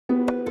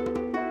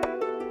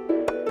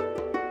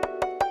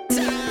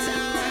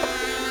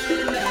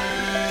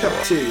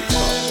Cafeteria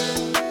Talk.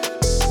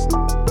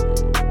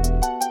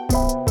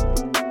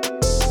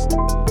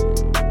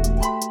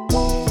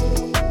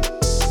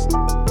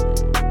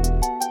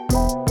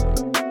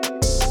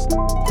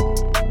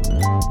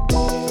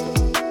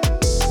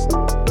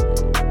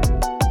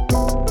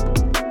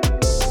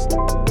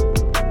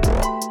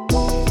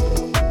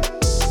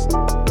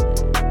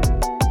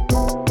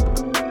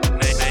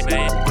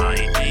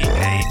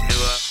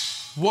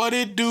 What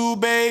it do,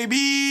 baby?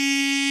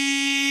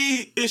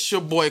 It's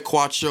your boy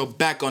Quattro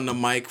back on the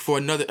mic for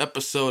another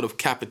episode of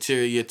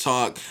Cafeteria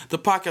Talk, the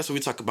podcast where we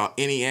talk about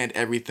any and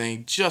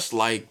everything, just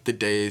like the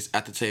days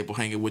at the table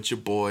hanging with your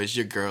boys,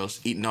 your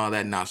girls, eating all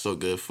that not so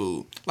good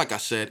food. Like I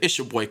said, it's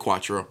your boy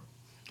Quattro.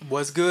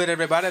 What's good,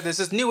 everybody? This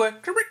is Newer,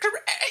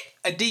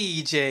 a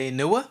DJ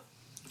Newer.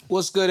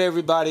 What's good,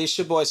 everybody? It's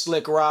your boy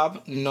Slick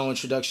Rob. No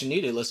introduction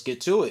needed. Let's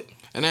get to it.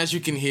 And as you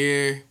can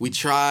hear, we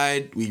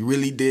tried, we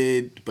really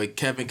did, but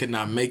Kevin could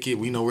not make it.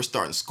 We know we're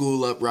starting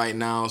school up right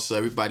now, so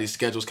everybody's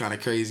schedule's kind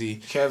of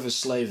crazy. Kevin's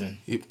slaving.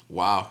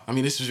 Wow. I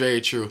mean, this is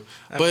very true.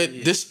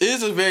 But this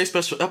is a very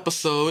special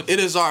episode. It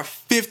is our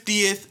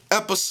 50th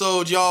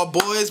episode, y'all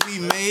boys. We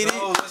made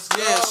it. Let's go.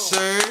 Yes,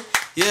 sir.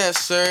 Yes,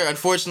 sir.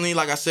 Unfortunately,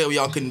 like I said, we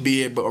all couldn't be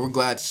here, but we're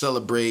glad to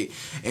celebrate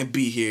and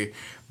be here.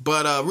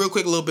 But real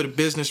quick, a little bit of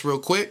business real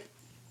quick.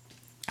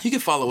 You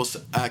can follow us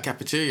at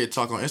Cafeteria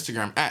Talk on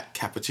Instagram at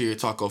Cafeteria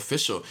Talk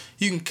Official.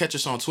 You can catch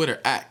us on Twitter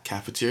at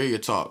Cafeteria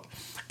Talk.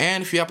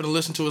 And if you happen to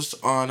listen to us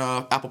on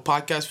Apple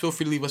Podcasts, feel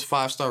free to leave us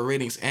 5-star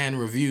ratings and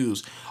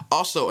reviews.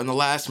 Also, in the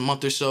last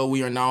month or so,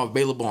 we are now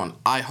available on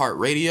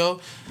iHeartRadio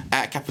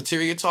at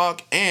Cafeteria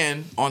Talk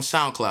and on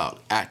SoundCloud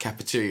at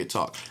Cafeteria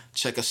Talk.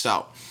 Check us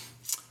out.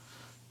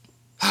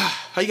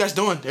 How you guys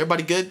doing?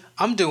 Everybody good?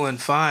 I'm doing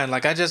fine.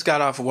 Like, I just got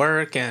off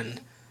work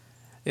and,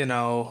 you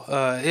know,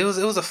 it was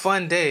a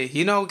fun day.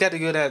 You know, we got to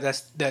get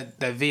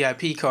that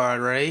VIP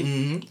card, right?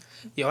 Mm-hmm.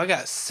 Yo, I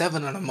got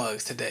 7 of the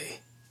mugs today.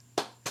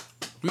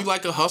 We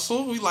like a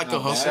hustle. We like a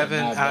hustle. 7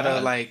 out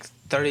of like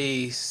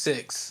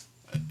 36.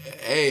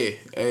 Hey.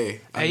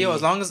 Yo,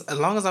 as long as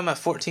I'm at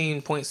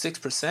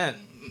 14.6%.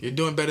 You're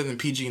doing better than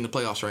PG in the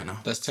playoffs right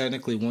now. That's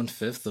technically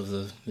 1/5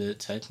 of it,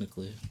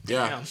 technically.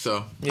 Yeah.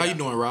 So, how you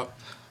doing, Rob?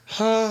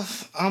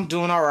 I'm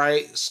doing all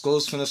right.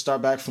 School's finna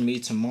start back for me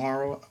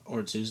tomorrow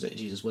or Tuesday.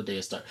 Jesus, what day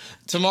it start?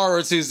 Tomorrow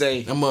or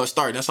Tuesday. I'm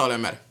starting. That's all that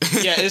matters.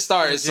 Yeah, it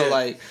started. So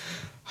like,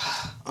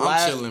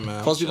 I'm chilling, man.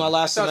 Supposed to be my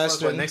last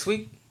semester. What, next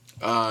week?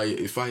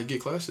 If I get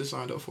classes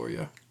signed up for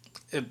you,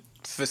 yeah.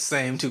 It's the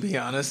same, to be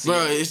honest.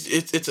 Bro,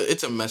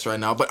 it's a mess right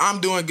now. But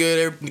I'm doing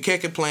good.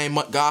 Can't complain.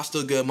 God's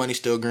still good. Money's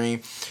still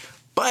green.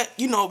 But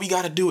you know what we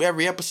got to do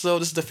every episode.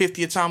 This is the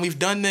 50th time we've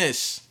done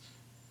this.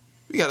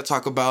 We got to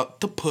talk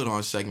about the put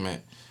on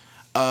segment.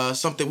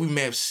 Something we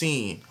may have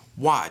seen,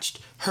 watched,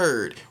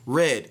 heard,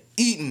 read,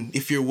 eaten,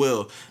 if you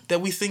will,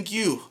 that we think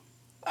you,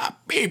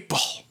 people,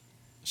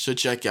 should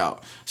check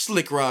out.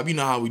 Slick Rob, you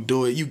know how we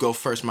do it. You go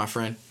first, my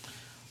friend.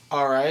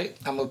 All right,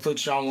 I'm gonna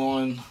put y'all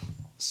on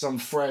some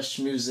fresh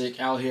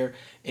music out here,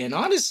 and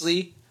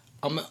honestly,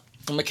 I'm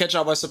gonna catch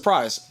y'all by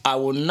surprise. I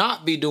will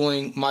not be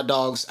doing my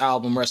dog's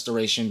album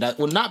Restoration. That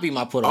will not be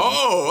my put on.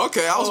 Oh,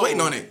 okay. I was waiting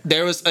on it.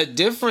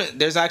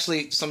 There's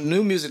actually some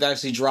new music that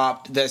actually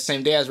dropped that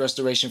same day as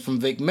Restoration from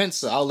Vic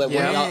Mensa. I'll let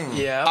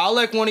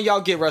one of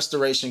y'all get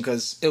Restoration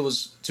because it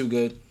was too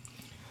good.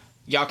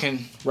 Y'all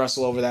can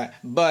wrestle over that.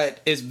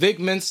 But it's Vic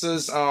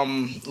Mensa's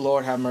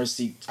Lord Have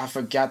Mercy. I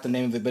forgot the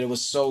name of it, but it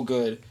was so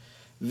good.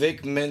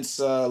 Vic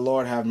Mensa,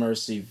 Lord Have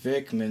Mercy.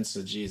 Vic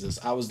Mensa, Jesus.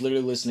 I was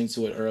literally listening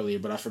to it earlier,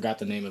 but I forgot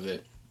the name of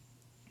it.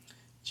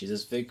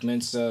 Jesus, Vic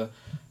Mensa.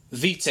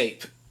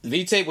 V-Tape.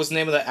 V-Tape was the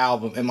name of the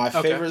album, and my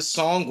favorite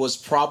song was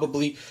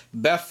probably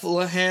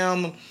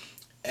Bethlehem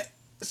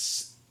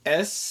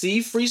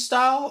SC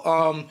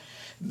Freestyle.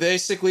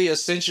 Basically,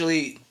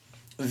 essentially,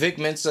 Vic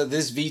Mensa,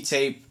 this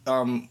V-Tape,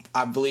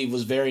 I believe,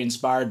 was very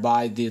inspired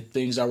by the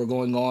things that were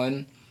going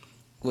on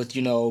with,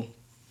 you know,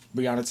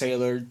 Breonna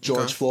Taylor,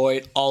 George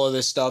Floyd, all of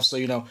this stuff. So,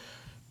 you know,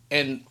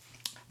 and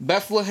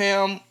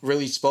Bethlehem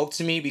really spoke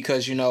to me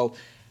because, you know,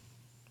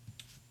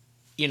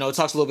 it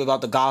talks a little bit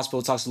about the gospel,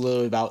 it talks a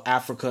little bit about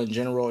Africa in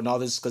general and all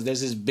this, because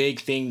there's this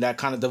big thing that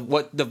kind of,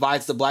 what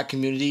divides the black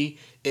community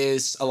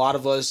is a lot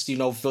of us, you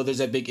know, feel there's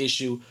that big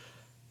issue.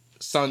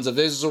 Sons of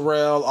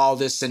Israel, all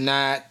this and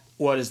that.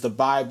 What is the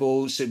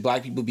Bible? Should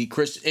black people be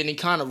Christian? And he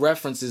kind of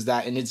references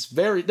that, and it's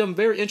very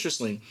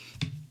interesting.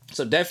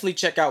 So definitely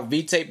check out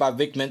V-Tape by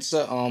Vic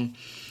Mensa.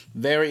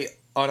 Very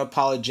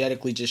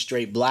unapologetically just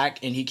straight black,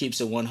 and he keeps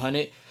it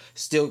 100.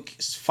 Still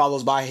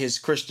follows by his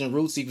Christian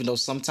roots, even though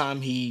some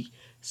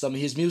of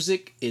his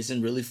music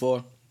isn't really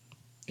for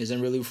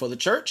the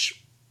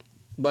church.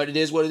 But it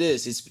is what it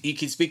is. He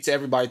can speak to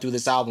everybody through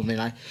this album,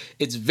 and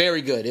it's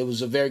very good. It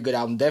was a very good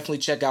album. Definitely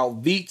check out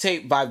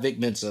V-Tape by Vic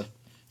Mensa.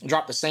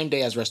 Dropped the same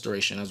day as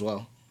Restoration as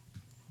well.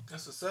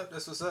 That's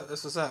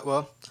what's up.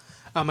 Well,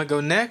 I'm going to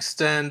go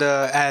next, and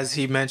as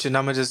he mentioned,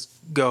 I'm going to just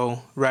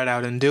go right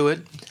out and do it.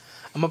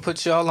 I'm going to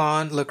put y'all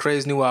on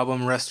Lecrae's new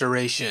album,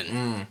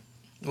 Restoration.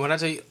 When I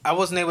tell you, I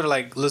wasn't able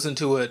to, listen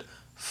to it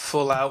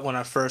full out when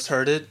I first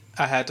heard it.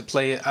 I had to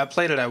play it. I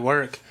played it at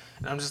work,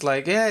 and I'm just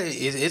like, yeah,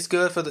 it's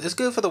good for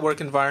the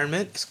work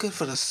environment. It's good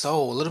for the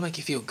soul. It'll make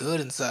you feel good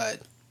inside.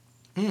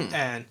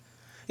 And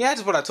yeah,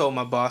 that's what I told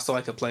my boss so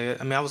I could play it.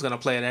 I mean, I was gonna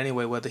play it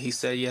anyway, whether he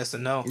said yes or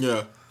no.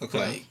 Yeah. Okay.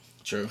 Like,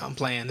 True. I'm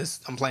playing this.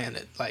 I'm playing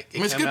it. Like, I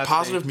mean, it's came good out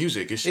positive today.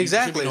 music. It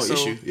Exactly, should be no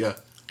so- issue. Yeah.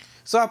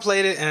 So I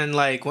played it, and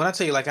like when I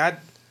tell you, like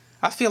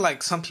I feel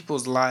like some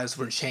people's lives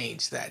were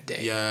changed that day.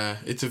 Yeah,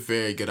 it's a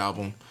very good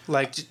album.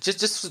 Like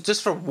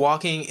just for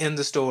walking in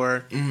the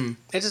store,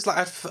 it just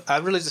like I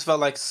really just felt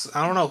like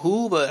I don't know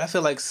who, but I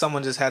feel like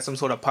someone just had some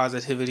sort of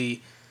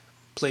positivity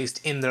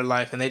placed in their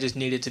life, and they just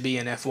needed to be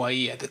in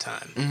FYE at the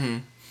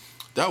time.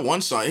 That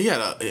one song,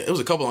 it was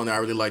a couple on there I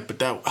really liked, but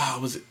that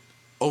was it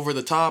Over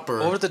the Top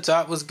or Over the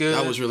Top was good.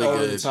 that was really Over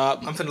good. the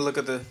Top. I'm finna look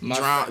at the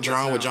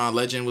Drown with John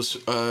Legend was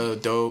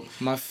dope.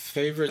 My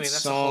favorite I mean, that's a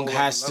song whole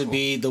has other to level.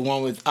 be the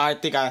one with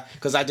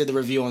because I did the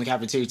review on the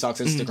Cafeteria Talks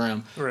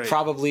Instagram. Right.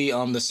 Probably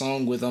the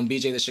song with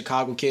BJ the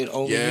Chicago Kid,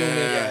 Only Yeah. Human.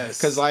 Yes.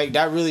 Because like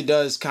that really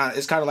does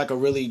it's kind of like a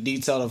really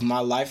detail of my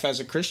life as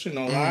a Christian,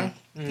 no lie.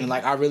 And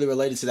like I really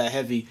related to that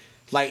heavy.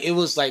 Like it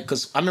was like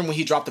because I remember when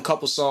he dropped a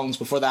couple songs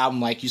before the album,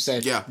 like you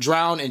said, Yeah.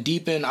 Drown and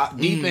Deepen,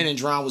 Deepen and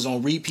Drown was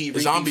on repeat.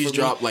 Zombies for me.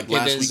 dropped, like, And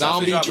last then week, I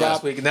Zombie think. dropped dropped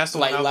last week, and that's the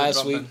like one I was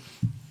last week.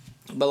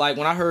 dropping. But like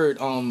when I heard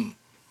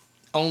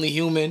Only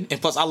Human, and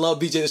plus I love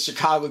BJ the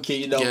Chicago Kid,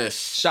 you know. Yes.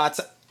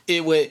 Shots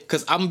it with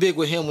because I'm big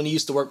with him when he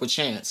used to work with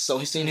Chance. So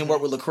he seen him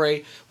work with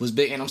Lecrae was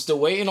big, and I'm still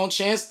waiting on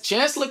Chance.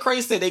 Chance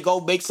Lecrae said they go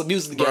make some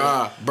music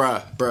together.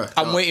 Bruh.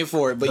 I'm waiting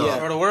for it, but yeah,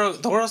 Bro,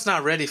 the world's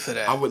not ready for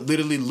that. I would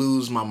literally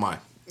lose my mind.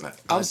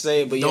 I'm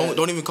saying, but yeah,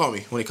 Don't even call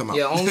me when it come out.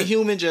 yeah, Only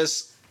Human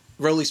just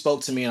really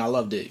spoke to me, and I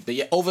loved it. But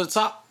yeah, Over the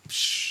Top,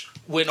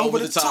 went over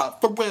the top.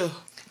 for real.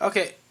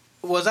 Okay,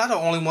 was I the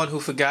only one who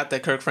forgot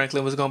that Kirk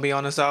Franklin was gonna be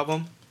on this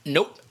album?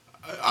 Nope.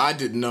 I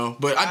didn't know,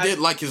 but I did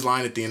like his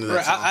line at the end of that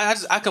Right,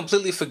 song. I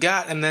completely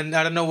forgot, and then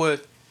I don't know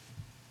what.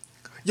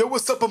 Yo,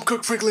 what's up? I'm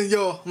Kirk Franklin,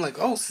 yo. I'm like,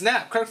 oh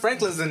snap, Kirk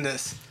Franklin's in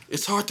this.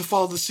 It's hard to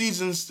follow the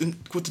seasons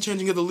with the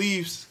changing of the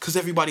leaves because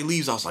everybody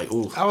leaves. I was like,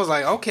 ooh. I was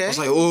like, okay. I was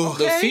like, ooh.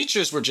 The Okay.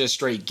 features were just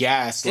straight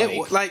gas.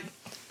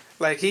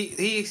 Like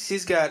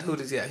he's got who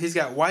does he have? He's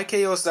got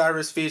YK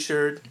Osiris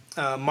featured,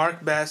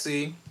 Mark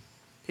Bassey.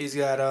 He's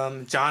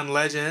got John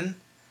Legend.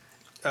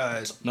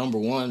 number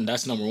one.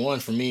 That's number one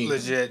for me.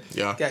 Legit.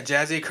 Yeah. Got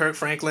Jazzy, Kirk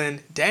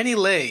Franklin, Danny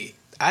Lay.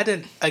 I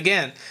didn't.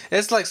 Again,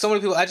 it's like so many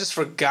people I just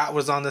forgot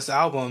was on this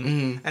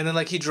album, and then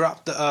like he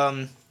dropped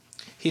the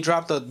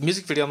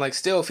music video. I'm like,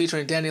 still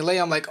featuring Danny Lay.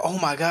 I'm like, oh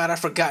my god, I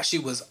forgot she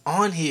was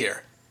on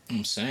here.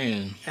 I'm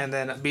saying. And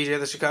then BJ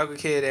the Chicago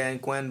Kid and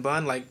Gwen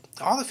Bunn, like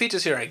all the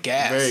features here are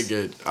gas. Very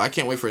good. I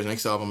can't wait for his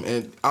next album.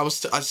 And I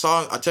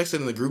texted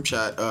in the group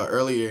chat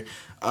earlier.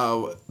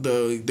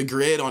 The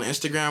grid on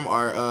Instagram,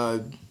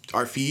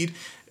 our feed,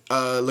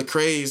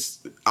 Lecrae's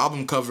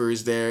album cover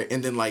is there,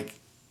 and then like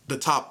the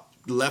top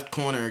left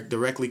corner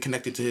directly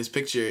connected to his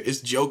picture is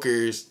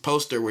Joker's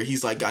poster where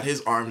he's like got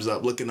his arms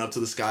up looking up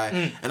to the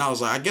sky. And I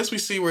was like, I guess we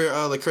see where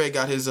Lecrae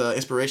got his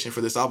inspiration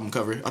for this album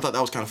cover. I thought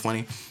that was kind of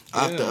funny.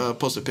 I have to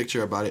post a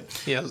picture about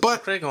it. Yeah,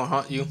 But Craig gonna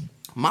haunt you.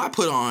 my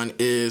put on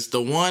is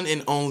the one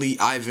and only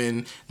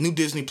Ivan, new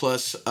Disney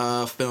Plus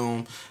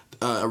film,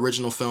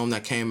 original film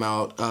that came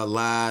out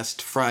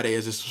last Friday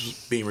as this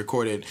was being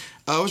recorded.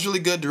 It was really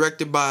good,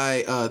 directed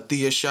by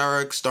Thea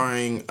Sharrock,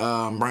 starring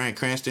Bryan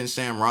Cranston,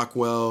 Sam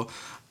Rockwell,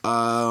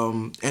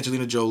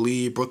 Angelina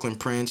Jolie, Brooklyn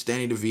Prince,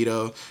 Danny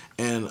DeVito,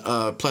 and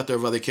a plethora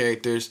of other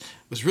characters.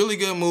 It was a really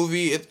good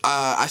movie.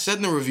 I said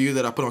in the review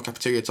that I put on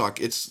Cafeteria Talk,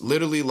 it's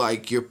literally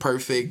like your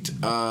perfect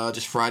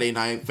just Friday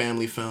night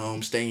family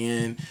film. Stay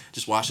in,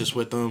 just watch this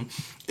with them.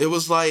 It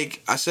was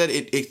like I said,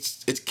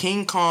 it's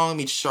King Kong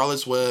meets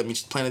Charlotte's Web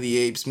meets Planet of the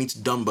Apes meets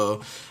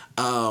Dumbo.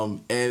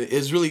 And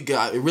it's really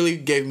good. It really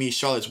gave me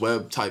Charlotte's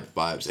Web type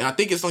vibes. And I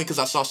think it's only because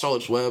I saw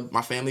Charlotte's Web.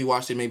 My family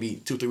watched it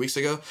maybe 2-3 weeks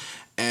ago.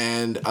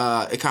 And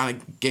it kind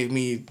of gave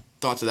me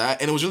thoughts of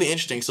that. And it was really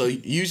interesting. So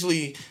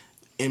usually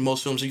in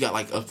most films you got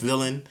like a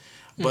villain.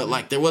 But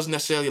like there wasn't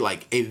necessarily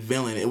like a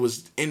villain. It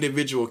was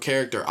individual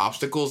character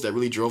obstacles that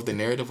really drove the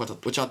narrative,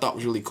 which I thought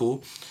was really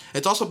cool.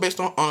 It's also based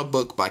on a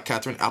book by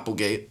Catherine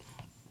Applegate.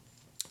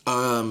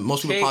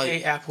 Most people probably...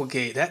 K.A.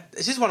 Applegate.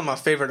 She's one of my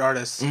favorite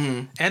artists.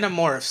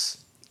 Anamorphs.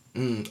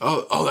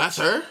 Oh, that's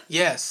her?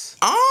 Yes.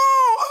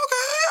 Oh,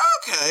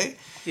 okay.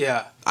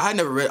 Yeah. I had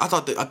never read. I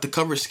thought the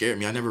cover scared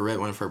me. I never read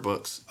one of her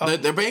books.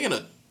 They're making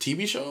a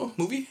TV show,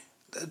 movie.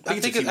 I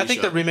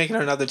think they're remaking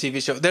another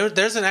TV show.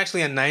 There's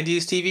actually a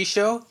 '90s TV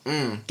show.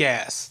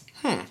 Gas.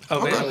 Of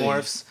Okay.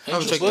 Anamorphs.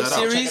 I'll check Book that out.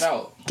 series. Check it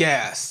out.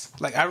 Gas.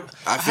 Like I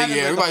haven't figure read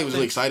the everybody whole was thing.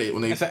 really excited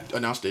when they In fact,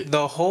 announced it.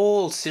 The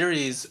whole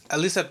series, at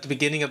least at the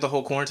beginning of the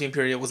whole quarantine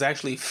period, was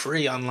actually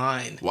free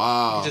online.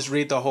 Wow. You just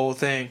read the whole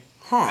thing.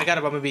 Huh. I got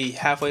about maybe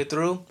halfway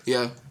through.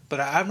 Yeah. But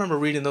I remember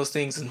reading those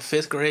things in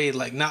 5th grade,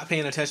 like not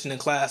paying attention in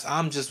class.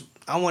 I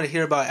want to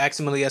hear about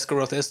Aximili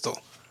Escaroth Istel.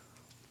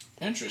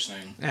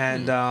 Interesting.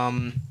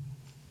 And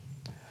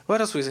what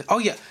else was it? Oh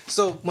yeah.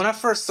 So when I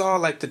first saw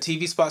like the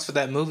TV spots for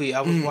that movie,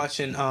 I was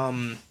watching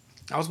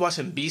I was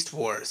watching Beast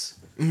Wars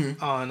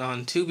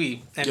on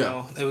Tubi,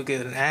 and they would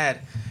get an ad,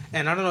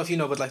 and I don't know if you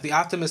know, but like the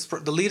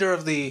the leader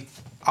of the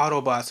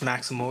Autobots,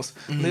 Maximals,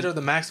 leader of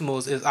the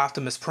Maximals is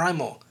Optimus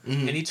Primal,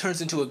 and he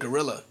turns into a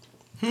gorilla.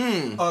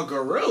 A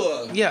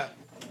gorilla. Yeah.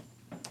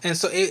 And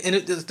so,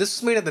 this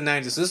was made in the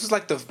 90s. So this was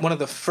like one of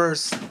the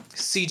first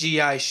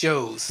CGI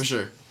shows. For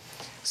sure.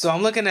 So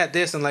I'm looking at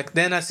this, and like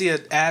then I see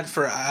an ad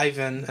for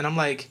Ivan, and I'm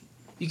like,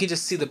 you can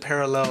just see the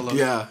parallel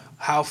of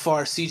how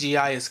far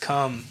CGI has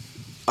come.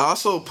 I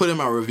also put in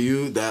my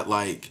review that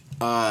like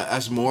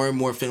as more and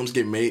more films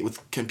get made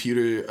with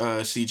computer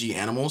CG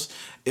animals,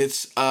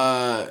 it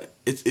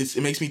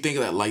makes me think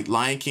of that like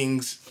Lion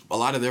King's, a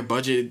lot of their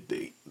budget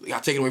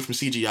got taken away from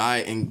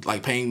CGI and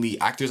like paying the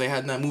actors they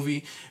had in that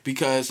movie,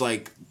 because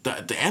like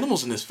the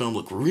animals in this film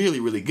look really,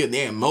 really good.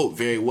 They emote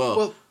very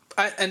well.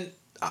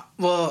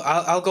 Well,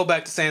 I'll go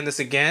back to saying this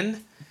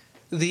again.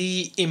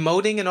 The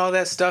emoting and all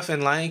that stuff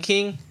in Lion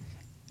King,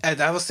 and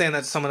I was saying that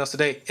to someone else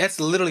today, it's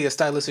literally a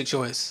stylistic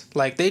choice.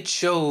 Like, they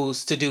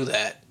chose to do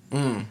that.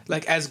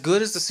 Like, as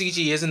good as the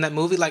CG is in that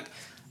movie, like,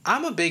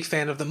 I'm a big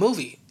fan of the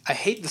movie. I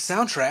hate the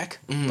soundtrack,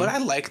 but I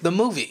like the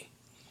movie.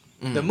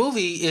 The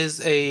movie is,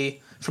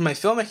 from a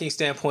filmmaking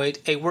standpoint,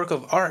 a work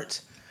of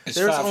art.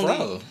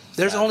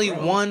 There's only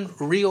one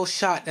real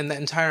shot in the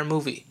entire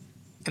movie,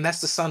 and that's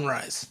the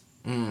sunrise.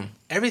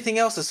 Everything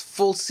else is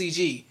full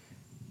CG.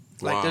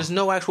 Like, there's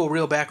no actual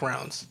real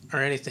backgrounds or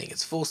anything.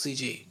 It's full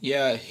CG.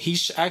 Yeah,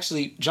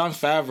 actually, Jon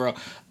Favreau.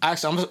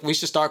 Actually, we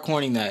should start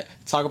coining that.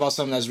 Talk about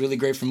something that's really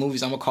great for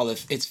movies. I'm going to call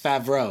it's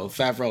Favreau.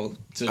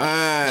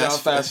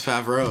 That's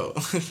Favreau.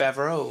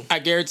 Favreau. I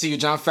guarantee you,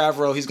 Jon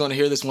Favreau, he's going to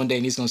hear this one day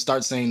and he's going to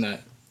start saying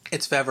that.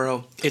 It's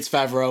Favreau. It's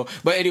Favreau.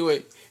 But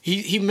anyway,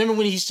 he remember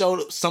when he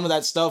showed some of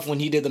that stuff when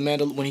he did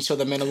when he showed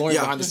the Mandalorian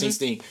behind the scenes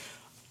thing.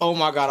 Oh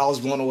my God, I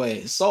was blown away.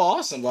 It's so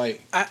awesome.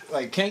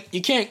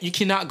 You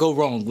cannot go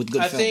wrong with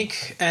good film. I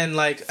think, and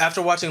like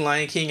after watching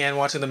Lion King and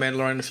watching The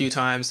Mandalorian a few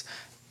times,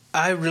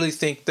 I really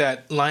think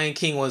that Lion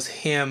King was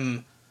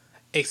him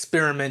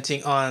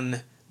experimenting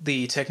on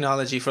the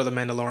technology for The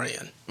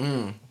Mandalorian.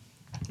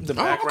 The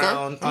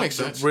background,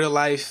 the real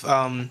life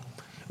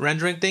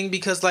rendering thing,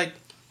 because like,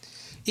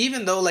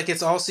 even though like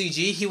it's all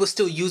CG, he was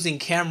still using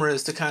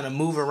cameras to kind of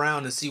move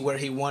around and see where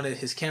he wanted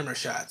his camera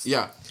shots.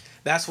 Yeah.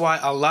 That's why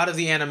a lot of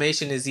the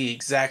animation is the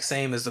exact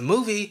same as the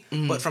movie,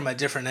 but from a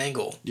different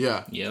angle.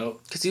 Yeah. Yep.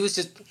 Because he was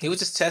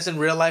just testing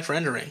real life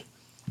rendering.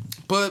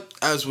 But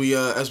as we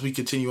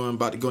continue on,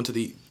 about to go into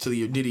the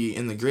nitty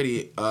and the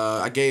gritty,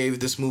 I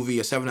gave this movie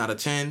a 7 out of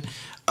 10.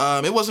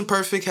 It wasn't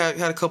perfect. Had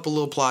a couple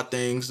little plot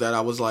things that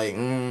I was like,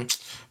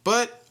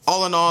 but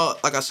all in all,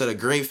 like I said, a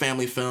great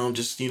family film.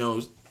 Just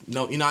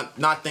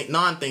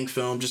non-think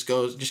film. Just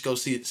go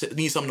see it.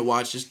 Need something to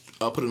watch. Just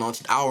put it on.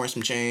 It's an hour and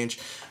some change.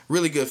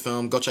 Really good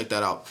film. Go check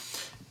that out.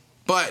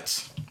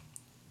 But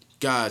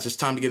guys, it's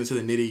time to get into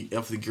the nitty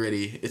of the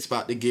gritty. It's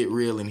about to get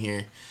real in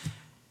here.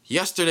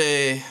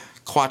 Yesterday,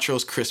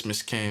 Quattro's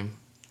Christmas came.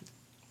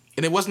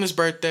 And it wasn't his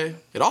birthday.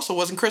 It also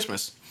wasn't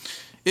Christmas.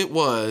 It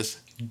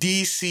was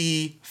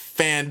DC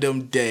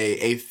Fandom Day,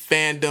 a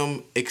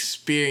fandom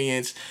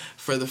experience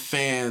for the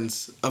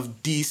fans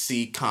of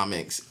DC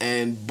Comics.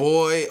 And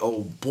boy,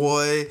 oh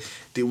boy,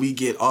 did we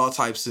get all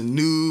types of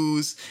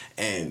news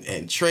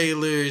and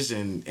trailers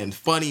and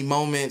funny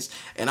moments.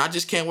 And I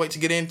just can't wait to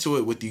get into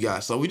it with you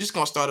guys. So we're just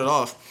going to start it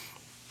off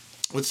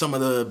with some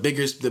of the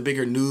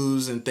bigger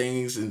news and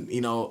things, and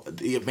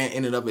the event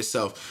in and of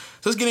itself.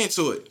 So let's get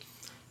into it.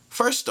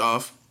 First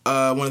off,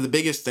 one of the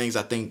biggest things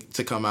I think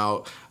to come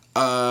out,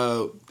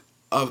 a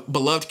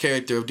beloved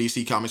character of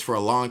DC Comics for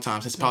a long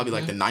time, since probably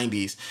like the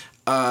 90s,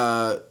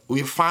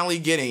 we're finally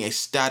getting a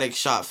Static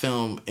Shock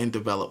film in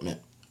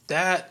development.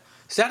 That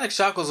Static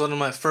Shock was one of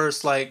my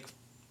first like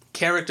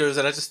characters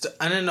that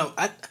I didn't know.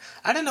 I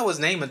didn't know his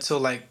name until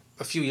like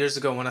a few years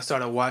ago when I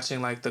started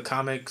watching like the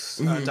comics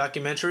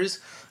documentaries.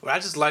 Where I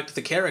just liked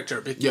the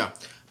character.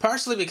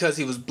 Partially because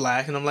he was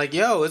black, and I'm like,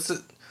 yo,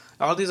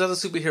 all these other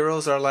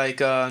superheroes are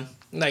like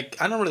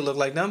I don't really look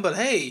like them, but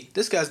hey,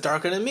 this guy's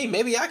darker than me.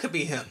 Maybe I could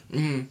be him.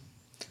 Mm-hmm.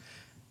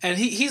 And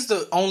he's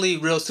the only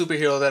real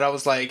superhero that I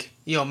was like,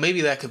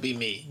 maybe that could be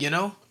me.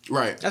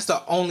 Right. That's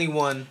the only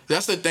one.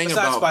 That's the thing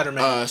about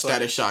Spider-Man,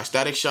 Static Shock.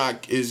 Static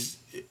Shock is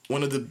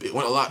one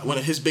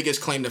of his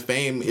biggest claim to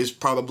fame is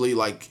probably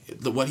like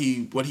what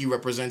he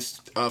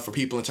represents for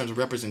people in terms of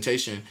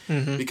representation,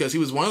 because he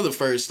was one of the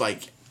first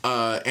like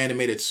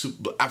animated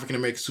African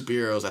American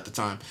superheroes at the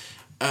time.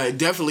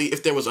 Definitely,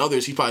 if there was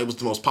others, he probably was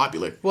the most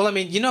popular. Well, I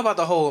mean, you know about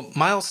the whole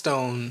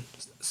milestone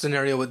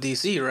scenario with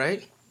DC,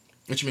 right?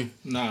 What you mean?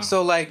 No.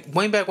 So, like,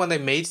 way back when they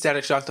made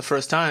Static Shock the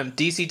first time,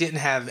 DC didn't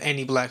have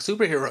any black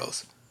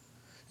superheroes.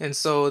 And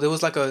so there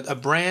was like a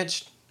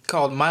branch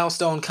called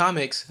Milestone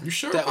Comics. You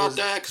sure about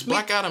that? Because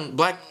Black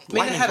Lightning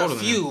they had a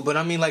few, but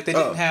I mean, like, they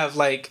didn't have,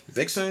 like...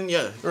 Vixen?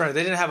 Yeah. Right,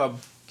 they didn't have a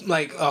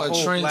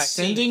whole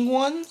transcending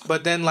one?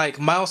 But then, like,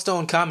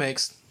 Milestone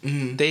Comics...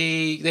 Mm-hmm.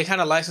 They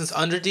kind of licensed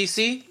under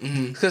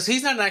DC because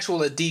he's not an actual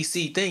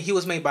DC thing. He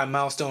was made by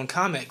Milestone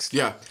Comics.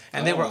 Yeah,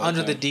 and they were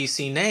under the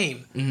DC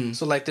name. Mm-hmm.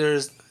 So like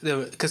there's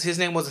because his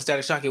name wasn't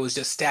Static Shock, it was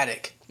just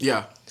Static.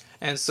 Yeah.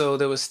 And so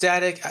there was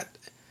Static.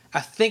 I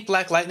think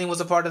Black Lightning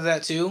was a part of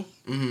that too.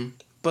 Mm-hmm.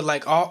 But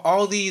like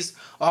all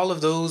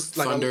of those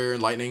like Thunder,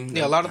 lightning.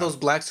 Yeah, a lot of those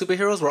black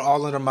superheroes were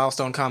all under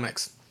Milestone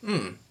Comics.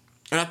 And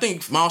I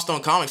think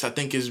Milestone Comics,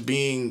 is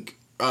being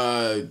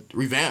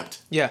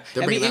revamped. Yeah,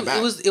 They're bringing that back.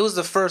 It was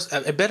the first.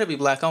 It better be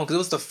black owned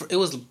because it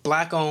was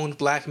black owned,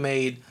 black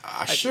made.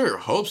 I sure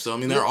hope so. I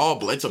mean, they're all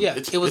it's a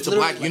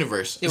black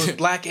universe. It was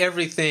black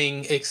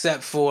everything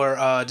except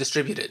for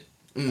distributed.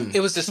 It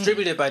was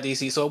distributed by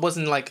DC, so it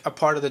wasn't like a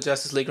part of the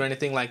Justice League or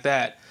anything like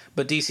that.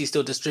 But DC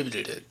still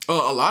distributed it. A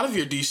lot of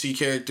your DC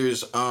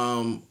characters,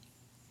 a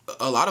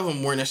lot of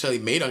them weren't necessarily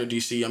made under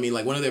DC. I mean,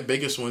 like one of their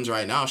biggest ones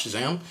right now,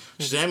 Shazam.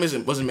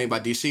 Shazam wasn't made by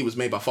DC. It was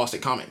made by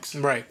Fawcett Comics.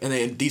 Right. And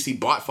then DC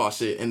bought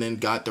Fawcett and then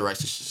got the rights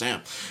to Shazam.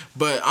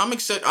 But I'm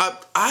excited.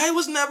 I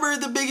was never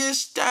the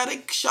biggest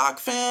Static Shock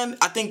fan.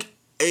 I think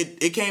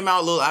it came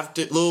out a little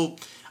after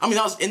I mean,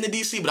 I was in the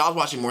DC, but I was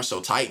watching more so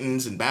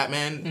Titans and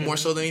Batman more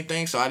so than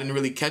anything, so I didn't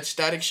really catch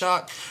Static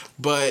Shock.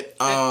 But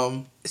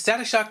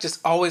Static Shock just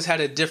always had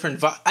a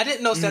different vibe. I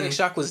didn't know Static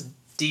Shock was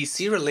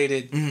DC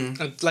related,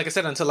 like I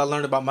said, until I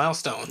learned about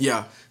Milestone.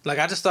 Yeah. Like,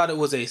 I just thought it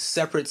was a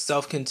separate,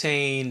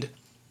 self-contained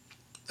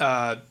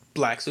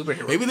black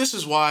superhero. Maybe this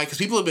is why, because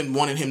people have been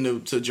wanting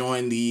him to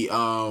join the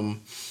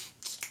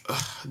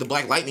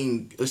Black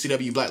Lightning, the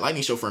CW Black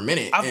Lightning show for a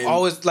minute. I've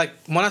always, like,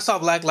 when I saw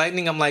Black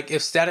Lightning, I'm like,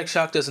 if Static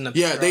Shock doesn't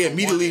appear... Yeah, they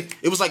immediately...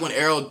 It was like when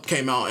Arrow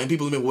came out and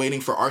people have been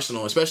waiting for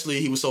Arsenal, especially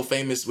he was so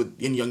famous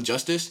in Young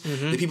Justice,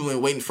 that people have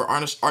been waiting for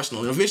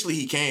Arsenal. And eventually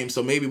he came,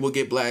 so maybe we'll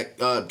get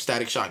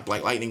Static Shock,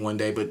 Black Lightning one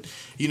day, but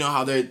you know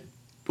how they're...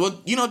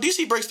 Well, you know,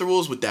 DC breaks the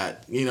rules with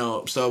that, you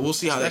know, so we'll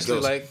see how that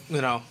goes. Like,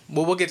 you know,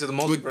 we'll get to the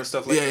multiverse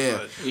stuff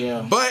later.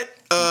 Yeah. But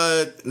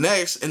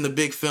next in the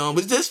big film,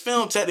 but this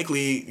film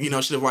technically, you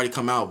know, should have already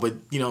come out, but,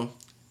 you know,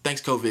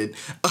 thanks COVID.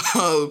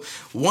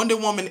 Wonder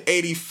Woman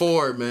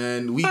 84,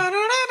 man. We got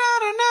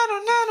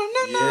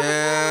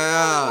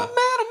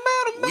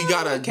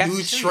a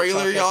new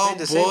trailer, y'all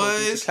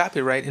boys.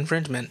 Copyright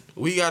infringement.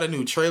 We got a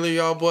new trailer,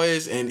 y'all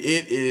boys, and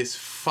it is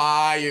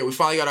fire. We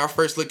finally got our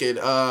first look at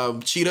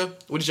Cheetah.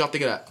 What did y'all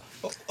think of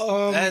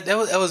that?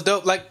 That was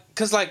dope. Like,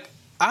 cause like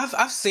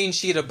I've seen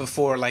Cheetah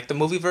before, like the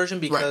movie version,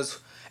 because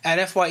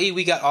at FYE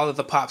we got all of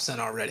the pops in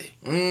already.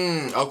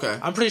 Okay.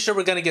 I'm pretty sure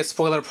we're gonna get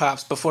spoiler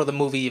pops before the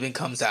movie even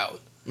comes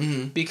out.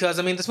 Because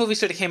I mean, this movie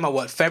should have came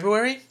out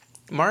February,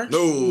 March?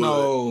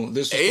 No.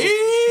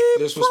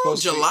 This was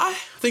supposed to be July.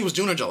 I think it was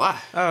June or July.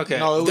 Oh, okay.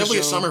 No, it was definitely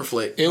June. A summer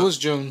flick. It was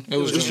June. It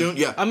was June.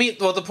 Yeah. I mean,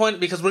 well, the point,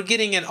 because we're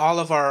getting in all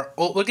of our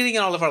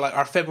like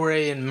our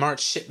February and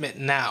March shipment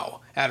now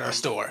at our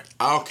store.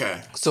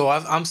 Okay. So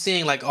I'm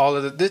seeing like all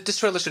of this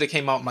trailer should have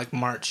came out in like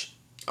March.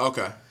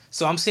 Okay.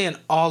 So I'm seeing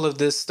all of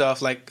this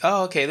stuff like,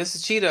 oh, okay, this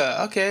is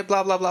Cheetah. Okay,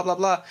 blah blah blah blah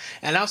blah,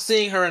 and I'm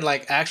seeing her in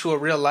like actual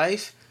real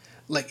life,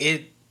 like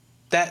it.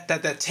 That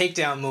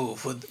takedown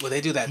move where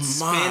they do that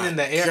spin in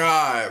the air.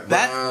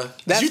 God,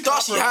 you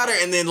thought she had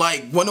her, and then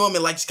like Wonder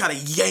Woman like just kind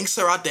of yanks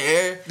her out the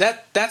air.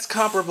 That's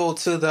comparable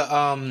to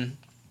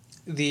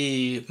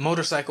the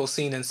motorcycle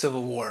scene in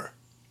Civil War.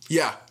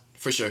 Yeah,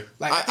 for sure.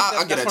 Like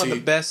I get that's one of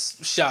the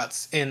best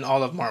shots in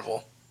all of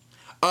Marvel.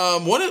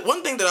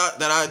 One thing that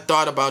I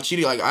thought about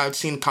Cheetah, like I've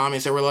seen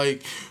comments that were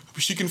like,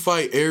 she can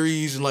fight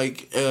Ares and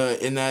like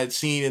in that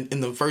scene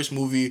in the first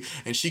movie,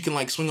 and she can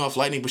like swing off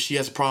lightning, but she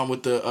has a problem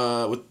with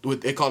the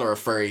with they call her a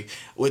furry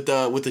with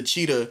the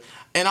cheetah,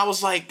 and I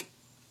was like,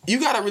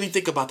 you gotta really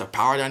think about the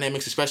power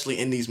dynamics, especially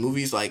in these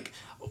movies. Like,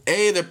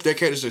 their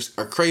characters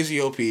are crazy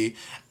OP,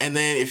 and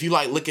then if you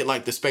like look at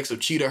like the specs of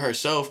Cheetah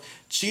herself,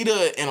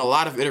 Cheetah in a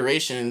lot of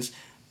iterations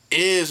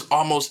is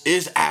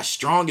as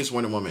strong as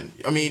Wonder Woman.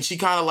 I mean, she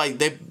kind of like,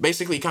 they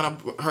basically kind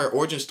of, her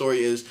origin story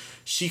is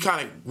she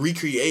kind of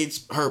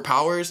recreates her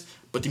powers,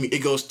 but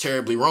it goes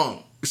terribly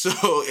wrong.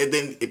 So, and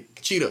then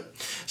Cheetah.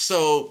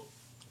 So,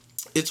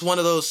 it's one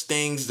of those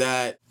things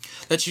that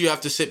you have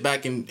to sit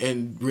back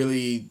and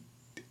really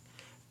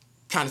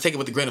kind of take it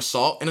with a grain of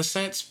salt in a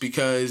sense,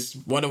 because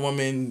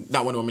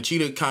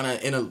Cheetah kind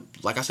of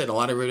like I said, a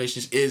lot of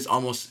relations is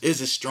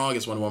as strong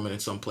as Wonder Woman in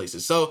some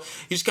places. So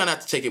you just kind of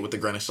have to take it with a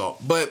grain of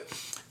salt.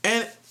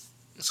 And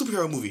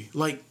superhero movie,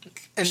 like,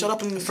 and shut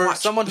up and for watch.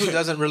 Someone who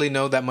doesn't really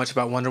know that much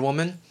about Wonder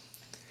Woman,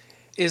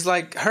 is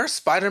like her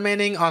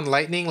Spider-Maning on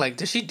lightning. Like,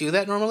 does she do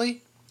that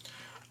normally?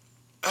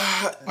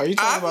 Are you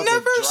talking about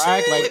the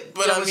drag? Like,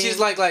 but I mean, she's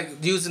like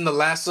using the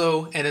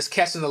lasso and is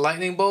catching the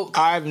lightning bolt.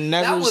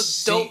 That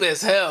was dope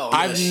as hell.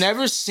 I've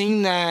never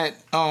seen that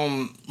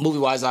movie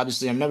wise.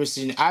 Obviously, I haven't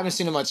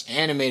seen it much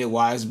animated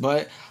wise,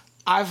 but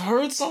I've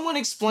heard someone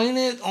explain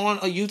it on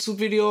a YouTube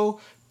video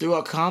through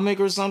a comic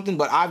or something.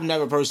 But I've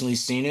never personally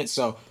seen it,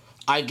 so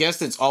I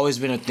guess it's always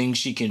been a thing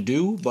she can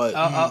do. But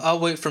I'll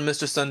wait for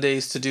Mr.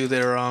 Sundays to do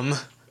their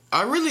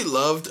I really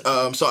loved,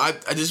 so I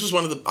this was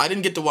one of the, I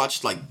didn't get to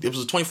watch, like, it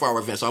was a 24-hour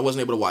event, so I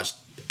wasn't able to watch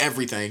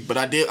everything, but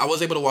I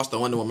was able to watch the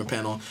Wonder Woman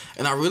panel,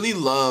 and I really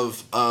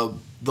love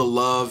the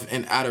love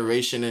and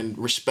adoration and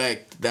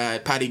respect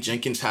that Patty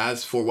Jenkins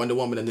has for Wonder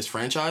Woman in this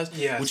franchise,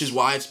 which is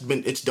why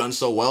it's done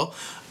so well.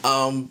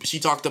 She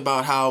talked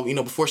about how,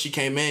 before she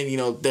came in,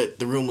 that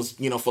the room was,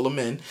 full of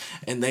men,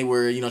 and they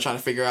were, trying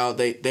to figure out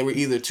they were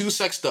either too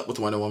sexed up with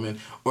Wonder Woman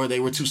or they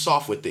were too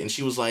soft with it. And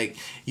she was like,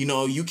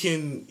 you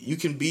can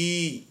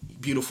be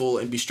beautiful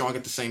and be strong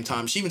at the same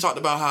time. She even talked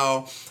about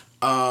how,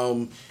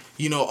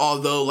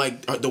 although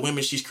like the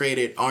women she's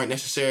created aren't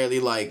necessarily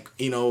like,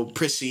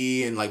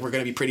 prissy and like we're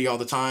gonna be pretty all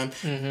the time,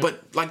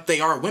 but like they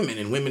are women,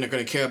 and women are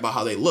gonna care about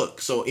how they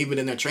look. So even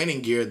in their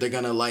training gear, they're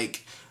gonna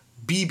like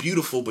be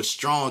beautiful but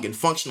strong and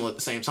functional at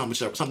the same time,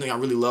 which is something I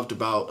really loved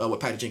about what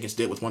Patty Jenkins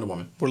did with Wonder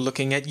Woman. We're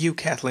looking at you,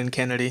 Kathleen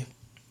Kennedy.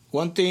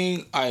 One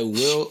thing I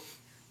will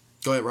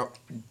Go ahead, Rob.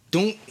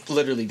 don't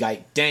literally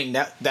like, dang,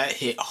 that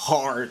hit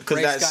hard because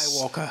Ray that's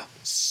Skywalker.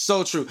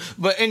 so true.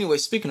 But anyway,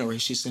 speaking of Ray,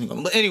 she's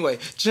single. But anyway,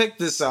 check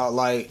this out.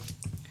 Like,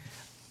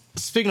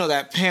 speaking of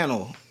that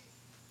panel,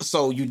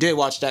 so you did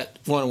watch that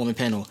Wonder Woman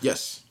panel.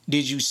 Yes.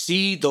 Did you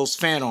see those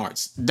fan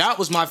arts? That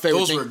was my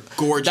favorite thing. Those were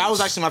gorgeous. That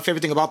was actually my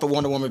favorite thing about the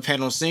Wonder Woman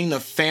panel. Seeing the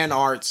fan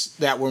arts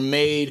that were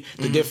made,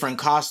 the different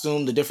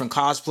costume, the different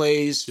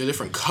cosplays. The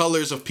different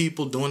colors of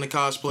people doing the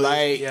cosplay.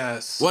 Like,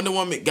 Yes. Wonder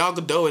Woman, Gal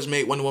Gadot has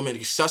made Wonder Woman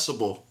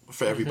accessible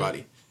for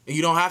everybody. And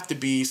you don't have to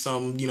be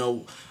some,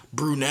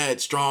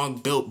 brunette, strong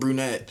built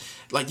brunette.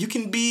 Like, you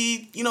can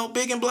be,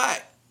 big and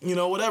black.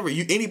 Whatever.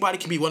 Anybody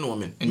can be Wonder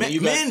Woman. And then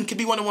you Men can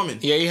be Wonder Woman.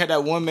 yeah, you had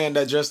that one man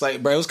that just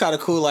like, bro, it was kind of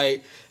cool.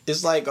 Like,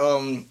 it's like,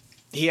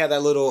 he had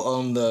that little,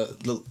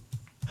 the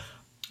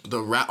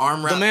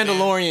Arm wrap. The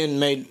Mandalorian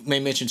made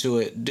mention to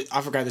it.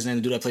 I forgot his name.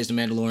 The dude that plays the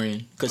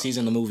Mandalorian because he's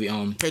in the movie.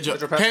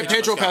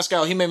 Pedro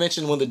Pascal. He made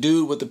mention when the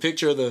dude with the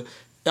picture of the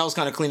that was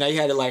kind of clean. He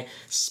had it like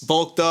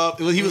bulked up.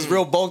 He was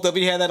real bulked up.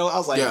 He had that. I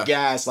was like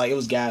gas. Like it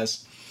was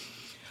gas.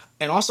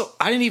 And also,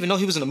 I didn't even know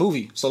he was in the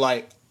movie. So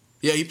like,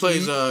 yeah, he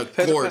plays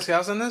Pedro Cord.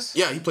 Pascal's in this?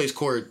 Yeah, he plays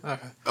Cord.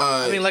 Okay.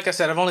 I mean, like I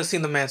said, I've only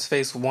seen the man's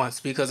face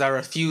once because I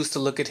refuse to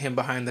look at him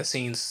behind the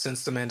scenes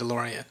since The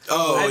Mandalorian.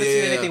 Oh, I haven't yeah.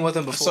 seen anything with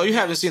him before. so you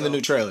haven't seen the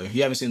new trailer.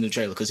 You haven't seen the new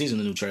trailer because he's in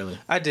the new trailer.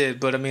 I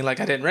did, but I mean, like,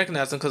 I didn't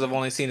recognize him because I've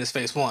only seen his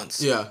face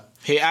once. Yeah.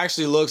 He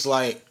actually looks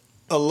like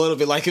a little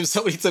bit like if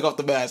somebody took off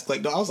the mask.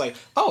 Like I was like,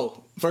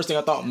 oh, first thing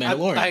I thought,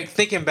 Mandalorian. I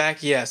thinking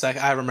back, yes,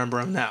 I remember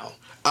him now.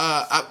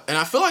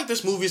 I feel like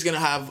this movie is gonna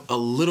have a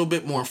little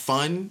bit more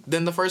fun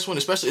than the first one,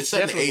 especially it's set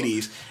Definitely. in the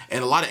 80s,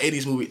 and a lot of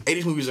 80s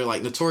movies are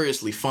like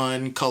notoriously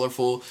fun,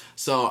 colorful.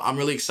 So I'm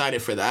really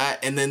excited for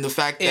that. And then the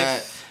fact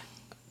that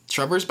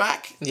Trevor's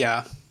back,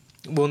 Yeah,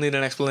 we'll need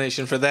an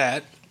explanation for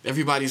that.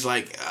 everybody's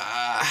like,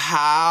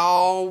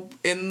 how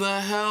in the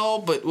hell?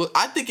 But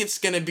I think it's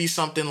gonna be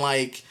something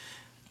like.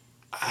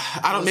 I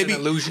don't It was maybe an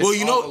illusion well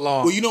you all know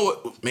along. well you know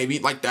what maybe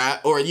like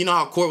that, or you know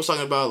how Court was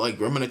talking about like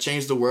I'm gonna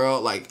change the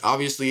world, like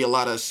obviously a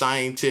lot of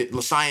science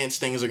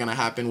things are gonna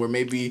happen where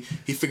maybe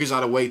he figures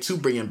out a way to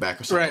bring him back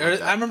or something Right. like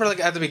that. I remember, like,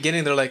 at the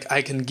beginning, they're like,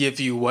 I can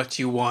give you what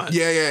you want.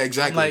 Yeah, I'm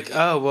exactly. like,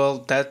 oh, well,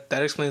 that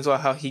explains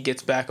how he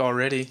gets back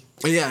already.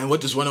 Yeah, and what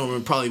does Wonder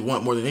Woman probably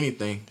want more than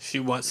anything? She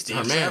wants Steve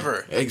Her man.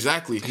 Trevor.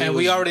 Exactly. And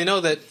we already know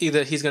that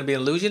either he's going to be an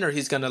illusion or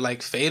he's going to,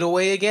 like, fade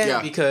away again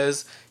Yeah.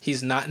 because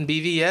he's not in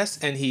BVS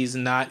and he's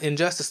not in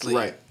Justice League.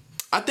 Right.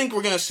 I think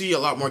we're gonna see a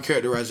lot more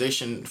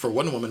characterization for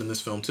Wonder Woman in this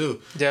film too.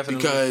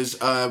 Definitely. Because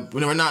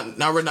we're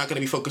not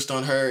gonna be focused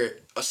on her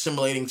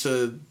assimilating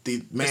to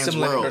the man's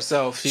Assimilating world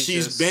herself.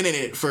 She's been in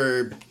it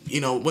for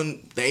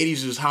when the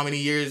 80s was how many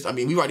years? I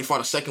mean, we've already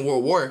fought a Second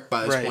World War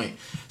by this Right. point.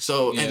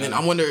 So Yeah. and then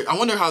I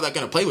wonder how they're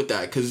gonna play with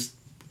that, because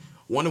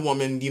Wonder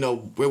Woman,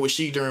 where was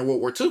she during World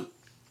War II?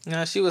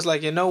 She was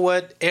like, you know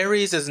what?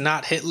 Ares is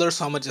not Hitler,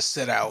 so I'm going to just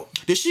sit out.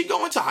 Did she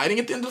go into hiding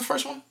at the end of the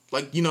first one?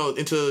 Like,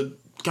 into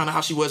kind of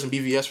how she was in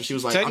BVS, where she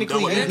was like, I'm done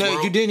Technically, with this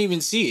world. you didn't even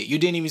see it. You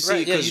didn't even see it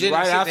you because didn't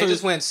right see- after they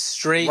just went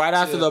straight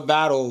after to- the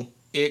battle,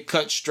 it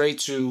cut straight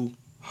to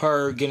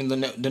her getting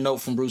the note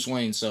from Bruce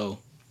Wayne. So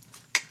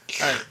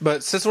Alright,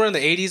 but since we're in the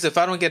 80s, if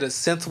I don't get a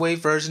synthwave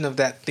version of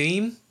that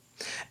theme,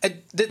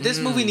 this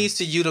movie needs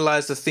to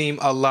utilize the theme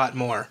a lot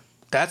more.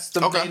 That's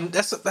the Okay. main,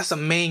 that's a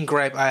main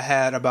gripe I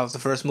had about the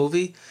first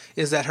movie,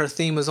 is that her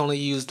theme was only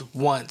used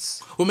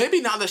once. Well,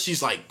 maybe now that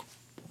she's like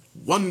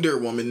Wonder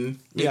Woman,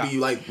 maybe Yeah.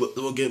 like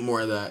we'll get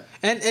more of that.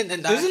 And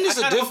isn't this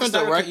a different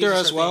director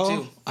as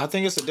well? I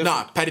think it's a different.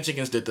 Nah, Patty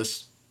Jenkins did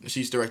this.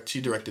 She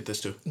directed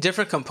this too.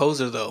 Different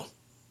composer though.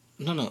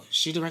 No,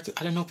 she directed.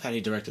 I didn't know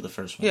Patty directed the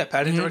first one. Yeah,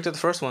 Patty directed the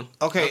first one.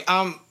 Okay.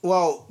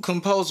 Well,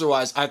 composer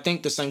wise, I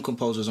think the same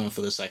composer's on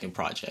for the second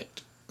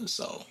project.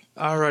 So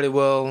Alrighty,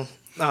 well,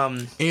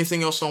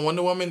 Anything else on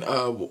Wonder Woman?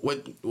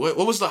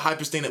 What was the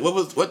hypest thing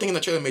what thing in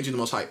the trailer made you the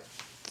most hype?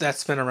 that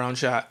spin around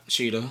shot.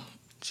 Cheetah.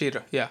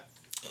 Cheetah, yeah.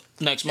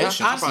 Next Yeah,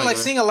 motion. Honestly, like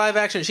seeing a live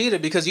action Cheetah,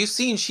 because you've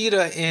seen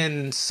Cheetah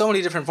in so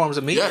many different forms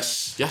of media.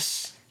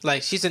 Yes.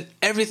 Like, she's in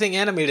everything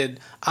animated.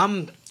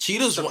 I'm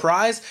Cheetah's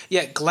surprised,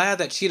 yet glad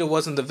that Cheetah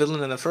wasn't the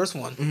villain in the first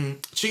one.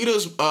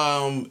 Cheetah's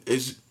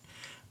is,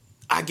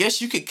 I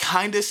guess you could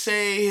kind of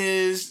say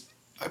his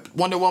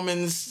Wonder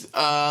Woman's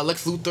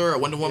Lex Luthor, or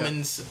Wonder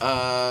Woman's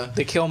The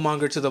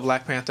Killmonger to the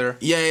Black Panther.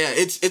 yeah.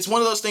 It's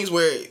one of those things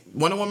where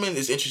Wonder Woman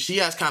is interesting. She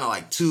has kind of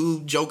like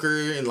two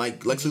Joker and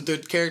like Lex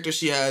Luthor characters.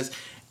 She has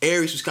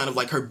Ares, who's kind of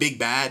like her big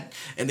bad,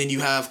 and then you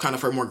have kind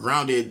of her more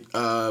grounded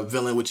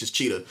villain, which is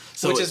Cheetah.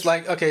 So which is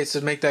like, okay,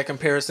 to make that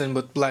comparison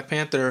with Black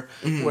Panther,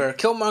 where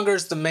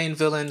Killmonger's the main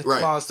villain, Right.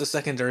 Claw's the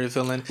secondary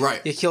villain.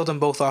 Right. You killed them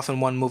both off in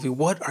one movie.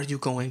 What are you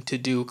going to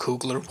do,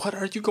 Coogler? What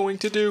are you going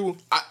to do?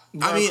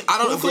 I mean, I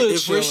don't know if we're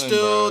Chilling,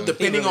 still, bro.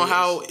 depending He really on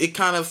how it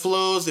kind of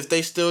flows, if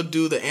they still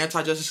do the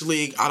anti-Justice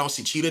League, I don't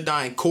see Cheetah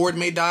dying. Cord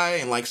may die,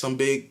 and like some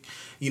big,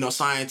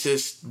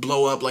 scientists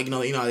blow up, like, you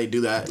know how they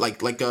do that.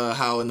 Like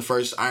how in the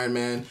first Iron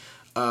Man,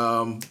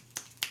 come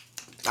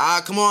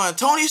on,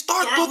 Tony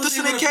Stark put this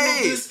in a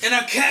cage. In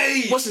a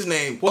cage. What's his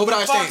name? With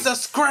Obadiah a box Stane. of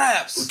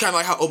scraps. Kind of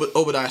like how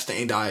Obadiah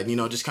Stane died,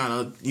 just kind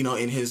of,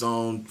 in his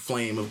own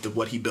flame of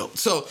what he built.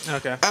 So,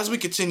 Okay. as we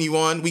continue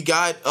on, we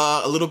got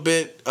a little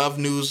bit of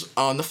news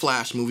on the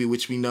Flash movie,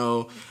 which we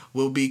know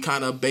will be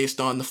kind of based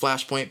on the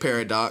Flashpoint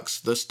Paradox,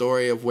 the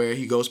story of where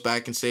he goes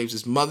back and saves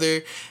his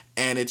mother,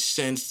 and it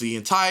sends the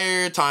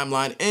entire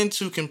timeline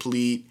into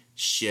complete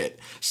shit.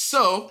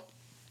 So,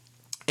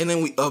 and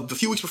then a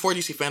few weeks before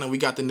DC Fandom, we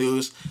got the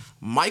news: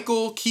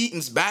 Michael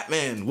Keaton's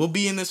Batman will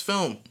be in this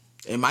film,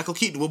 and Michael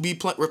Keaton will be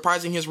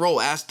reprising his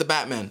role as the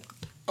Batman.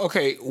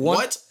 Okay,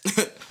 What?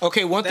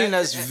 Okay, one thing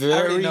that's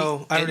very. I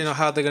already know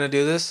how they're gonna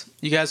do this.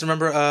 You guys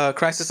remember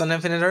Crisis on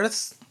Infinite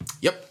Earths?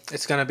 Yep.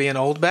 It's gonna be an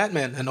old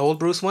Batman, an old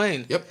Bruce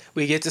Wayne. Yep.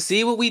 We get to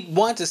see what we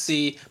want to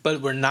see,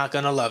 but we're not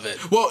gonna love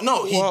it. Well,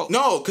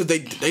 no, because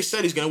they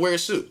said he's gonna wear a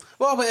suit.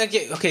 Well, but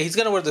okay, he's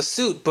gonna wear the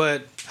suit,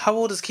 but how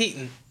old is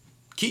Keaton?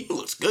 Keaton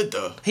looks good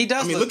though. He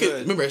does. I mean, look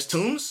good. remember his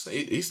Tombs?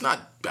 He's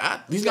not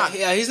bad. He's not.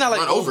 Yeah, he's not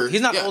like old, over.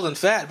 He's not Yeah. old and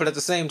fat, but at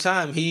the same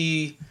time,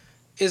 he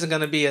isn't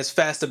gonna be as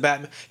fast a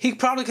Batman. He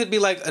probably could be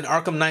like an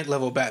Arkham Knight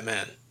level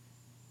Batman,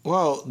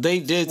 Well, they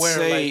did where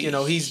say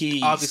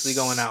he's obviously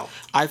going out.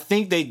 I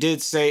think they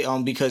did say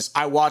because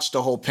I watched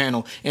the whole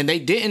panel and they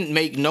didn't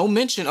make no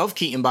mention of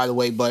Keaton, by the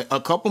way. But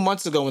a couple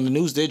months ago, when the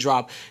news did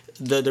drop,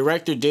 the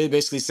director did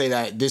basically say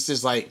that this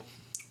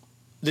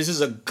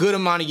is a good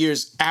amount of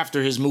years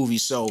after his movie.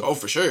 So Oh,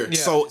 for sure. Yeah.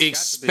 so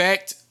it's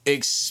got to be.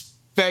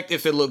 expect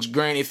if it looks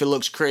grand, if it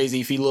looks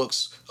crazy, if he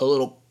looks a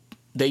little.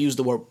 They use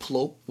the word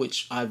plope,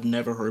 which I've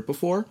never heard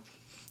before.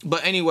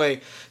 But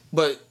anyway,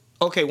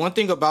 okay, one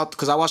thing about,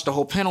 because I watched the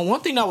whole panel, one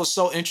thing that was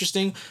so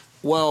interesting,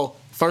 well,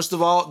 first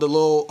of all, the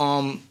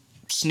little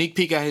sneak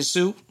peek at his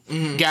suit,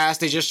 gas,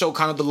 they just show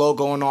kind of the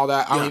logo and all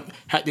that. I mean,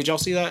 did y'all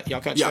see that?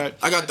 Y'all catch Yeah, that?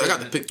 I got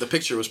the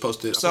picture was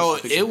posted. So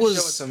it Show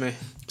was, it to me.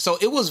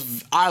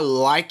 I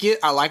like it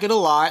a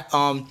lot.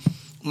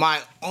 My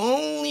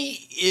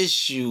only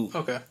issue,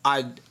 Okay.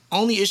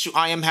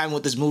 I am having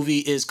with this movie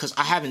is because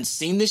I haven't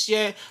seen this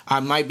yet. I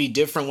might be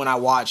different when I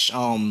watch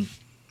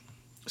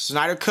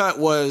Snyder Cut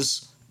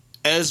was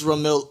Ezra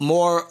Miller,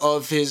 more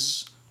of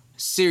his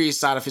serious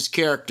side of his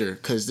character,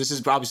 because this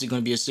is obviously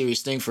going to be a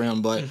serious thing for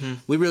him, but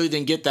we really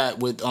didn't get that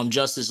with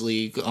Justice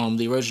League,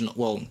 the original,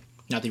 well,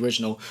 not the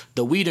original,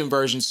 the Whedon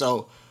version.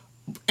 So,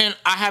 and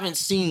I haven't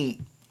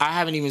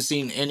even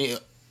seen any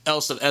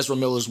else of Ezra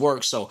Miller's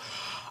work, so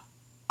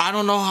I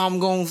don't know how I'm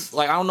going.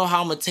 I don't know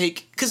how I'm gonna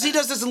take, because he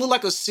doesn't look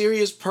like a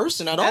serious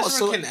person at all. Ezra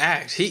So can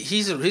act.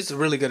 He's a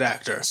really good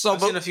actor. So, I've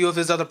but- seen a few of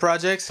his other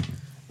projects.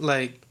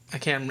 Like I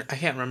can't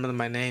remember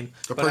my name.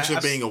 The but person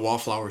I've- being a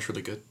wallflower is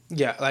really good.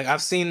 Yeah, like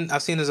I've seen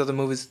his other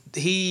movies.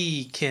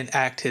 He can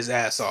act his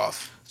ass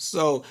off.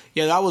 So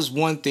yeah, that was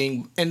one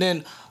thing, and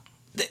then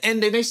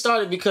they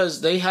started because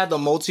they had the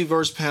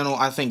multiverse panel,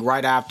 I think,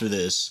 right after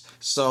this.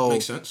 So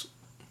Makes sense.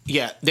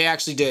 yeah, they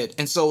actually did.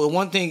 And so the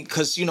one thing,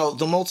 because the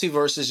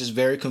multiverse is just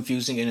very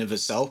confusing in and of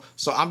itself.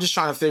 So I'm just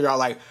trying to figure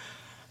out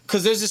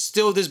because there's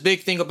still this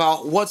big thing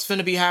about what's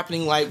finna be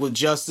happening with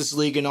Justice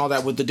League and all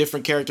that with the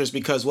different characters,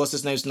 because what's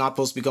his name's not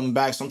supposed to be coming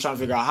back. So I'm trying to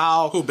figure out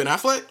how. Who, Ben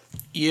Affleck?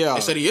 Yeah.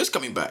 They said he is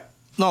coming back.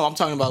 No, I'm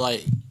talking about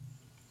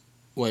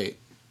wait,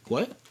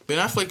 what? Ben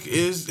Affleck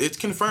it's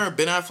confirmed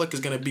Ben Affleck is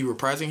going to be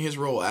reprising his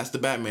role as the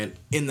Batman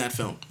in that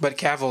film. But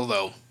Cavill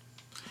though.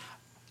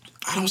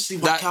 I don't see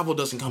why Cavill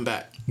doesn't come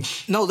back.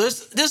 No,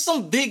 there's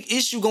some big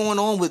issue going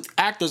on with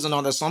actors and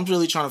all that, so I'm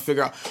really trying to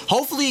figure out.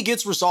 Hopefully it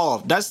gets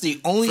resolved. That's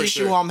the only For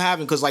issue sure. I'm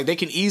having, because they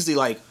can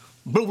easily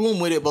boom boom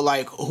with it,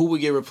 but who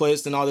would get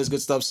replaced and all this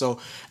good stuff. So,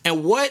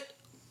 and what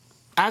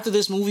after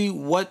this movie,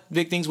 what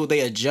big things will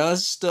they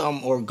adjust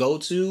or go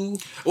to?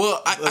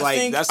 Well, I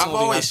think that's the I've only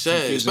thing always that's said,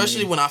 confusing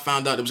especially me. when I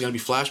found out it was going to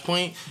be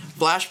Flashpoint.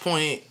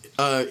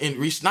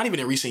 Flashpoint, not even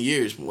in recent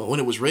years, when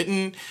it was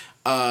written,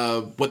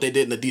 what they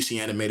did in the DC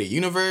animated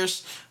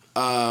universe,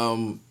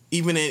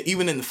 even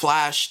in the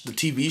Flash, the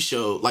TV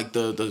show, like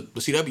the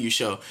CW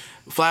show,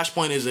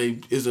 Flashpoint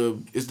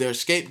is their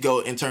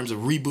scapegoat in terms of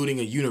rebooting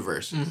a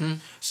universe. Mm-hmm.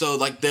 So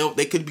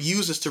they could be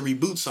used as to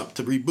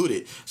reboot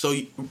it. So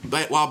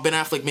while Ben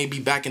Affleck may be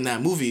back in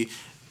that movie,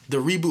 the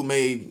reboot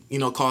may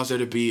cause there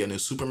to be a new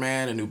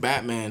Superman, a new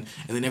Batman,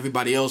 and then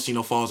everybody else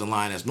falls in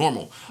line as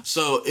normal.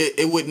 So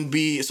it wouldn't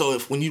be, so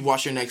if when you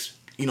watch your next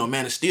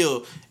Man of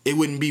Steel, it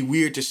wouldn't be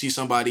weird to see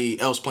somebody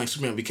else playing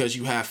Superman, because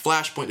you have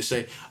Flashpoint to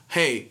say,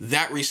 hey,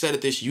 that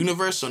resetted this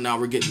universe, so now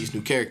we're getting these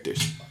new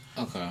characters.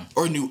 Okay.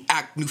 Or new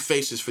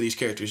faces for these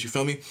characters. You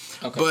feel me?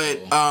 Okay, But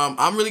cool.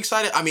 I'm really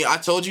excited. I mean, I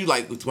told you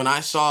like when I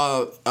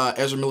saw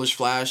Ezra Miller's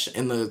Flash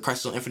in the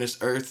Crisis on Infinite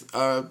Earth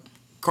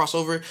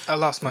crossover. I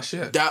lost my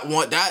shit.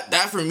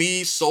 That for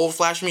me sold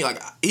Flash for me.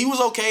 Like he was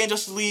okay in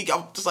Justice League. I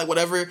was just like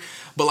whatever.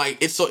 But like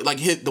it's so like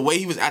the way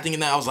he was acting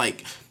in that, I was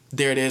like,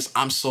 there it is.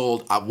 I'm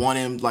sold. I want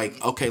him.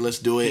 Like okay, let's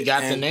do it. He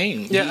got the And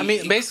name. Yeah, I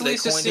mean, basically, they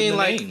it's just coined him seeing the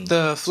like name.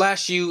 the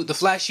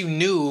Flash you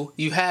knew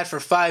you had for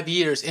 5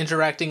 years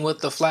interacting with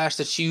the Flash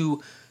that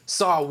you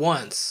saw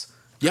once,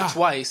 Yeah.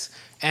 twice,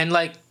 and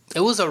like it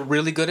was a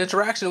really good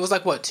interaction. It was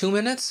like what 2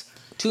 minutes,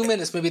 2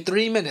 minutes, maybe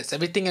 3 minutes,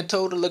 everything in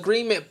total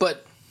agreement.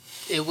 But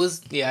it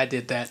was I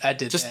did that.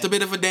 just a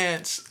bit of a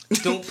dance.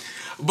 Don't-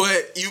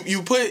 But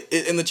you put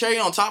it, and the cherry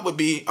on top would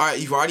be all right.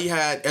 You've already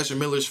had Ezra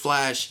Miller's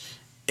Flash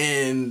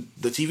in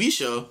the TV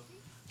show.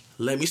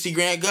 Let me see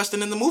Grant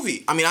Gustin in the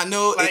movie. I mean, I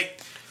know.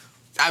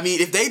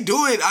 If they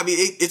do it, I mean,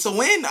 it's a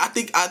win. I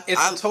think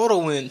It's a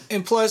total win.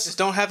 And plus, Just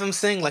don't have him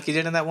sing like he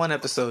did in that one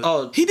episode.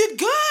 oh, he did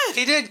good.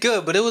 He did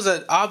good, but it was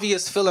an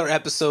obvious filler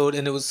episode,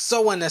 and it was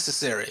so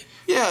unnecessary.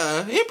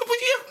 Yeah, but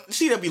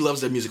CW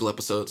loves their musical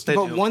episodes. They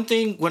but do. one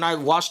thing when I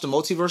watched the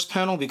multiverse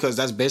panel, because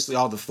that's basically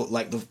all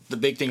the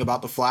big thing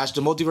about the Flash,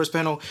 the multiverse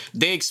panel,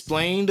 they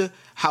explained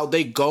how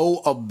they go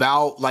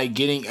about like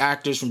getting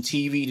actors from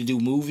TV to do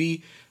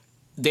movie.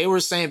 They were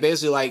saying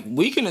basically like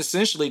we can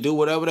essentially do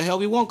whatever the hell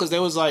we want because they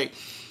was like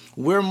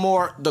we're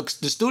more the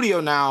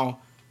studio now.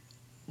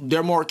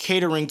 They're more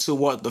catering to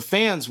what the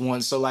fans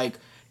want. So like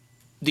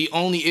the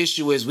only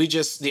issue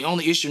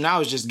now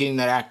is just getting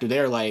that actor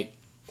there. Like.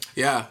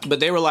 Yeah, But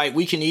they were like,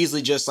 we can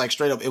easily just like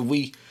straight up if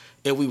we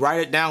write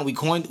it down, we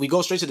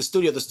go straight to the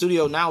studio. The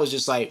studio now is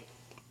just like,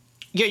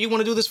 yeah, you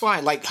want to do this,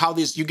 fine. Like how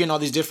you're getting all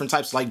these different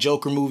types like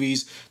Joker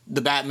movies,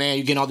 the Batman.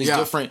 You're getting all these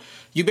different.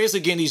 You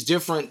basically getting these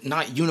different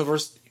not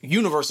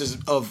universes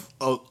of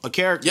a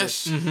character.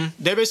 Yes. Mm-hmm.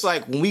 They're basically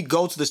like when we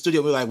go to the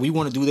studio, we're like, we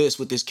want to do this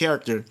with this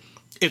character.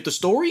 If the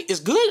story is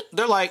good,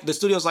 they're like the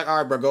studio's like, all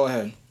right, bro, go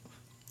ahead.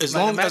 As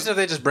Like, long imagine as if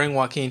they just bring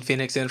Joaquin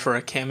Phoenix in for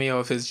a cameo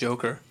of his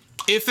Joker.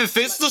 if it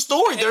fits the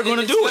story, they're going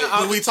to do it.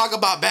 when we talk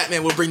about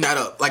Batman, we'll bring that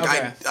up. Like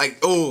Okay.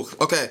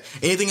 okay.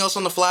 Anything else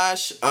on the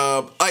Flash?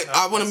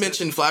 I want to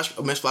mention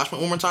Flashpoint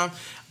one more time.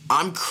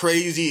 I'm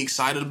crazy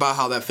excited about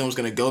how that film's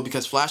gonna go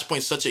because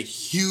Flashpoint's such a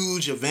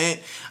huge event.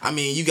 I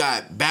mean, you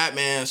got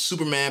Batman,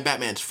 Superman,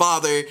 Batman's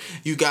father.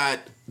 You got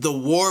the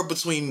war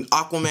between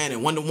Aquaman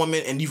and Wonder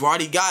Woman, and you've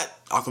already got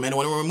Aquaman and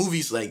Wonder Woman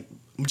movies like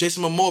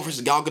Jason Momoa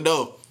versus Gal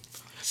Gadot.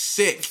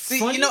 Sick. See,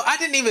 you know, I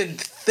didn't even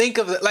think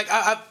of it. Like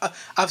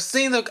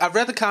I've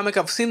read the comic,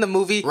 I've seen the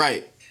movie.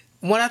 Right.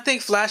 When I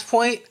think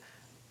Flashpoint,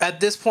 at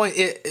this point,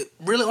 it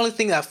really only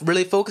thing that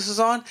really focuses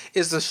on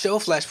is the show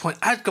Flashpoint.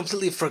 I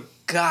completely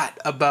forgot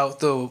about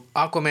the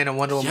Aquaman and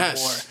Wonder Woman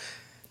war.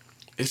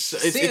 It's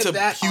Seeing a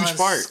that huge on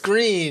part.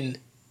 screen.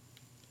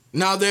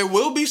 Now there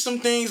will be some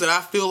things that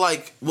I feel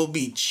like will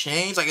be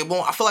changed. Like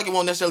I feel like it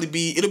won't necessarily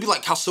be. It'll be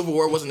like how Civil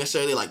War wasn't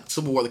necessarily like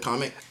Civil War the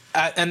comic.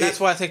 And that's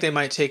why I think they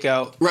might take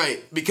out.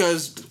 Right,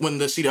 because when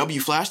the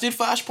CW Flash did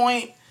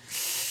Flashpoint,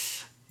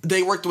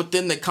 they worked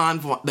within the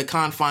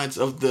confines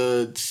of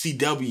the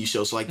CW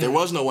show. So like there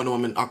was no Wonder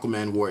Woman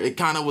Aquaman war. It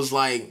kind of was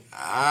like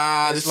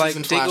It's this like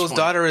isn't Diggle's Flashpoint.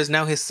 daughter is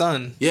now his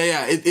son.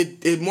 Yeah.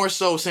 It more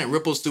so sent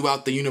ripples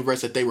throughout the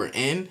universe that they were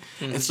in,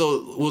 and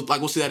so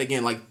we'll see that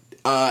again. Like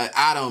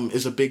Adam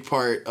is a big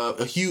part,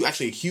 a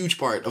huge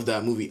part of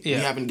that movie. Yeah.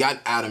 We haven't got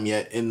Adam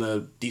yet in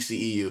the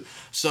DCEU,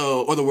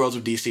 or the worlds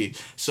of DC.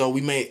 So we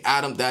may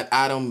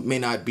Adam may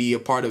not be a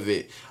part of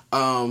it.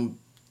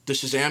 The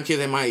Shazam kids,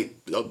 they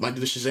might do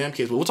the Shazam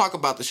kids, but we'll talk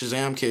about the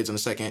Shazam kids in a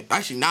second.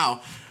 Actually,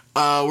 now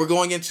we're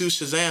going into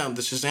Shazam.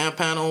 The Shazam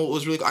panel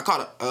was really. I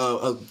caught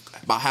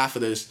about half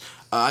of this.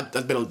 I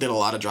did a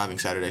lot of driving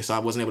Saturday, so I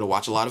wasn't able to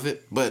watch a lot of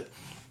it, but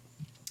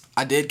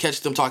I did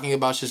catch them talking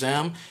about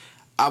Shazam.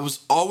 I was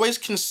always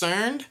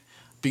concerned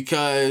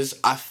because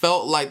I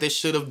felt like they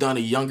should have done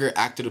a younger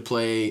actor to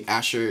play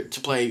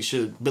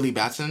Billy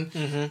Batson.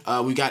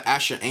 Mm-hmm. We got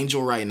Asher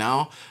Angel right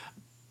now,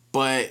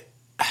 but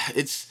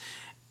it's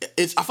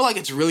I feel like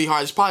it's really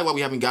hard. It's probably why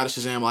we haven't got a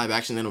Shazam live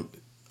action in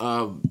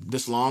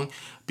this long,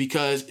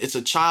 because it's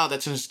a child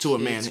that turns to a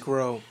man.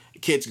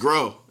 Kids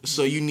grow.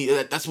 So you need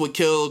that's what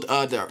killed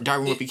the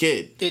Darwin Whippy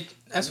kid.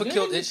 That's what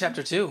killed It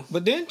Chapter 2.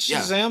 But didn't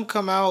Shazam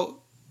come out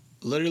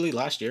literally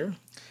last year?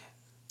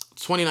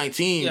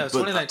 2019, Yeah, it's but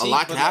 2019, a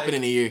lot can but happen like-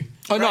 in a year.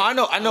 Oh no, I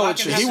know A lot what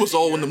can you're. He happen was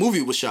old when the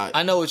movie was shot.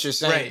 I know what you're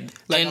saying. Right.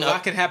 Like And, a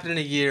lot can happen in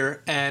a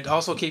year, and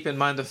also keep in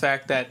mind the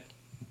fact that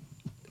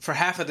for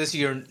half of this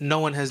year, no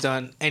one has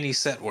done any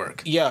set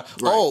work. Yeah. Right.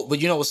 Oh,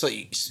 but you know what's so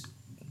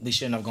we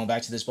shouldn't have gone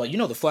back to this, but you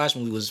know the Flash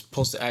movie was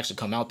supposed to actually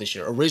come out this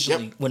year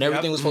originally Yep. when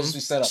everything Yep. was supposed to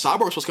be set up.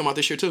 Cyborg was supposed to come out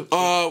this year too.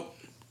 I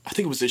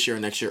think it was this year or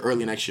next year,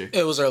 early next year.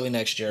 It was early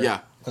next year.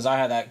 Yeah. Because I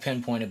had that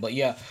pinpointed, but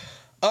yeah.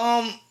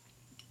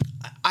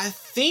 I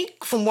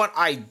think from what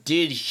I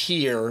did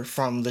hear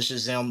from the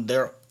Shazam,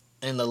 they're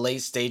in the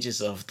late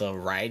stages of the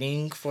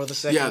writing for the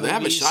second. Yeah, they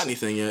haven't movies. shot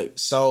anything yet.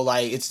 So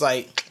like it's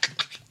like,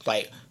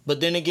 but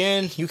then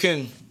again, you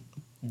can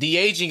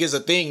de-aging is a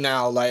thing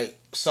now. Like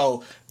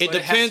So it But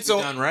depends has to be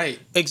on done right.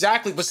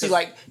 exactly. But see,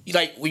 like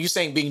when you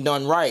saying being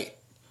done right,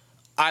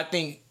 I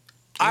think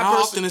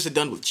How often is it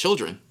done with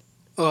children?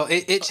 Well,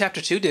 it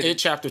chapter 2 did in it.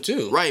 chapter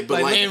 2, Right,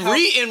 but like and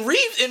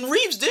Reeves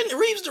didn't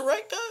Reeves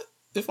direct that,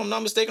 if I'm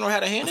not mistaken, or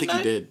had a hand I in think that.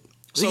 he did.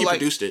 I think he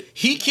produced it.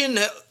 He can,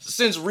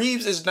 since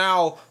Reeves is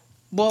now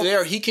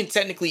there, he can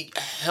technically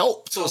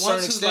help to a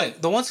certain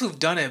extent. The ones who've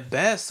done it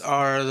best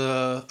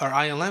are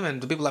Iron Lemon,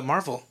 the people at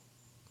Marvel.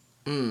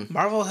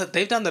 Marvel,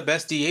 they've done the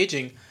best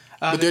de-aging.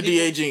 But they're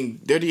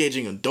de-aging. They're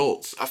de-aging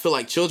adults. I feel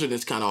like children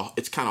it's kind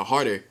of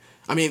harder.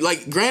 I mean,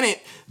 like, granted,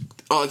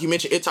 like you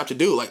mentioned, It's Hard to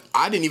Do. Like,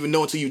 I didn't even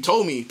know until you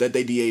told me that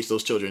they de-aged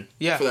those children.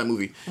 Yeah. For that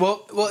movie.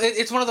 Well,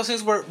 it's one of those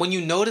things where when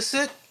you notice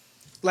it,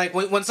 like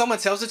when someone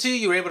tells it to you,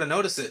 you're able to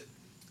notice it.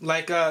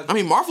 Like, I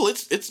mean, Marvel,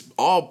 it's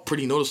all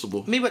pretty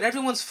noticeable. I mean, but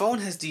everyone's phone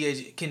has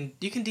de-age.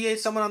 You can de-age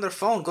someone on their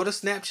phone. Go to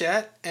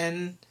Snapchat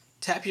and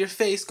tap your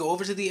face. Go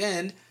over to the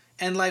end,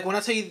 and like when I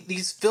tell you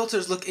these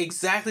filters look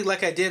exactly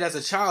like I did as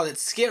a child,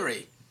 it's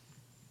scary.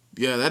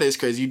 Yeah, that is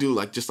crazy. You do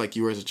like just like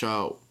you were as a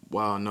child.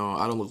 Wow, no,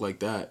 I don't look like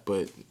that.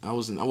 But I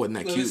wasn't that Let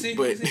me cute. see,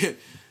 But let me see.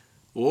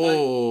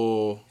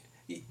 whoa,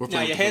 we're Now playing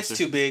your with the head's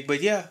filter. too big,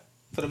 but yeah,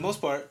 for the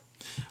most part.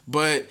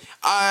 But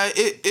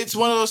it's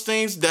one of those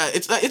things that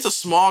it's a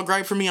small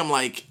gripe for me. I'm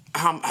like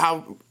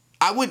how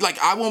I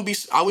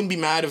wouldn't be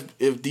mad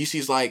if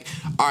DC's like,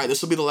 all right,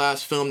 this will be the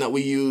last film that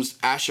we use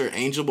Asher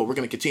Angel, but we're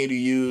gonna continue to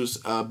use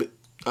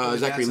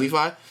Zachary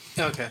Levi.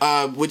 Okay.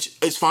 Which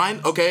is fine.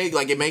 Okay,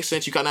 like it makes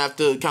sense. You kind of have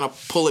to kind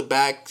of pull it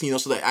back, you know,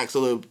 so that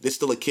actually it's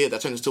still a kid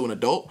that turns into an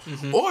adult.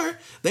 Or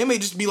they may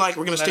just be like,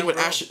 we're gonna stick with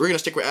Asher. We're gonna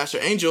stick with Asher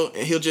Angel,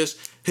 and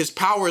his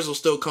powers will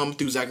still come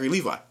through Zachary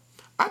Levi.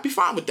 I'd be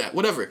fine with that,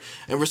 whatever.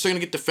 And we're still gonna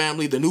get the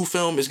family. The new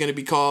film is gonna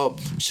be called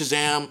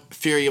Shazam: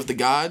 Fury of the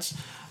Gods.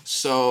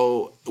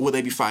 So will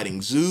they be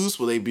fighting Zeus?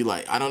 Will they be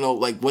like, I don't know,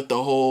 like what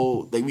the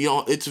whole like we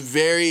all? It's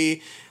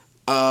very,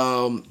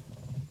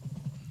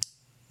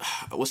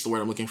 what's the word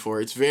I'm looking for?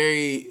 It's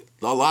very.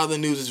 A lot of the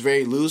news is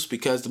very loose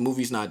because the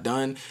movie's not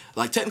done.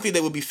 Like technically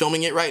they would be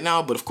filming it right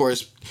now, but of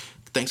course,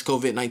 thanks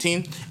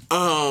COVID-19.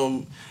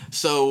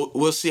 So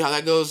we'll see how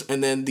that goes.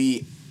 And then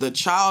the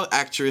child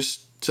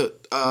actress to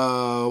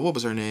what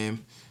was her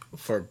name?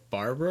 For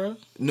Barbara?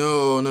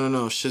 No.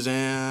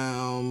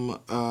 Shazam.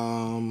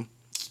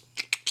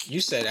 You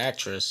said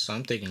actress, so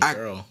I'm thinking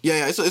girl.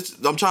 Yeah. It's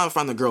I'm trying to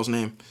find the girl's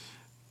name.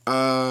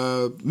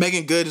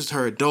 Megan Good is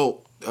her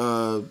adult.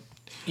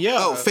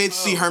 Faith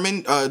C.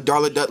 Herman,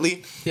 Darla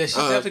Dudley. Yeah, she's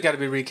definitely got to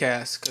be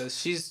recast because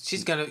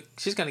she's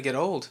gonna get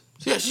old.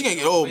 Yeah, she's gonna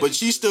get old, but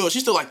she's still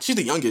like she's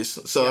the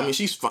youngest. So I mean,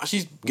 she's fine.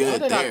 She's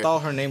good. I thought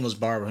her name was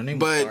Barbara. Her name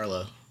was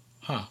Darla.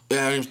 Huh?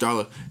 Yeah, her name's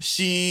Darla.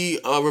 She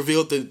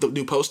revealed the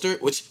new poster,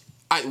 which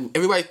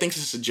everybody thinks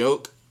it's a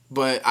joke,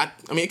 but I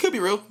mean it could be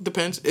real.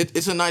 Depends.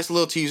 It's a nice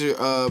little teaser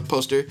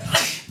poster.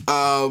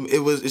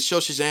 It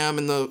shows Shazam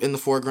in the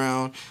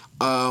foreground,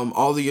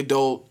 all the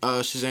adult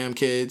Shazam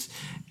kids,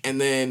 and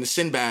then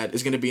Sinbad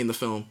is gonna be in the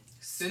film.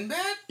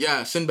 Sinbad?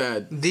 Yeah,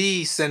 Sinbad.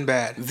 The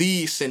Sinbad.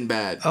 The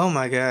Sinbad. Oh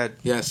my god.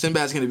 Yeah,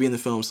 Sinbad's gonna be in the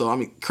film, so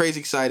I'm crazy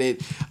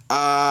excited.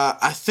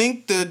 I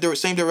think the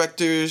same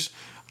directors.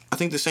 I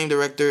think the same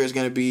director is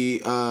gonna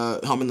be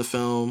helming the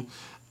film,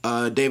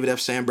 David F.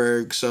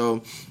 Sandberg.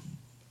 So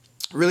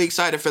really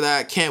excited for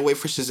that. Can't wait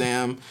for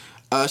Shazam.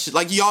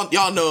 Like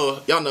y'all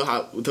know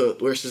how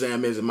where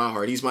Shazam is in my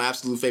heart. He's my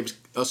absolute favorite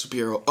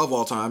superhero of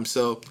all time.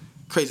 So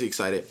crazy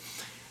excited.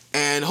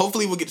 And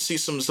hopefully we'll get to see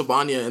some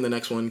Savanya in the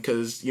next one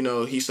because, you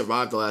know, he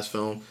survived the last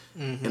film.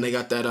 Mm-hmm. And they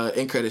got that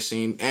end credit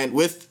scene. And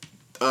with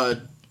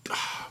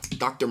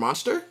Dr.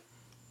 Monster?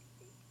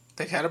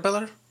 The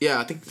Caterpillar? Yeah,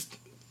 I think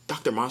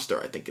Dr.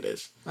 Monster, I think it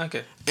is.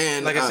 Okay.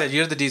 And like I said,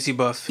 you're the DC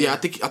buff. Yeah, I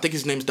think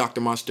his name's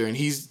Dr. Monster, and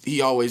he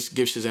always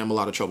gives Shazam a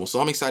lot of trouble.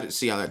 So I'm excited to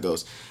see how that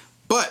goes.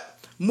 But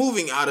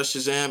moving out of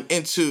Shazam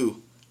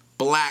into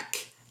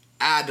Black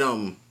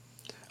Adam.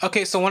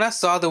 Okay, so when I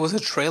saw there was a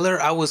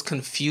trailer, I was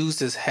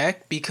confused as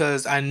heck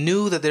because I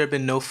knew that there had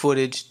been no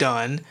footage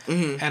done,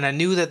 and I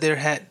knew that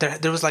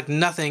there was like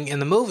nothing in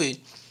the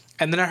movie.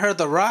 And then I heard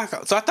The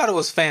Rock, so I thought it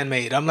was fan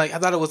made. I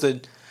thought it was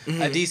a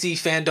DC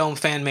fandom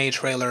fan made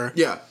trailer.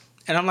 Yeah.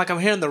 And I'm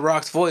hearing The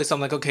Rock's voice.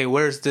 I'm like, okay,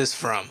 where's this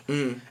from?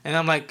 And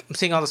I'm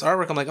seeing all this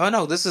artwork. I'm like, oh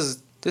no, this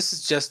is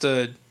just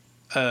a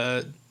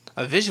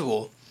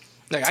visual.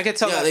 Like I could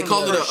tell. Yeah, they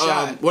called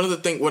it one of the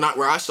things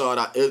where I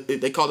saw it,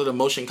 they called it a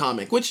motion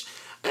comic, which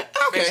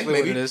okay,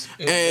 maybe. What it is.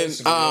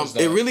 And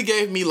it really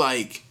gave me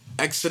like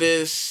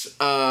Exodus,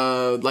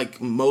 like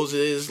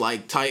Moses,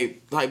 like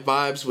type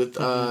vibes with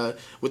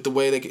the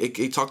way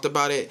they talked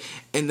about it,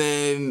 and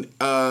then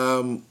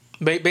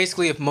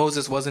basically if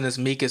Moses wasn't as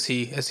meek as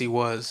he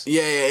was.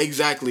 Yeah,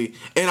 exactly.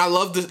 And I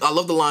love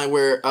the line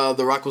where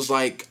The Rock was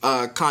like,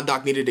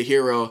 Kahndaq needed a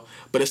hero,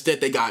 but instead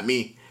they got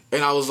me.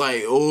 And I was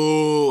like,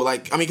 oh,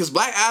 like I mean, because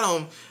Black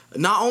Adam,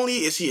 not only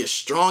is he as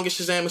strong as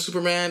Shazam and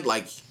Superman,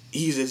 like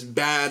he's as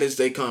bad as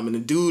they come, and the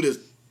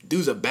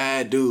dude's a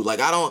bad dude. Like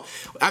and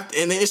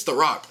then it's The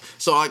Rock.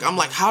 So like I'm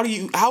like, how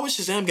is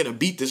Shazam gonna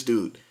beat this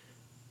dude?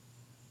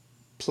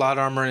 plot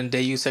armor and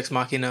Deus Ex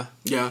Machina.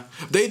 Yeah,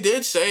 they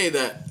did say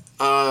that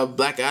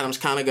Black Adam's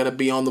kind of gonna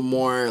be on the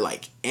more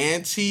like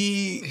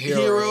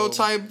anti-hero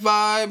type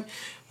vibe,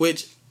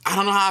 which I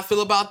don't know how I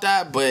feel about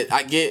that, but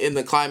I get in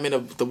the climate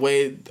of the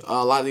way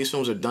a lot of these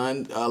films are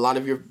done. A lot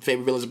of your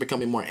favorite villains are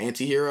becoming more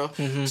anti-hero.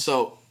 Mm-hmm.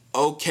 So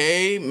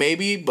okay,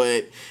 maybe,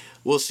 but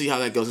we'll see how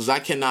that goes. Because I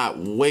cannot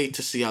wait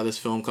to see how this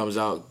film comes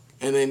out.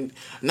 And then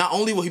not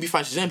only will he be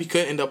fighting Shazam, he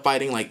could end up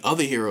fighting like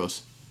other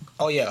heroes.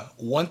 Oh, yeah.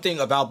 One thing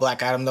about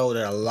Black Adam, though,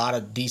 that a lot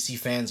of DC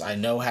fans I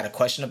know had a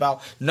question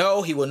about.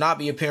 No, he will not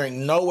be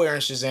appearing nowhere in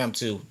Shazam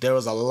 2. There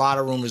was a lot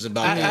of rumors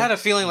about it. I had a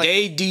feeling like...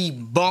 They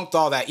debunked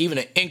all that. Even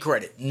an end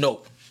credit.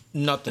 Nope.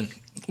 Nothing.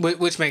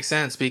 Which makes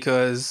sense,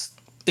 because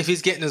if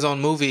he's getting his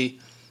own movie...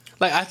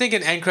 Like, I think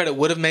an end credit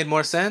would have made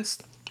more sense,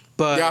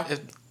 but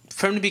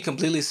for him to be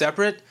completely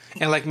separate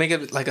and, like, make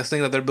it like a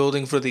thing that they're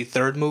building for the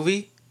third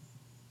movie...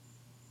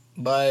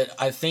 But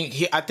I think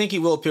he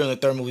will appear in the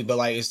third movie, but,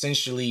 like,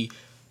 essentially...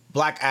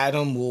 Black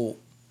Adam will.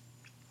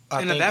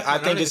 I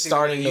think it's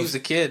starting to use the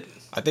kid.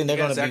 I think they're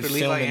going to be Zachary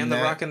filming Levi and that.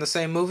 The Rock in the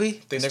same movie.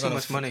 It's too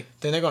much money.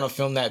 Then they're going to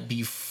film that.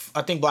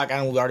 I think Black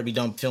Adam will already be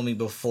done filming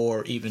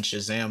before even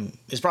Shazam.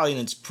 It's probably in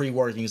its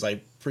pre-workings,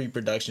 like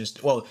pre-production.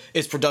 Well,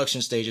 its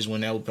production stages when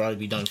that will probably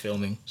be done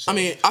filming. So. I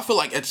mean, I feel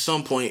like at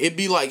some point it'd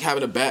be like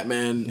having a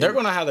Batman. They're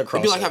going to have their crossover.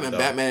 It'd be like having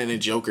Batman and a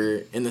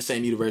Joker in the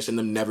same universe and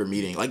them never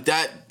meeting. Like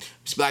that.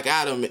 Black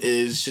Adam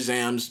is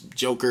Shazam's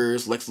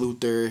Joker's Lex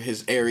Luthor,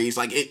 his Ares.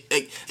 Like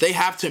they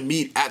have to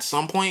meet at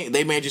some point.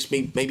 They may just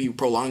be maybe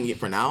prolonging it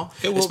for now,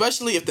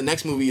 especially if the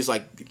next movie is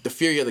like the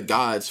Fury of the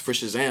Gods for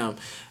Shazam,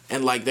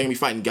 and like they're gonna be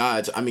fighting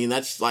gods. I mean,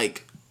 that's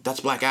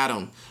Black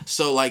Adam.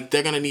 So like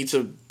they're gonna need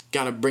to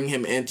kind of bring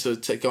him in to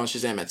take on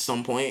Shazam at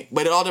some point.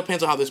 But it all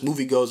depends on how this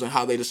movie goes and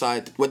how they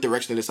decide what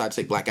direction they decide to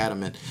take Black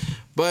Adam in.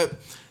 But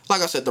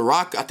like I said, The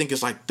Rock, I think,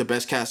 is like the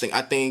best casting.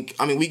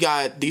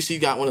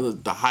 DC got one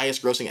of the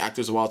highest grossing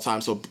actors of all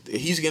time, so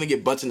he's gonna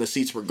get butts in the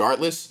seats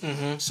regardless.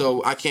 Mm-hmm.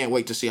 So I can't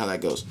wait to see how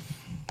that goes.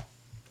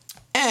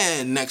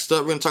 And next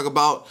up, we're gonna talk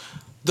about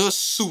The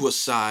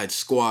Suicide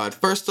Squad.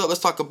 First up,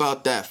 let's talk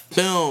about that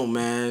film,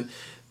 man.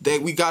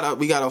 We got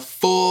a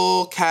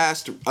full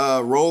cast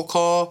roll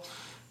call.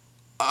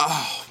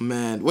 Oh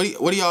man, what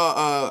do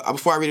y'all?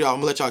 Before I read it out, I'm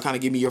gonna let y'all kind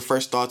of give me your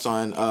first thoughts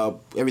on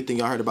everything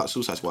y'all heard about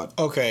Suicide Squad.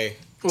 Okay.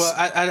 Well,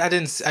 I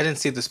didn't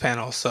see this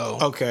panel, so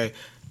okay.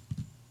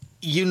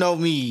 You know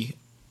me,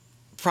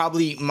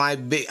 probably my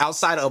big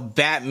outside of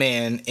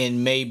Batman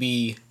and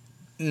maybe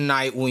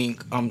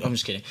Nightwing. I'm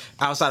just kidding.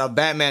 Outside of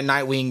Batman,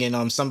 Nightwing,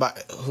 and somebody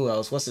who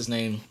else? What's his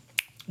name?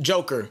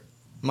 Joker.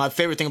 My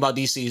favorite thing about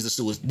DC is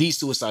the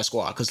Suicide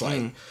Squad, because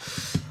like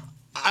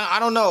I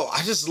don't know.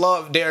 I just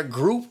love their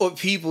group of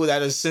people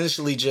that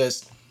essentially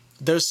just.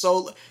 They're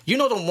so,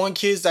 the one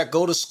kids that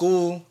go to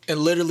school and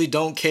literally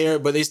don't care,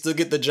 but they still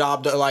get the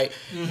job done. Like,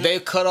 they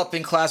cut up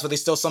in class, but they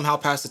still somehow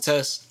pass the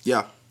test.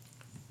 Yeah.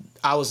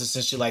 I was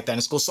essentially like that in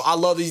school. So I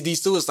love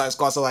these Suicide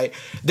Squad. So like,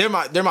 they're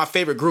my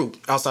favorite group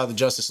outside of the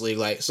Justice League.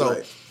 Like, so,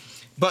 right.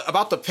 But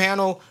about the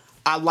panel,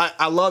 I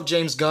love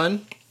James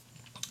Gunn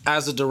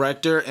as a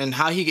director and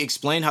how he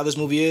explained how this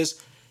movie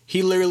is.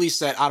 He literally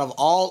said, out of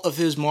all of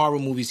his Marvel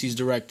movies he's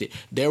directed,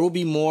 there will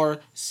be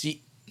more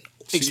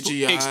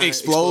CGI,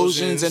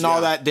 explosions and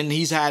all that than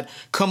he's had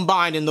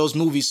combined in those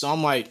movies. So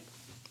I'm like,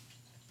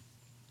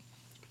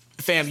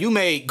 fam, you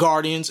made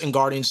Guardians and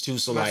Guardians 2,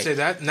 so like... I say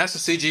that, and that's a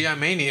CGI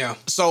mania.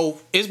 So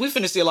we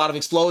finna see a lot of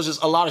explosions,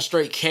 a lot of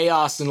straight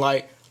chaos, and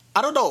like,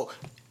 I don't know,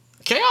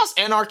 chaos,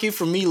 anarchy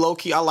for me,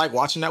 low-key, I like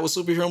watching that with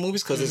superhero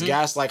movies, because it's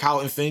gas like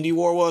how Infinity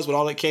War was with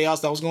all that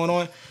chaos that was going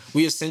on.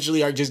 We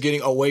essentially are just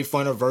getting a way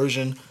funner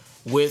version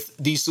with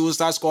the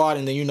Suicide Squad,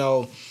 and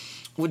then,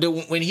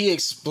 when he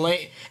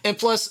explained... And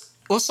plus...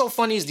 What's so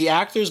funny is the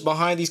actors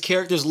behind these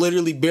characters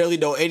literally barely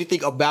know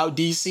anything about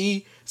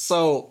DC.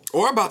 Or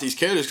about these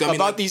characters.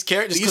 These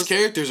characters. These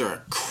characters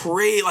are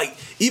crazy. Like,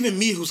 even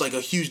me, who's like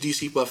a huge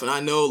DC buff, and I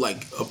know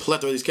like a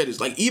plethora of these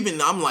characters. Like, even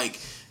I'm like,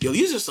 yo,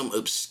 these are some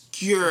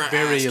obscure ass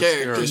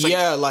characters. Like,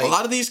 a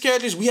lot of these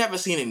characters we haven't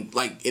seen in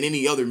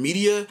any other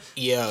media.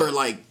 Yeah. For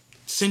like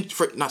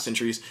not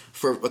centuries,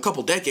 for a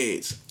couple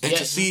decades, and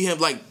to see him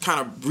like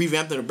kind of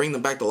revamp them and bring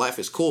them back to life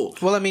is cool.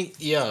 Well, I mean,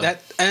 and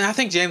I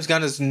think James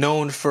Gunn is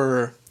known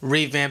for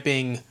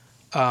revamping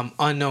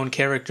unknown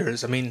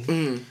characters. I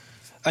mean,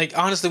 like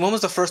honestly, when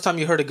was the first time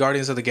you heard of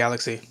Guardians of the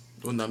Galaxy?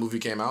 When that movie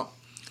came out.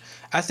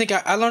 I think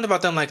I learned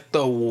about them like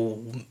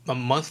a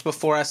month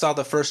before I saw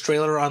the first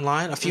trailer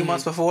online. A few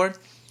months before.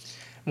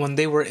 When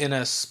they were in they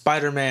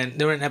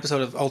were in an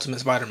episode of Ultimate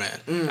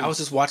Spider-Man. I was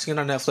just watching it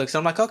on Netflix. And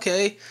I'm like,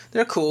 okay,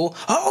 they're cool.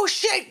 Oh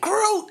shit,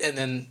 Groot! And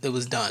then it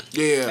was done.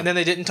 Yeah. And then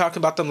they didn't talk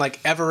about them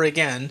like ever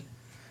again.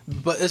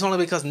 But it's only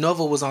because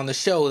Nova was on the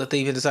show that they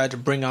even decided to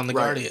bring on the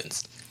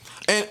Guardians.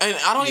 And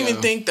I don't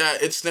even think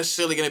that it's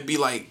necessarily going to be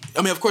like...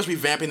 I mean, of course,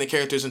 revamping the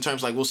characters in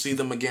terms like we'll see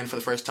them again for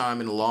the first time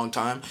in a long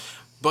time.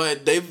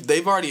 But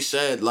they've already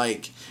said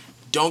like...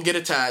 don't get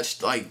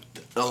attached. Like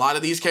a lot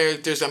of these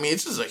characters, I mean,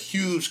 this is a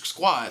huge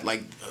squad.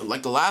 Like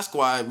the last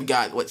squad, we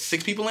got what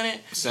 6 people in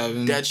it?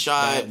 7. Deadshot.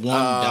 That one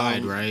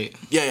died, right?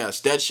 Yeah,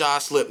 it's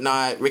Deadshot,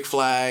 Slipknot, Rick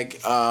Flag,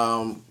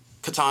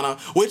 Katana,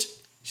 which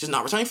she's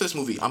not returning for this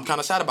movie. I'm kind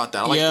of sad about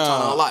that. I like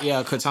Katana a lot.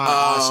 Yeah,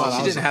 Katana.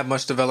 She didn't have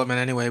much development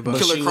anyway, but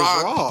she Killer was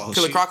Croc, raw.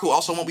 Killer Croc, who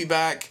also won't be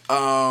back.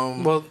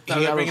 well,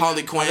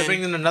 Harley Quinn. Are they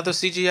bringing in another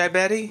CGI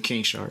baddie?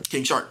 King Shark.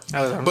 King Shark.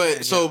 Oh,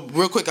 But so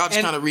real quick, I'll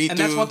just kind of read and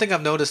through. that's one thing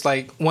I've noticed.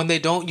 Like when they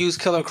don't use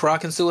Killer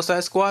Croc in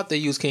Suicide Squad, they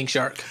use King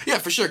Shark. Yeah,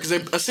 for sure, because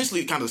they're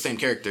essentially kind of the same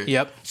character.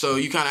 Yep. So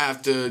you kind of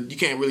have to. You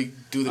can't really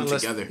do them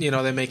Unless together.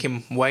 they make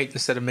him white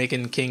instead of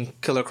making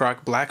Killer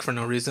Croc black for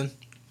no reason.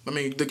 I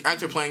mean, the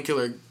actor playing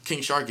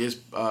King Shark is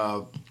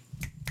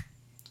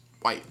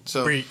white.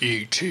 So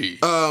B.E.T.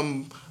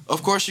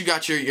 of course you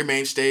got your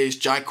mainstays.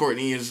 Jai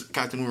Courtney as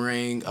Captain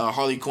Boomerang,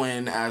 Harley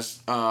Quinn as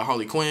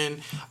Harley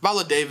Quinn,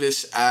 Viola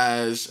Davis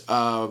as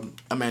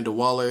Amanda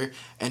Waller,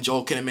 and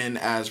Joel Kinnaman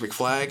as Rick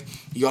Flag.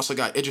 You also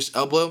got Idris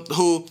Elba,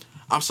 who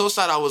I'm so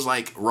sad I was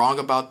like wrong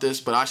about this,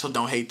 but I still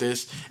don't hate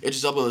this.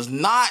 Idris Elba is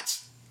not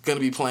gonna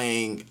be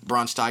playing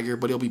Bronze Tiger,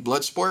 but he'll be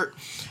Bloodsport.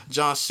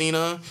 John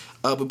Cena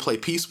will play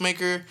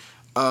Peacemaker.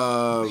 He's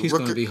Rooker,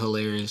 gonna be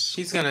hilarious.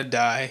 He's gonna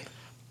die.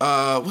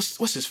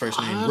 what's his first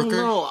name? I don't Rooker.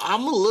 know.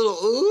 I'm a little.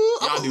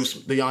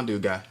 The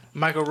Yondu guy.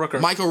 Michael Rooker.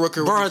 Michael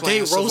Rooker. Bro, will be they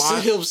playing roasted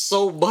Savant. him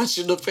so much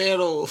in the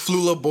panel.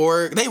 Flula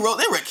Borg. They were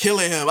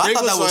killing him. I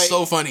thought that was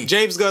so funny.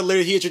 James Gunn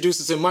literally he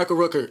introduces him, Michael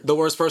Rooker, the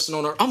worst person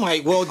on earth. I'm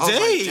like, well, I was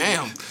like,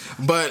 damn.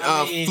 damn. But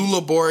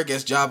Flula Borg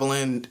as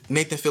Javelin,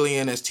 Nathan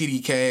Fillion as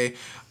TDK,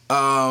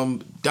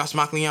 Das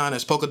Maklian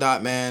as Polka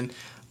Dot Man,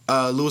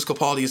 Louis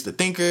Capaldi as the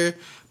Thinker,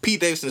 Pete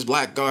Davidson as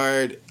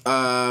Blackguard,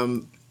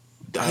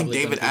 I think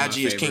David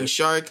Adjie is King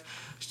Shark,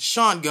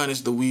 Sean Gunn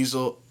is the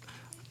Weasel.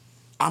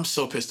 I'm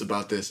so pissed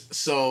about this.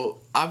 So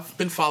I've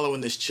been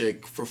following this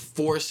chick for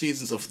 4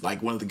 seasons of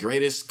like one of the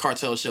greatest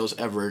cartel shows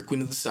ever,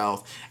 Queen of the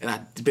South, and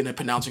I've been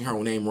pronouncing her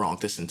name wrong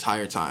this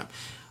entire time.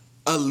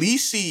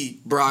 Alicia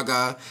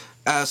Braga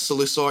as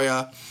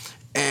Solisoya,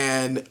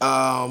 and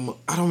I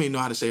don't even know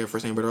how to say her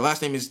first name, but her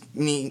last name is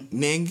Ning.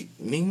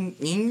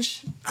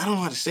 I don't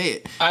know how to say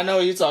it. I know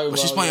what you're talking about. But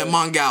she's playing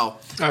Mongao,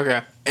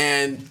 Okay.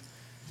 and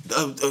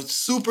a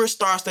super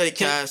star-studded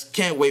cast.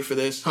 Can't wait for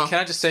this. Huh? Can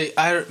I just say,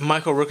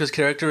 Michael Rooker's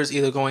character is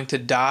either going to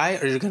die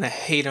or you're going to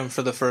hate him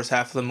for the first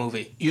half of the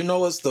movie. You know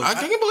what's the? I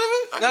can't believe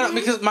it. No,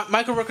 because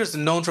Michael Rooker's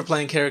known for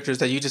playing characters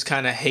that you just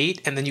kind of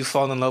hate and then you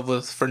fall in love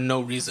with for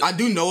no reason. I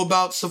do know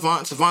about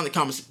Savant. Savant in the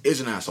comics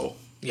is an asshole.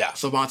 Yeah.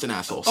 Savant's an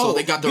asshole. So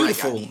they got the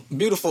beautiful, right guy.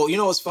 beautiful. You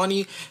know what's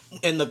funny?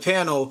 In the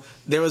panel,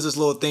 there was this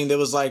little thing. There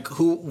was like,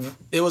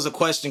 it was a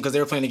question because they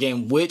were playing the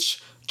game.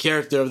 Which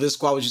character of this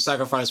squad would you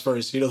sacrifice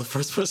first? You know, the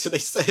first person they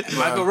said.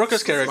 Michael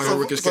Rooker's character. Michael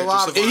Rooker's So,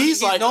 character. and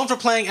he's like, known for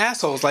playing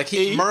assholes. Like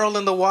Merle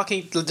in The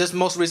Walking, just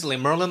most recently,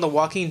 Merle in The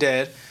Walking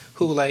Dead,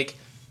 who like,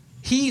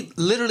 he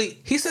literally,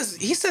 he says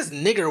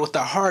nigger with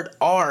the hard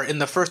R in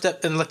the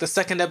in like the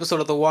second episode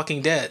of The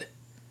Walking Dead.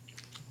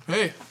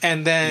 Hey.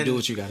 And then You do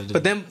what you gotta do.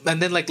 But then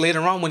like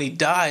later on when he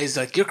dies,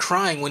 like you're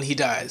crying when he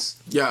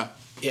dies. Yeah.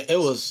 yeah, it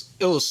was.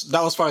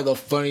 That was probably the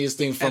funniest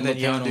thing from And the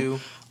then panel. Yondu.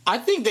 I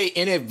think they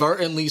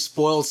inadvertently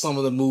spoiled some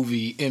of the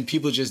movie and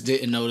people just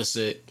didn't notice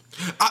it.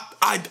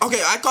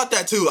 I caught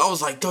that too. I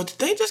was like, did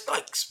they just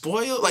like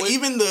spoil? Like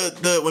even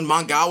the when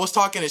Mongao was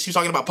talking and she was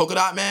talking about Polka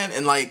Dot Man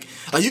and like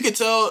you could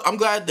tell. I'm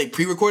glad they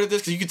pre-recorded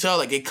this because you could tell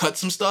like it cut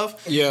some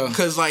stuff. Yeah.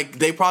 Because like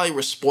they probably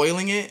were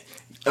spoiling it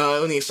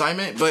in the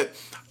assignment. But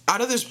out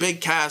of this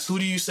big cast, who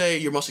do you say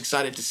you're most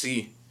excited to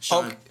see?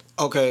 Sean?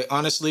 Okay,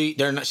 honestly,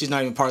 she's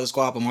not even part of the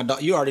squad. But my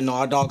dog, you already know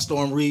our dog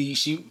Storm Reed.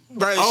 She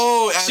got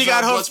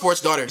her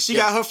Bloodsport's daughter. She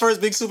got her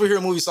first big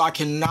superhero movie, so I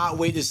cannot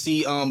wait to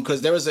see.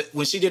 Because there was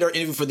when she did her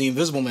interview for The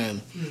Invisible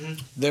Man,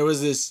 there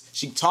was this.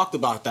 She talked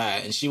about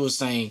that, and she was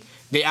saying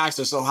they asked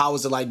her, so how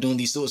was it like doing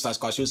these Suicide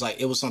Squad? She was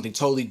like, it was something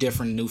totally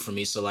different and new for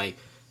me. So like,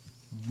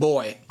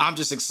 boy, I'm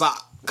just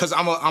excited because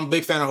I'm a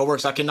big fan of her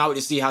work. So I cannot wait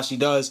to see how she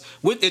does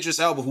with Idris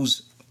Elba,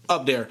 who's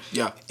up there.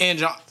 Yeah.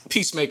 And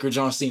Peacemaker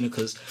John Cena,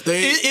 because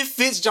They- it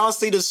fits John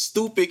Cena's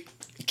stupid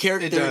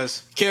character. It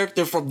does.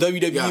 Character from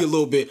WWE Yeah. a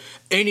little bit.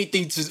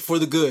 Anything for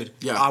the good.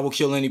 Yeah. I will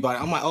kill anybody.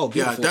 I'm like, oh, Yeah,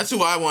 beautiful. that's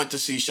who I want to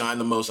see shine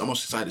the most. I'm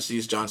most excited to see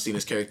is John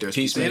Cena's character as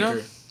Peacemaker.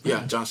 Cena?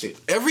 Yeah, John Cena.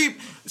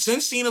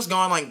 Since Cena's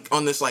gone like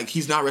on this like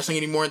he's not wrestling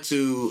anymore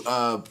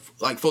to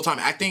like full-time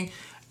acting.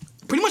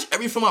 Pretty much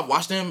every film I've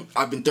watched him,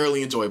 I've been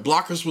thoroughly enjoyed.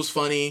 Blockers was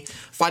funny. Not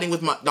fighting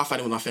with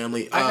my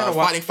family. gotta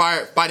watch-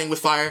 Fighting with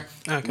fire.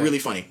 Okay. Really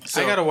funny.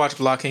 So, I gotta watch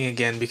Blocking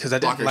again because I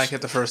didn't Blockers. like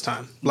it the first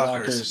time.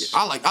 Blockers.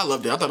 I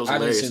loved it. I thought it was I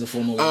didn't hilarious. see the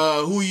full movie.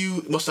 Who are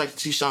you most excited to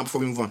see, Sean? Before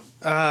we move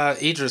on,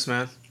 Idris,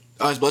 man.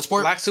 is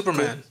Bloodsport. Black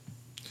Superman.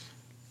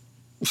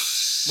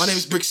 My name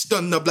is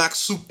Brixton, the Black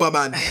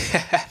Superman.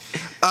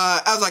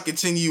 As I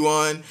continue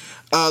on,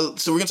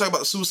 so we're gonna talk about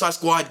the Suicide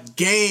Squad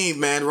game,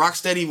 man.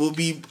 Rocksteady will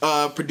be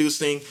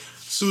producing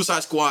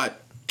Suicide Squad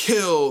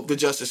Kill the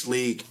Justice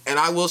League, and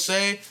I will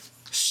say,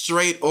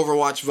 straight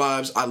Overwatch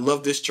vibes. I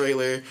love this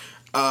trailer.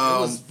 It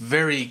was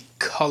very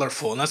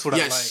colorful, and that's what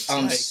Yes. I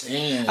I'm like.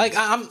 saying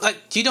I'm like,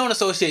 you don't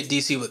associate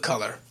DC with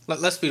color.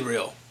 Let's be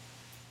real.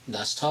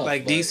 that's tough.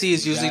 Like but DC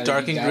is you usually got-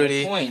 dark you and got a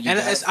gritty, point, you and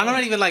got a I'm not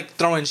point. even like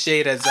throwing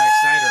shade at Zack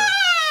Snyder.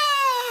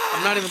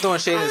 I'm not even throwing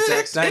shade at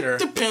Zack Snyder. It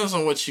depends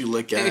on what you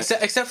look at.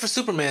 Except for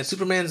Superman.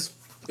 Superman's.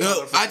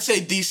 I'd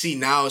say DC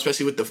now,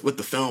 especially with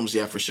the films,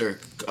 yeah, for sure.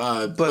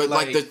 But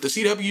like the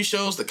CW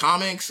shows, the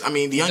comics, I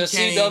mean, the The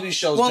Uncanny. CW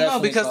shows. Well, no,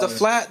 definitely because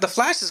color. the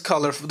Flash is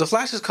colorful. The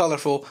Flash is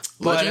colorful,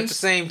 but at Legends? the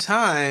same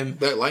time,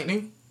 Black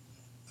Lightning.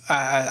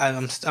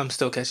 I'm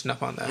still catching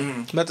up on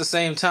that. But at the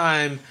same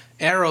time,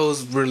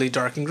 Arrow's really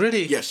dark and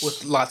gritty. Yes.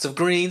 With lots of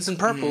greens and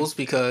purples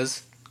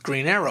because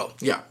Green Arrow.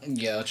 Yeah.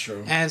 Yeah,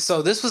 true. And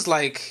so this was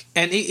like,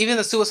 and even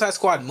the Suicide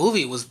Squad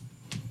movie was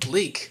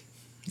bleak.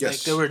 Yes. Like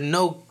there were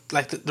no,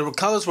 like the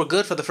colors were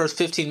good for the first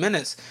 15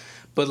 minutes,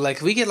 but like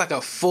if we get like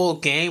a full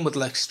game with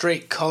like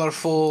straight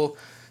colorful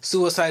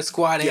Suicide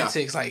Squad Yeah.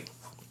 antics, like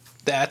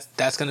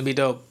that's gonna be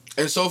dope.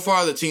 And so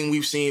far, the team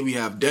we've seen, we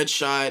have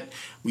Deadshot,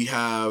 we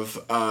have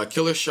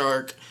Killer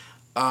Shark,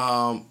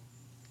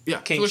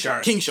 King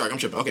Shark. King Shark. I'm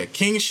tripping. Okay,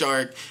 King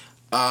Shark,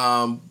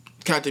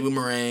 Captain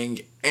Boomerang,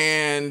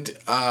 and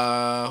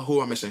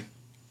who am I missing?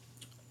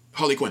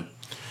 Harley Quinn.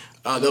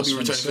 They'll be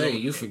returning. Say,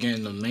 you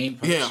forgetting the main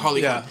person. Yeah,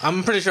 Harley Yeah, Quinn.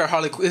 I'm pretty sure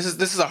this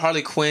is a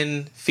Harley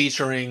Quinn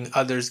featuring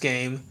others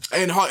game.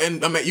 And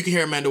you can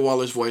hear Amanda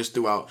Waller's voice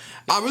throughout.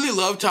 I really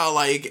loved how,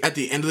 like, at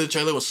the end of the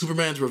trailer when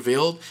Superman's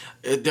revealed,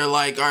 they're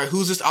like, all right,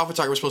 who's this alpha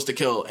target we're supposed to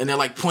kill? And they're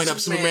like, point up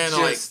Superman. They're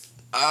like,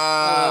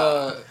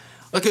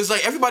 because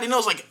like everybody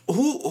knows, like,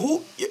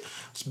 who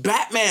it's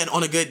Batman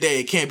on a good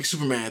day can't be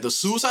Superman. The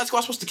Suicide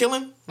Squad supposed to kill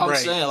him? I'm Right.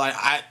 saying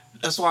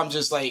that's why I'm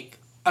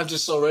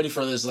just so ready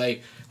for this.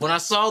 Like when I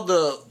saw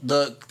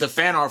the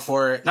fan art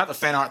for it, not the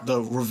fan art,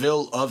 the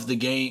reveal of the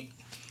game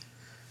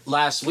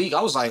last week,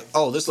 I was like,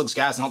 oh, this looks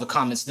gas, and all the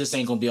comments, this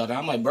ain't gonna be all that.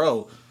 I'm like,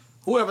 bro,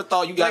 whoever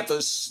thought you got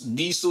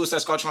these Suicide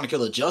Squad trying to kill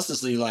the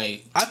Justice League,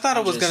 like I thought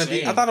it was just gonna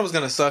be. I saying. thought it was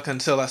gonna suck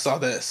until I saw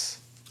this.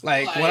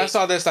 Like when I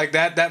saw this, like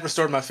that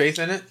restored my faith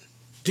in it.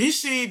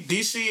 DC,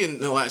 especially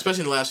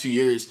in the last few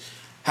years,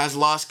 has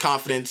lost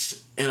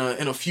confidence in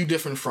a few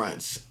different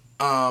fronts,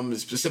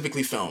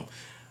 specifically film.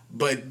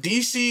 But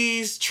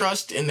DC's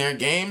trust in their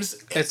games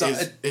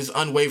is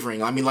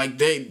unwavering. I mean, like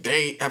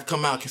they have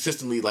come out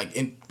consistently. Like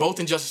in both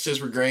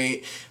Injustices were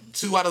great.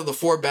 2 out of the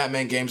 4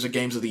 Batman games are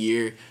games of the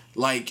year.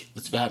 Like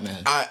it's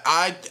Batman.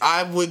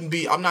 I wouldn't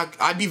be. I'm not.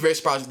 I'd be very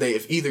surprised today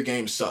if either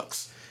game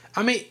sucks.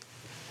 I mean,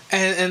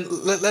 and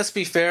let's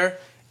be fair.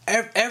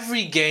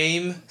 Every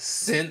game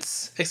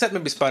since, except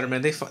maybe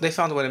Spider-Man, they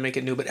found a way to make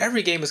it new. But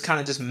every game is kind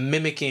of just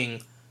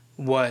mimicking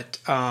what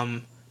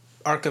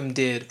Arkham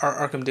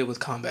did with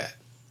combat.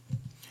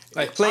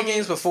 Like play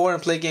games before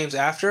and play games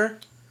after.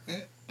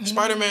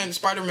 Spider-Man's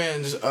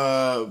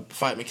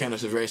fight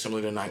mechanics are very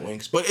similar to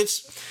Nightwing's, but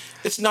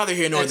it's neither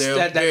here nor there.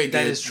 That Very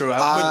good. is true.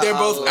 But they're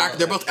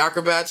both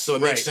acrobats, so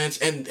it makes Right. sense.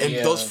 And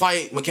Yeah. those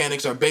fight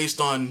mechanics are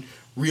based on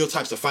real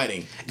types of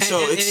fighting.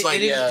 So and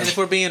if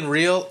we're being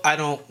real, I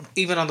don't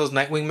even on those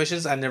Nightwing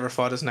missions. I never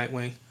fought as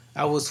Nightwing.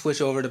 I would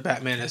switch over to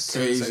Batman as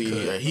soon as I crazy.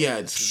 could. Yeah, he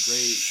had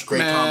some great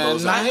Man,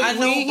 combos. I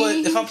know, but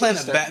if I'm playing a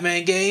Nightwing-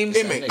 Batman game,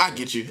 I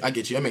get you.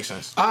 That makes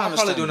sense. I'll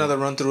probably do another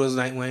run through as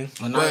Nightwing.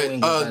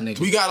 But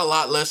we got a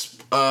lot less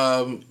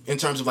in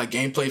terms of like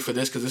gameplay for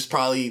this because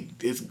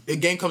the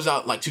game comes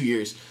out like 2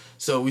 years,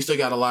 so we still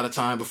got a lot of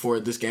time before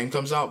this game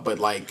comes out. But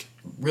like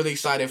really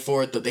excited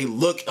for it. That they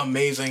look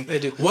amazing. They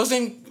do.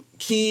 Wasn't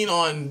keen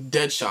on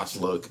Deadshot's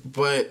look,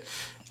 but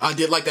I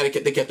did like that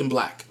they kept him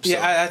black. So.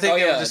 Yeah, I think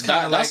they were yeah, just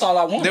kind of like that's all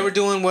I wanted. they were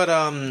doing what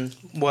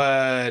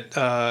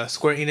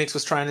Square Enix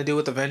was trying to do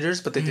with Avengers,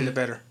 but they did it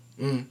better.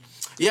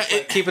 Yeah,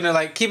 Keeping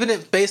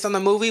it based on the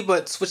movie,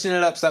 but switching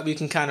it up so that we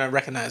can kind of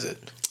recognize it.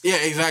 yeah,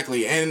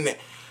 exactly. And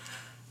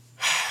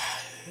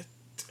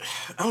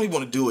I don't even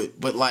want to do it,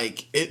 but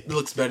like it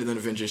looks better than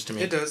Avengers to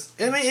me. It does.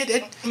 I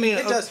mean,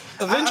 it does.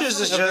 Avengers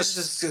I is feel like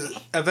just-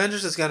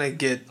 Avengers is gonna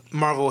get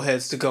Marvel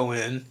heads to go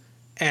in,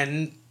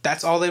 and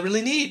that's all they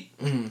really need.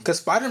 Because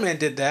Spider-Man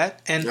did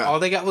that, and Yeah. all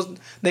they got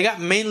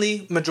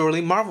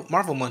majority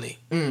Marvel money,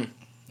 Yeah.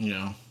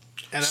 and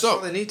that's So- all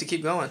they need to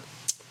keep going.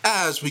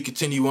 As we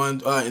continue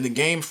on in the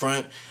game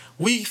front,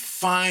 we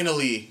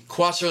finally,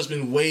 Quattro's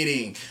been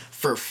waiting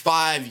for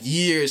 5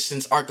 years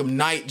since Arkham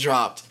Knight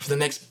dropped for the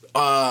next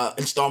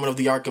installment of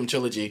the Arkham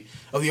trilogy,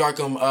 of the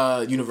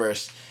Arkham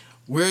universe.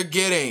 We're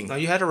getting No,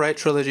 you had the right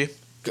trilogy.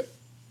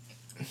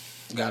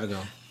 Gotta go.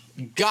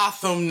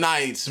 Gotham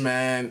Knights,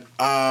 man.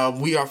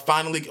 We are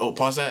finally... Oh,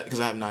 pause that, because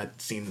I have not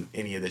seen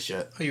any of this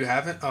yet. Oh, you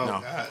haven't? Oh, No.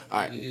 God. All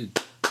right.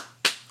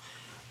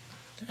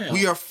 Damn.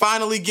 We are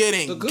finally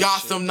getting The good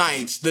Gotham shit.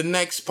 Knights, the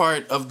next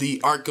part of the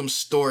Arkham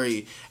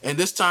story. And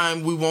this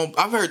time we won't...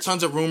 I've heard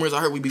tons of rumors. I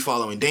heard we'd be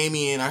following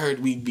Damien. I heard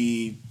we'd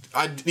be...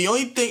 the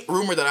only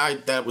rumor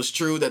that was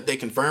true that they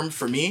confirmed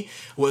for me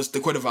was the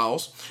Court of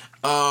Owls.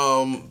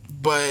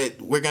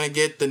 But we're going to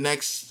get the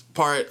next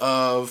part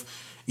of,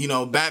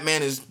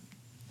 Batman is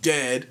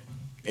dead.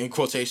 in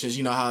quotations.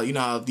 You know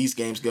how these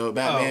games go.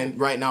 Batman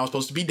right now is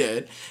supposed to be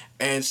dead,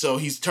 and so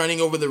he's turning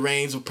over the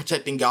reins of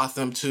protecting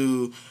Gotham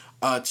to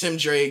Tim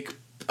Drake,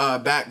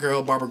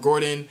 Batgirl, Barbara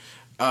Gordon,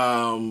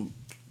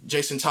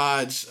 Jason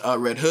Todd's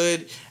Red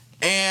Hood,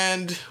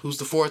 and who's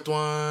the fourth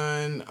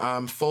one?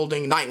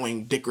 Folding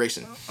Nightwing, Dick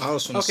Grayson. I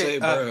was gonna say,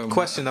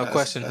 question.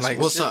 Like,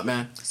 What's up,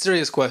 man?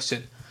 Serious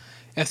question.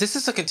 If this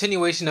is a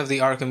continuation of the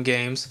Arkham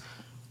games,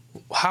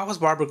 how was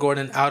Barbara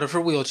Gordon out of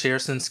her wheelchair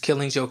since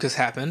Killing Joke has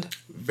happened?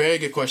 Very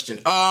good question.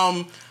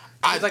 I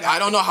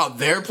don't know how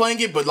they're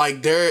playing it, but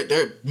like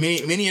their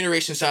many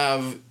iterations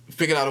have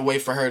figured out a way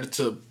for her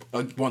to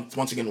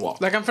once again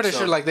walk. Like I'm pretty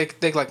sure like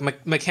they like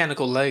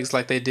mechanical legs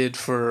like they did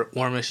for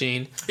War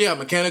Machine. Yeah,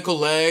 mechanical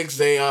legs.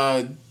 They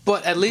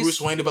but at least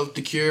Bruce Wayne developed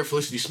the cure.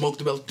 Felicity Smoke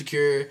developed the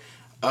cure.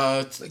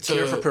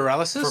 Cure for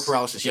paralysis. For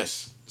paralysis,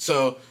 yes.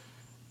 So,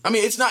 I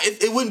mean, it's not.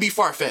 It wouldn't be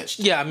far fetched.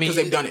 Yeah, I mean, because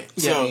they've done it.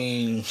 Yeah. So,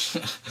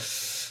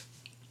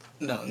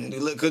 I mean,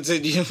 no,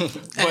 continue.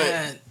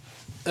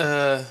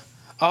 But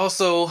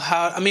also,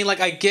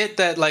 I get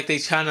that like they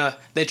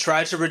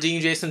tried to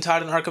redeem Jason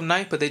Todd in Arkham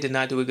Knight, but they did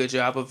not do a good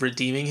job of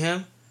redeeming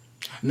him.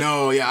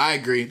 no, yeah, I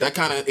agree. It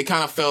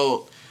kind of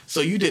felt. So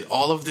you did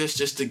all of this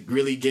just to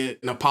really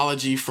get an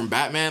apology from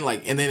Batman,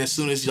 like, and then as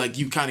soon as like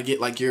you kind of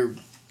get like your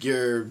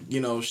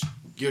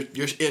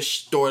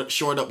ish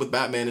shored up with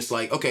Batman, it's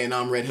like, okay, now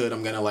I'm Red Hood,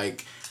 I'm gonna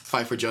like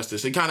fight for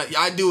justice. It kind of,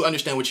 I do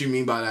understand what you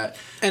mean by that.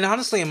 And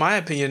honestly, in my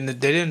opinion, they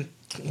didn't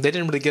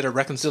really get a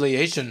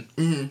reconciliation.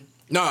 Mm-hmm.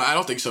 No, I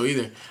don't think so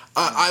either.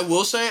 I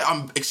will say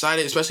I'm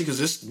excited, especially because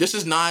this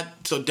is not,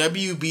 so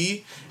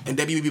WB and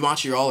WB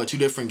Montreal are two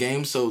different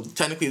games. So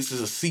technically, this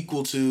is a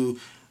sequel to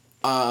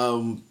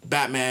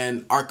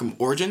Batman Arkham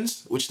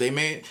Origins, which they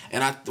made,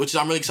 which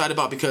I'm really excited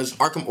about because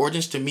Arkham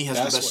Origins to me has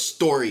the best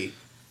story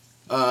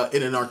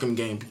in an Arkham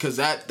game, because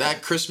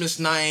that Christmas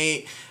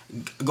night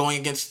going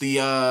against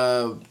the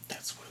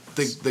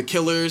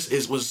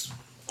killers was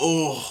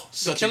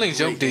such Killing a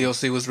Joke great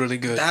DLC was really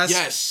good.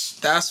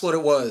 That's what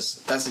it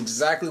was. That's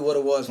exactly what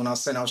it was when I was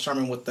saying I was trying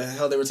to remember what the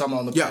hell they were talking about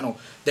on the panel.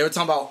 They were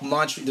talking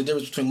about the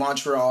difference between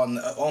Montreal and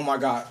oh my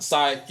god,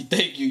 Sai,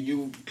 thank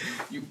you.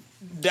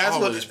 That's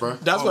what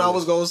I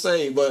was gonna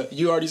say, but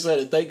you already said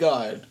it. Thank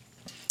God,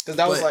 because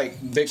that was like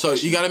big. So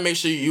you got to make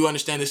sure you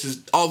understand this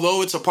is,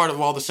 although it's a part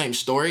of all the same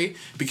story,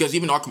 because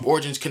even Arkham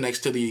Origins connects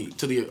to the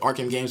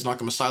Arkham games and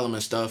Arkham Asylum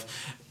and stuff.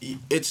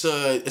 It's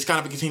kind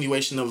of a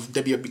continuation of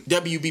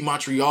WB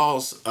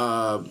Montreal's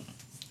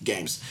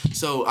games.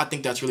 So I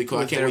think that's really cool.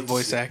 With I can't their wait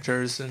voice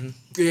actors and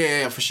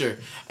yeah, for sure.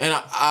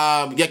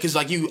 And because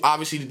like you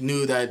obviously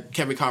knew that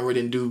Kevin Conroy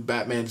didn't do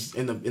Batman's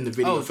in the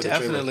video for the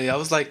trailer. Definitely. I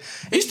was like,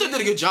 he still did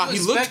a good job. He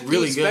looked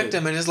really good.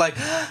 Him, and it's like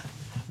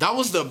that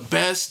was the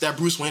best that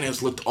Bruce Wayne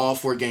has looked all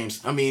 4 games.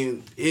 I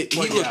mean, he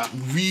looked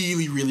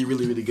really, really,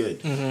 really, really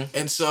good. Mm-hmm.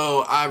 And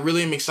so I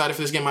really am excited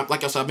for this game.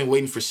 Like I said, I've been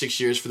waiting for 6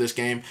 years for this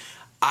game.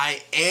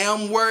 I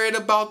am worried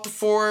about the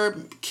 4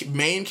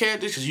 main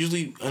characters, because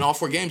usually in all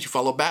 4 games you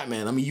follow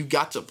Batman. I mean, you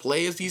got to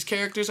play as these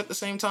characters at the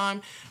same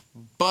time,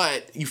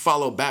 but you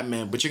follow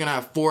Batman. But you're going to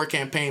have 4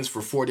 campaigns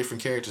for 4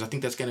 different characters. I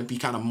think that's going to be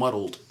kind of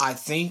muddled. I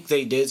think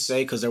they did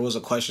say, because there was a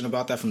question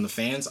about that from the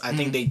fans, I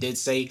think they did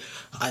say,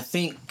 I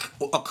think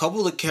a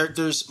couple of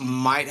characters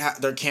might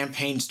have, their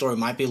campaign story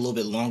might be a little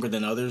bit longer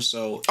than others.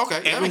 So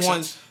okay, that makes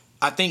sense.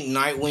 I think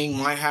Nightwing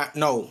might have,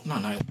 no,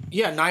 not Nightwing.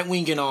 Yeah,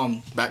 Nightwing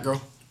and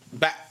Batgirl?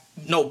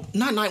 No,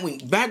 not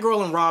Nightwing.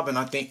 Batgirl and Robin,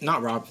 I think.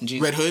 Not Robin.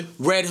 Jesus. Red Hood?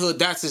 Red Hood,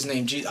 that's his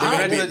name.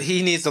 Red Hood,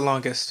 he needs the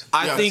longest.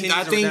 I think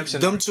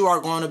them two are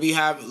going to be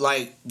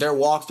like their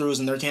walkthroughs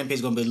and their campaign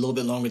is going to be a little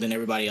bit longer than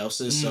everybody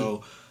else's.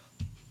 So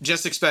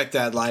just expect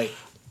that. Like,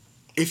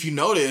 if you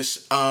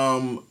notice, I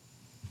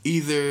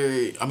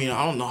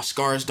don't know,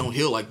 scars don't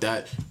heal like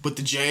that, but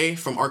the J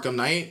from Arkham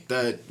Knight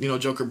that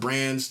Joker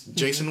brands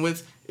Jason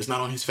with is not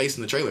on his face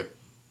in the trailer.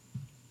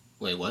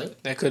 Wait,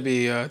 what? That could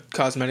be a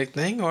cosmetic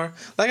thing, or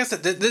like I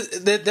said,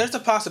 there's a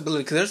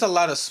possibility, because there's a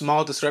lot of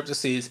small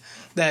discrepancies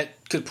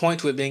that could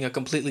point to it being a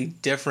completely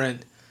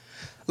different.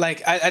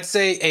 Like I'd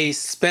say a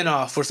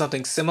spinoff where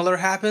something similar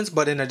happens,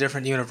 but in a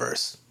different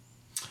universe.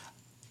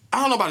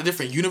 I don't know about a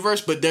different universe,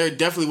 but there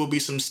definitely will be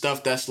some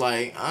stuff that's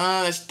like,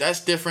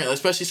 that's different,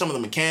 especially some of the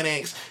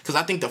mechanics, because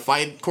I think the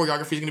fight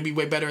choreography is going to be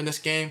way better in this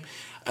game.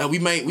 We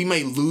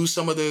may lose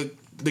some of the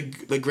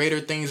greater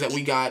things that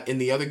we got in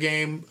the other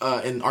game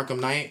in Arkham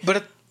Knight.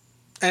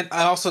 And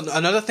I also,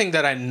 another thing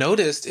that I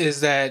noticed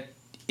is that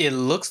it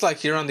looks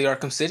like you're on the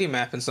Arkham City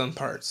map in some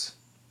parts.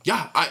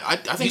 Yeah, I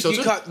think so too.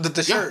 You caught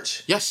the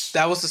church. Yes.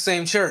 That was the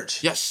same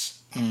church.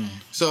 Yes.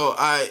 So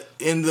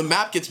and the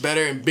map gets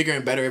better and bigger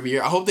every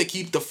year. I hope they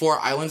keep the 3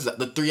 islands.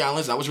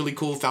 That was really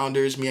cool.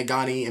 Founders,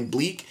 Miyagani, and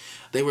Bleak.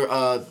 They were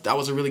that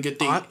was a really good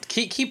thing.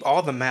 Keep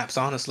all the maps,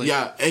 honestly.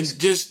 Yeah, and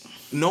just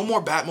no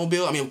more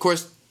Batmobile. I mean, of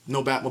course,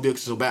 no Batmobile because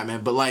it's no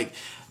Batman. But like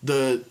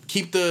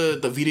keep the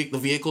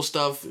vehicle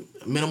stuff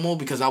minimal,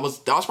 because that was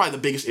probably the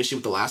biggest issue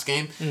with the last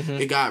game.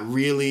 It got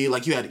really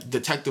like you had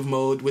detective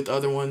mode with the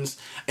other ones,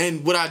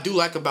 and what I do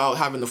like about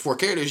having the 4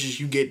 characters is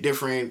you get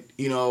different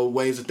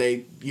ways that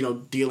they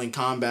deal in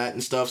combat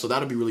and stuff. So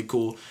that'll be really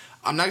cool.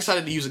 I'm not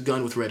excited to use a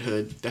gun with Red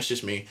Hood. That's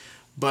just me.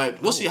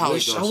 But we'll see how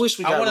it goes. I wish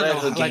we got Red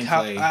Hood like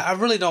gameplay. I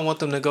really don't want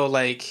them to go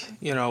like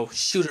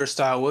shooter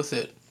style with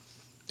it.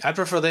 I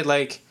prefer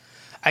they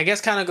I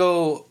guess kind of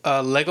go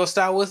Lego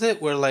style with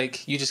it, where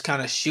like you just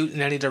kind of shoot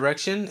in any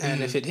direction,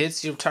 and if it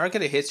hits your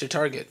target, it hits your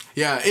target.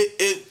 Yeah,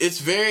 it's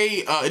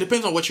very it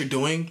depends on what you're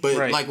doing, but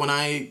like when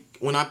I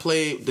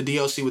play the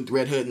DLC with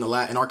Red Hood and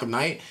and Arkham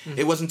Knight,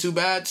 it wasn't too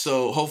bad.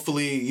 So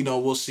hopefully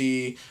we'll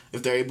see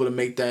if they're able to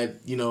make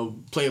that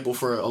playable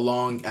for a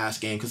long ass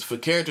game, because for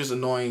characters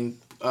annoying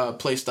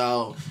play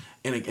style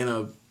in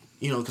a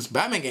because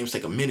Batman games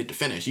take a minute to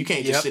finish. You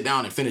can't just sit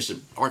down and finish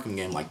an Arkham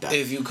game like that.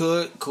 If you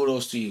could,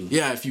 kudos to you.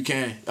 Yeah, if you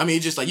can. I mean,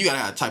 it's just like you gotta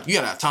have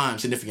time,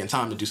 significant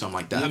time to do something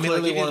like that. I mean,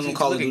 like, if you look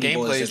at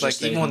gameplays, like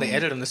even when they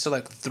edit them, they're still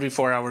like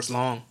 3-4 hours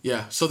long.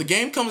 Yeah. So the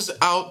game comes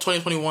out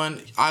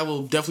 2021. I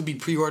will definitely be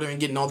pre-ordering,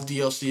 getting all the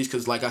DLCs,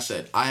 because, like I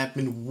said, I have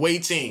been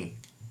waiting.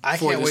 I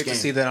can't wait to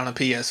see that on a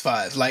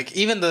PS5. Like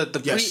even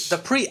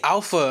the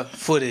pre-alpha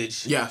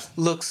footage.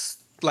 Looks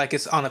like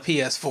it's on a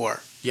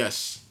PS4.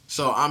 Yes.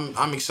 So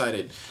I'm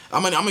excited.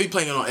 I'm gonna be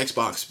playing it on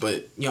Xbox,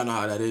 but y'all know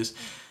how that is.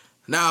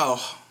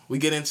 Now we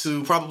get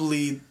into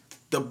probably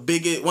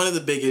one of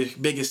the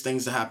biggest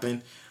things to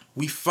happen.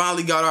 We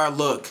finally got our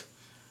look.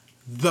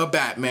 The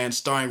Batman,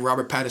 starring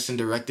Robert Pattinson,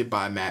 directed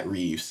by Matt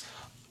Reeves.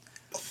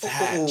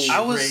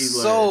 I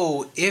was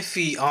so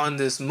iffy on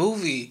this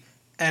movie,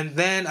 and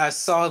then I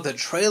saw the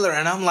trailer,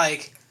 and I'm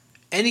like,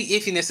 any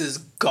iffiness is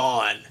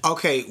gone.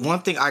 Okay, one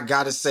thing I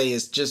gotta say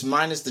is just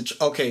minus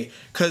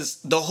because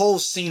the whole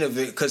scene of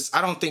it, because I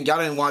don't think y'all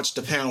didn't watch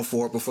the panel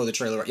for it before the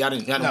trailer. Right? Y'all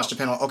didn't watch the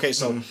panel. Okay,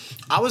 so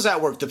I was at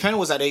work. The panel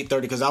was at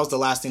 8:30 because that was the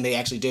last thing they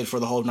actually did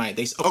for the whole night.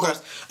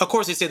 Of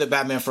course they say the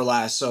Batman for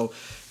last. So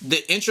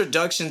the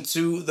introduction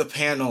to the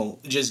panel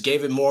just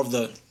gave it more of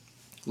the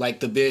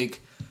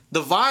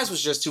vibes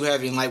was just too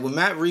heavy. And like when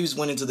Matt Reeves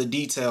went into the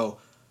detail,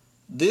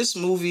 this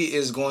movie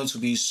is going to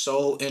be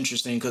so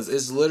interesting because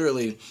it's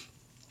literally.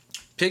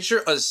 Picture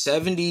a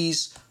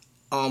 70s,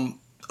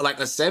 like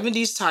a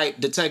 70s type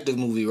detective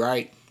movie,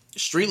 right?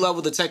 Street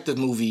level detective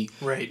movie.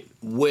 Right.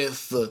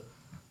 With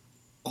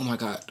oh my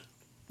God.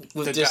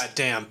 With the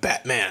goddamn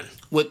Batman.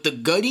 With the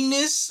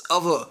guttiness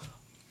of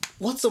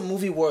what's a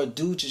movie where a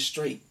dude just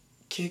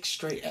kicks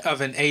straight at? Of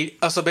an 8.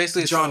 So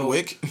basically John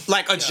Wick.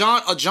 Like a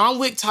John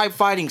Wick type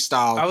fighting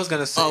style. I was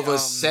going to say. Of a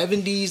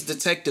 70s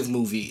detective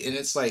movie. And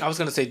it's like. I was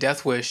going to say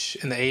Death Wish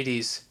in the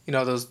 80s.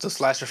 the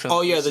slasher films.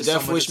 Oh yeah, the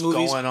Death Wish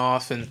movies. Going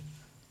off and.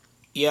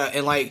 Yeah,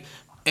 and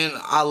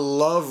I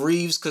love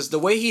Reeves because the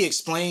way he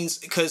explains,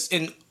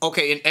 Batman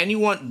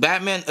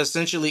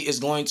essentially is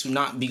going to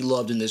not be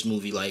loved in this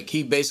movie. Like,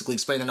 he basically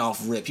explained it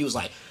off rip. He was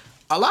like,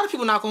 a lot of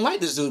people not going to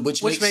like this dude,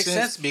 which makes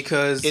sense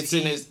because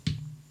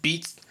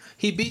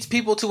he beats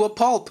people to a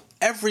pulp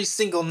every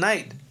single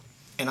night.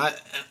 And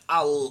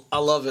I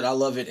love it. I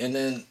love it. And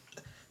then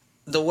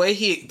the way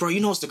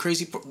what's the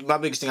crazy, my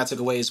biggest thing I took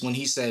away is when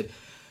he said,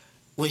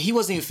 when he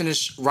wasn't even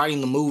finished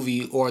writing the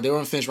movie, or they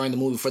weren't finished writing the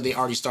movie before they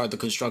already started the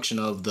construction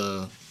of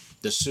the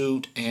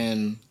suit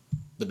and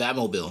the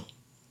Batmobile.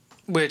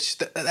 Which,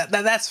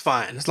 that's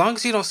fine. As long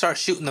as you don't start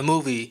shooting the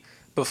movie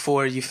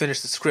before you finish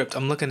the script.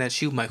 I'm looking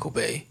at you, Michael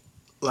Bay.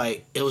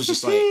 Like, it was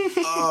just like,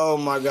 oh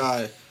my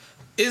God.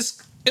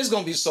 It's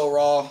going to be so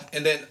raw.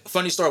 And then,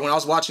 funny story, when I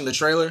was watching the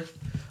trailer,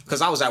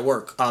 because I was at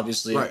work,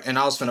 obviously, right, and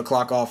I was finna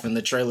clock off and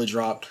the trailer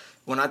dropped.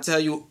 When I tell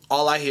you,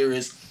 all I hear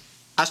is,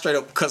 I straight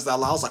up cussed out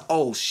loud. I was like,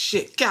 oh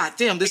shit, god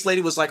damn. This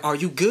lady was like, are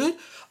you good?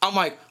 I'm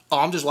like, oh,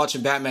 I'm just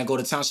watching Batman go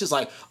to town. She's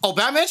like, oh,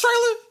 Batman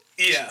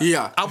trailer?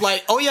 Yeah. I'm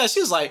like, oh yeah. She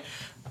was like,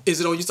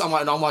 is it on you? I'm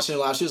like, no, I'm watching it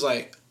live. She was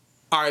like,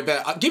 all right,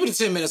 bet. Give me the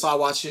 10 minutes, I'll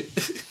watch it.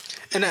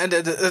 And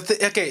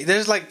okay,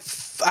 there's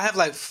I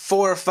have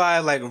 4 or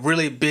 5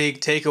 really big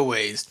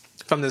takeaways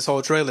from this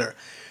whole trailer.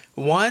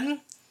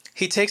 One,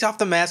 he takes off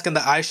the mask and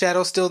the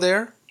eyeshadow's still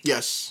there.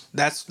 Yes.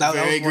 That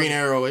very was Green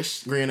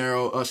Arrow-ish. Green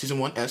Arrow season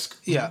 1-esque.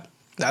 Yeah.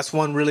 That's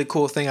one really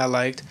cool thing I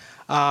liked.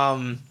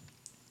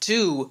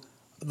 2,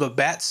 the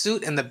bat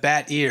suit and the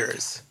bat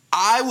ears.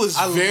 I was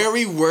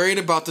very worried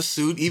about the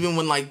suit, even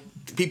when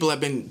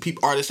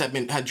artists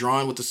had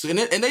drawn with the suit,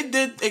 and they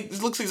did.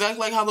 It looks exactly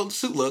like how the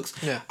suit looks.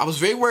 Yeah. I was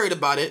very worried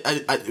about it.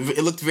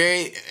 It looked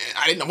very.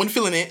 I wasn't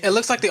feeling it. It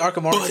looks like the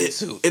Arkham Origins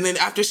suit. And then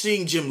after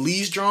seeing Jim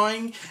Lee's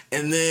drawing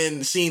and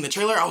then seeing the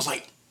trailer, I was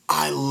like,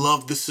 I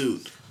love the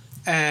suit.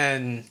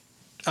 And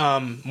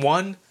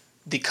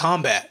the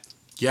combat.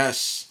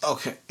 Yes.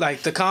 Okay.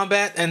 Like the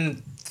combat,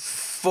 and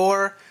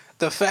 4,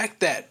 the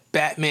fact that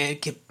Batman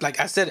can, like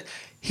I said,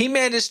 he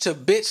managed to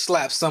bitch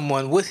slap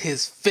someone with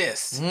his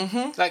fist.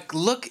 Mm-hmm. Like,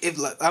 look,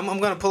 I'm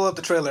gonna pull up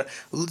the trailer,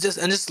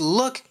 just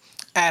look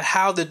at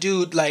how the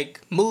dude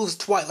moves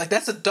twice. Like,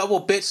 that's a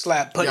double bitch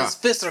slap, but his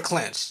fists are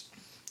clenched.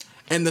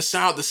 And the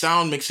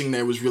sound mixing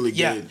there was really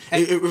Yeah. good.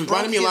 And It reminded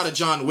broke me a lot his- of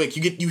John Wick.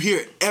 You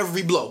hear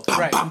every blow. Bam,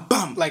 Right. bam,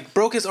 bam. Like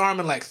broke his arm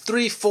in like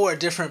 3-4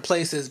 different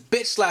places,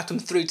 bitch slapped him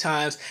 3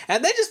 times,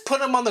 and they just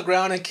put him on the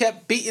ground and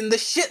kept beating the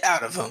shit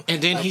out of him.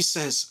 And then he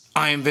says,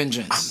 "I am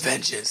vengeance."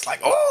 Vengeance.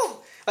 Like,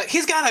 oh! Like,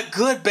 he's got a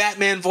good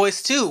Batman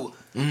voice, too.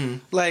 Mm-hmm.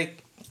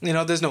 Like, you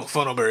know, there's no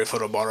Funnelberry for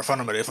the bar,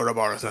 Funnelberry for the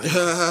bar.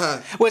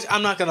 Which,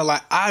 I'm not gonna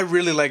lie, I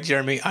really like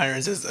Jeremy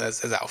Irons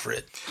as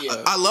Alfred.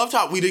 Yeah. I loved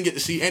how we didn't get to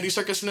see Andy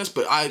Serkis in this,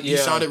 but he Yeah.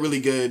 sounded really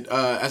good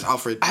as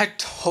Alfred. I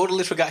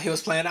totally forgot he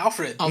was playing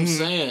Alfred. I'm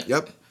saying.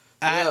 Yep.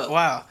 Yeah.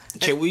 Wow.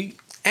 Can we?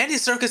 Andy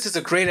Serkis is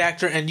a great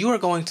actor, and you are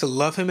going to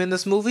love him in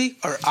this movie,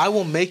 or I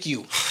will make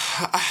you.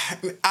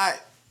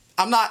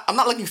 I'm not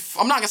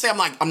gonna say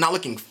I'm not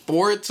looking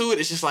forward to it.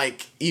 It's just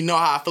like, you know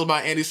how I feel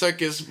about Andy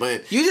Serkis,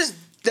 but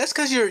That's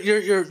because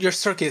you're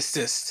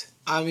circusist.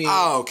 I mean,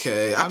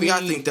 okay. I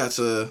think that's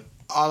a.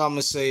 all I'm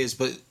gonna say is,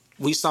 but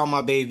we saw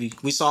my baby.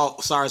 We saw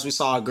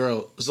a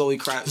girl, Zoe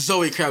Kravitz.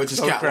 Zoe Kravitz is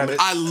Zoe Catwoman. Kravitz.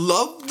 I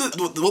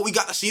love what we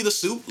got to see, the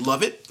suit.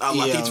 Love it. I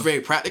think it's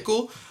very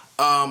practical.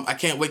 I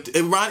can't wait.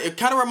 It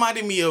kind of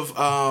reminded me of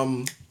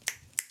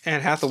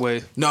Anne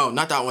Hathaway. no,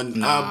 not that one.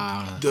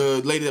 Nah.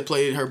 The lady that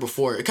played her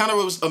before. It kind of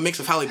was a mix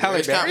of Halle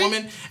Berry's Berry?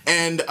 Catwoman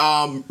and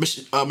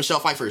Michelle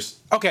Pfeiffer's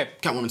Okay.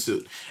 Catwoman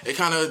suit. It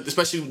kind of,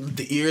 especially with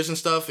the ears and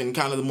stuff, and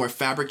kind of the more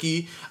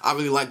fabric-y. I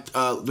really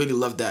really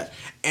loved that.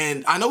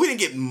 And I know we didn't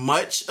get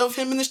much of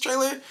him in this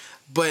trailer,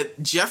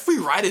 but Jeffrey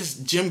Wright is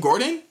Jim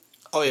Gordon.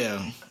 Oh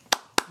yeah.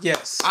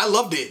 Yes. I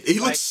loved it. He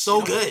looks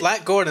so good.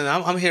 Black Gordon,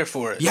 I'm here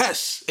for it.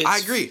 Yes, I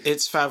agree.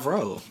 It's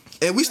Favreau.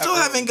 And we still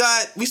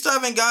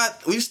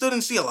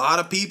didn't see a lot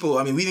of people.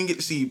 I mean, we didn't get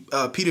to see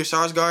Peter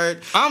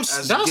Sarsgaard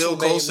as that's Gil what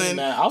made me Coulson,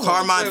 mad. I was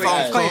Carmine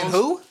like, Playing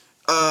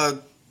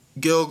Falcone.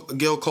 who?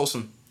 Gil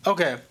Coulson.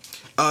 Okay.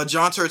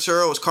 John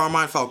Turturro was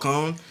Carmine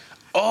Falcone.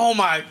 Oh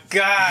my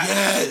god.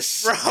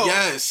 Yes, Bro.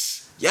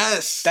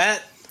 yes.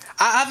 That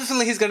I have a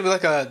feeling he's gonna be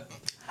like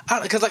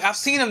because like I've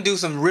seen him do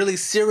some really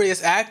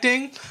serious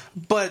acting,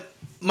 but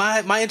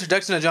my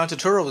introduction to John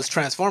Turturro was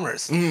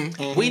Transformers.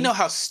 Mm-hmm. We know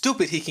how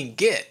stupid he can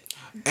get.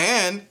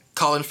 And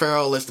Colin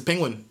Farrell as the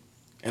Penguin.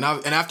 And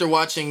after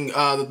watching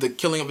the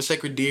Killing of a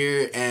Sacred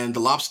Deer and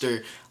The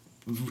Lobster,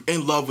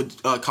 in love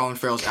with Colin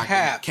Farrell's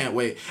acting. Can't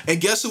wait.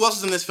 And guess who else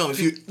is in this film?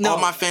 All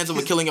my fans of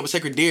The Killing of a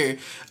Sacred Deer,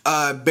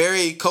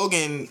 Barry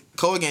Cogan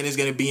is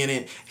going to be in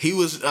it. He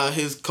was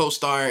his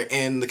co-star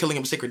in The Killing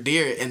of a Sacred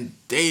Deer, and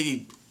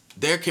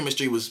their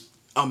chemistry was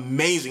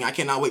amazing. I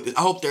cannot wait.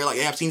 I hope they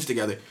have scenes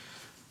together.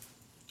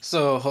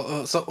 So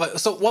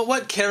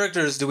what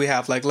characters do we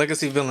have, like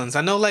legacy villains?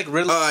 I know like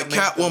Riddler,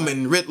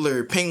 Catwoman,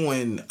 Riddler,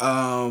 Penguin.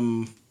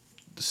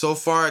 So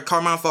far,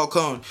 Carmine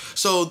Falcone.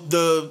 So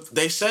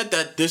they said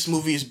that this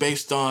movie is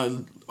based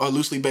on, or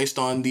loosely based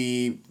on,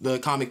 the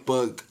comic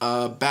book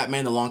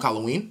Batman: The Long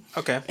Halloween.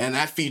 Okay. And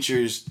that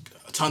features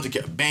tons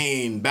of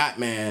Bane,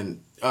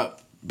 Batman,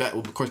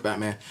 of course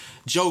Batman,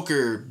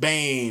 Joker,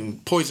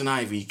 Bane, Poison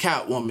Ivy,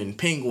 Catwoman,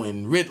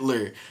 Penguin,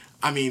 Riddler.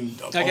 I mean,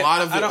 a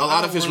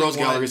lot of his rogues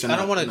galleries. I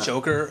don't want a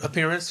Joker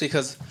appearance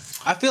because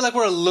I feel like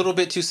we're a little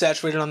bit too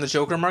saturated on the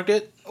Joker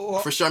market.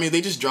 For sure. I mean,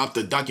 they just dropped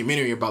a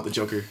documentary about the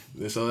Joker,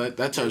 so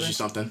that tells you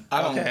something.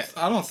 I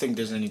don't think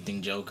there's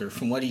anything Joker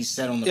from what he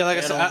said on the. Yeah, like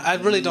I said, I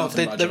really don't.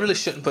 They really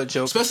shouldn't put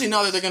Joker. Especially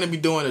now that they're going to be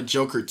doing a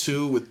Joker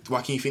 2 with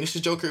Joaquin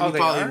Phoenix's Joker. Oh, we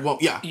probably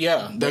won't. Yeah.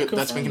 Yeah.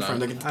 That's been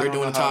confirmed. They're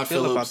doing how I Todd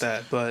feel Phillips. about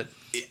that, but.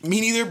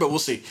 Me neither, but we'll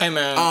see. Hey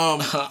man,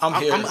 I'm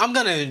here. I'm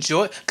gonna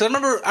enjoy, because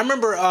I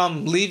remember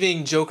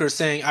leaving Joker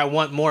saying I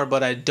want more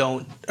but I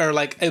don't, or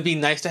like it'd be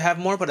nice to have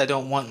more but I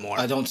don't want more.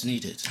 I don't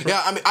need it.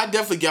 Yeah, I mean, I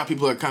definitely got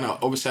people that are kind of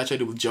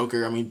oversaturated with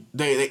Joker. I mean,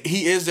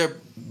 he is their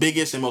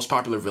biggest and most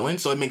popular villain,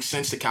 so it makes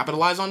sense to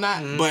capitalize on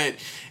that. Mm-hmm. But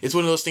it's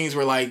one of those things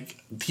where like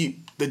the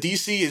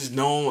DC is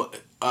known,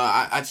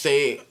 I'd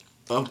say,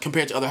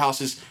 compared to other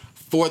houses,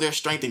 for their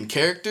strength in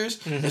characters.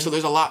 Mm-hmm. And so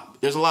there's a lot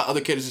other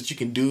characters that you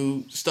can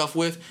do stuff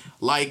with.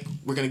 Like,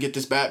 we're gonna get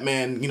this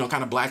Batman,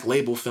 kind of black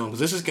label film,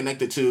 because this is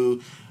connected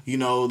to,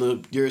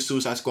 your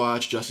Suicide Squad,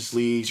 your Justice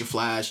Leagues, your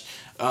Flash,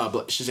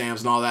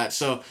 Shazams and all that.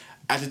 So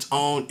as its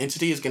own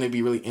entity is gonna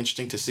be really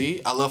interesting to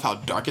see. I love how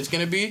dark it's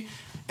gonna be.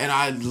 And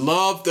I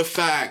love the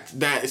fact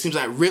that it seems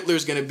like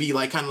Riddler's gonna be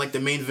like kind of like the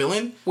main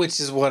villain, which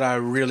is what I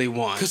really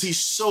want. Because he's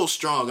so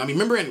strong. I mean,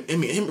 remember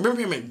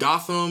him in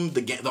Gotham,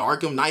 the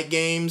Arkham Knight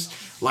games.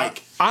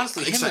 Like,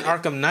 honestly, him in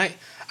Arkham Knight.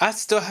 I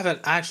still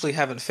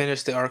haven't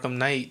finished the Arkham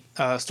Knight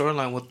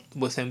storyline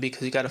with him,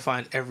 because you got to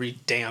find every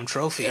damn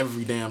trophy.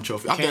 I've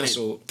done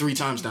it 3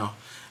 times now.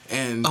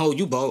 And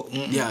you both.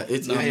 Mm-mm. Yeah,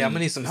 I'm gonna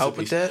need some help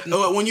with that.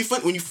 Oh, when you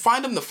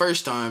find him the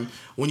first time,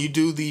 when you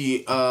do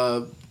the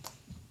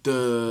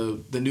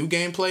new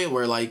gameplay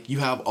where like you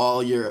have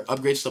all your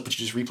upgrade stuff but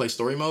you just replay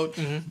story mode,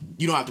 mm-hmm.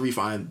 you don't have to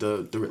refine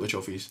the Riddler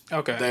trophies.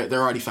 Okay.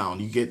 They're already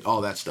found. You get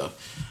all that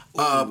stuff.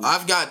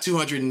 I've got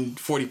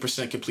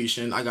 240%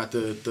 completion. I got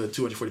the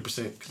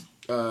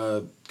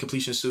 240%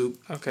 completion suit.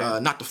 Okay.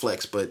 Not the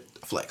flex, but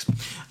flex.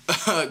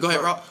 Go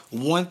ahead, Rob.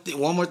 One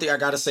more thing I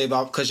gotta say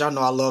about, because y'all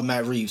know I love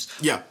Matt Reeves.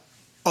 Yeah.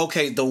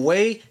 Okay, the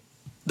way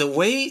the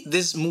way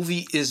this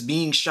movie is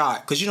being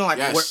shot, because you know, like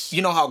Yes.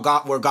 you know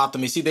where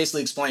Gotham is. He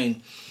basically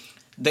explained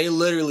they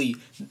literally.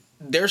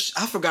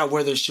 I forgot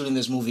where they're shooting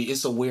this movie.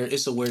 It's a weird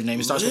name.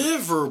 It starts with,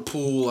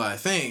 Liverpool, I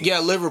think. yeah,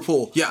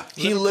 Liverpool. Yeah.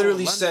 He Liverpool,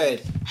 literally London.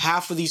 said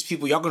half of these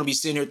people, y'all gonna be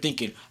sitting here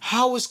thinking,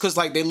 how is, because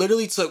like they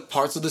literally took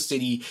parts of the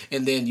city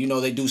and then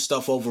they do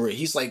stuff over it.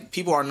 He's like,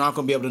 people are not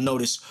gonna be able to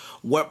notice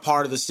what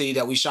part of the city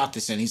that we shot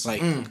this in. He's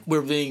like,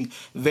 we're being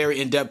very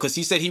in depth, because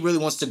he said he really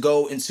wants to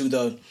go into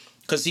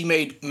because he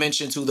made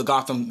mention to the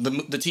Gotham,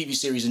 the TV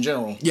series in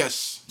general.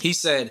 Yes. He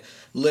said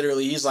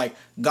literally, he's like,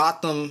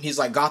 Gotham's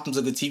a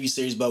good TV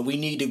series, but we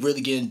need to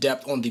really get in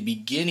depth on the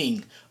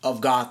beginning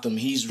of Gotham.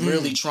 He's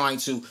really trying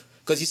to,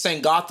 because he's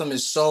saying Gotham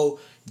is so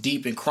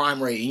deep in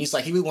crime rate, and he's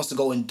like, he really wants to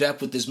go in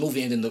depth with this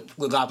movie and then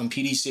the Gotham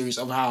PD series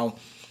of how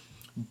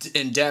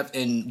in depth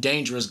and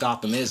dangerous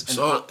Gotham is, and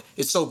So-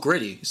 it's so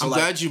gritty. So I'm like,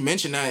 glad you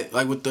mentioned that,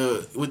 like with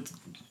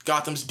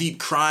Gotham's deep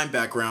crime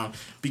background,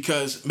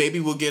 because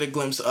maybe we'll get a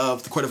glimpse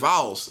of the Court of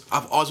Owls.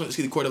 I've always wanted to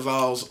see the Court of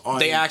Owls on.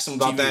 they asked him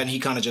about TV. that, and he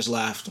kind of just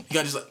laughed. You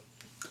got just like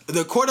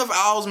the Court of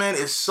Owls, man,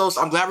 is so.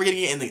 I'm glad we're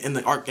getting it in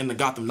the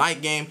Gotham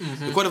Knight game.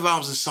 The Court of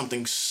Owls is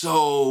something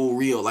so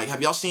real. Like,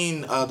 have y'all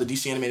seen the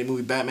DC animated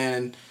movie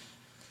Batman?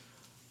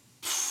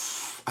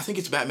 I think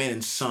it's Batman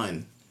and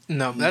Son.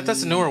 No,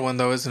 that's a newer one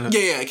though, isn't it?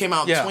 Yeah, it came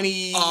out Yeah.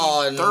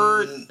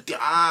 23rd.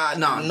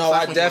 No,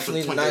 I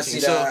definitely did not see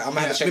that. I'm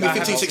gonna have to check maybe that out. 15, I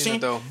haven't seen 16.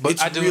 it, though, but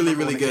It's I do really,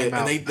 remember really when it good. came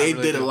And out. they I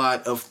really did a do.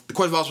 lot of. The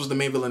Court of Owls was the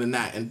main villain in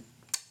that, and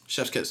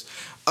Chef's Kiss.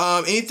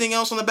 Anything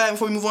else on the back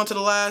before we move on to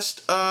the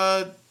last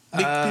big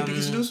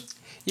piece of news?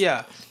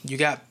 Yeah, you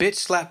got bitch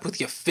slapped with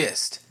your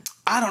fist.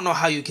 I don't know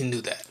how you can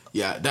do that.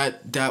 Yeah,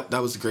 that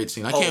was a great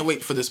scene. I can't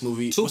wait for this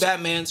movie. Two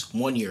Batmans,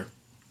 1 year.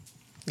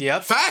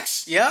 Yep.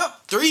 Facts.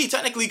 Yep. 3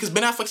 technically, because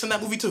Ben Affleck's in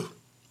that movie too.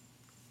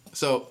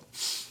 So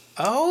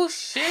Oh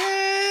shit.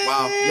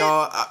 wow,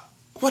 y'all,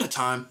 what a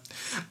time.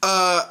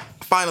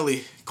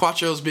 Finally,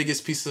 Quattro's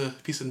biggest piece of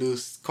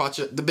news.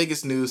 Quattro, the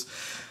biggest news.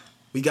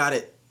 We got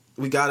it.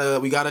 We got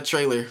a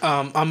trailer.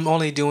 I'm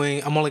only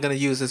gonna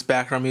use this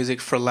background music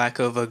for lack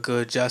of a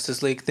good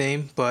Justice League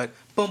theme, but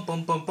bum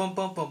bum bum bum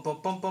bum bum bum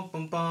bum bum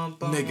bum bum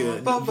bum.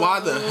 Nigga, bum, why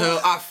bum, the bum. hell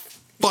I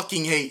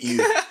fucking hate you.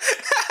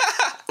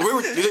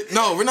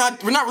 We're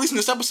not releasing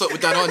this episode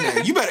with that on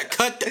there. You better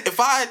cut that. If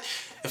I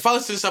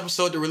listen to this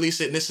episode to release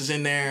it and this is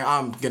in there,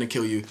 I'm gonna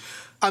kill you.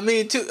 I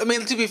mean,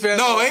 to be fair.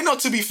 No, ain't no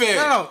to be fair.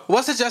 No.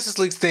 What's the Justice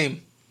League's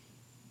theme?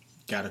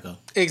 Gotta go.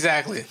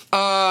 Exactly.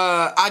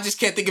 I just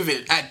can't think of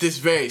it at this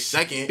very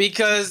second.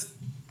 Because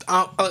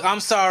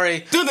I'm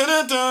sorry. See,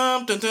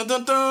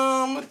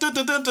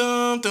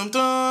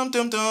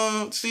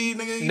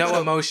 nigga, No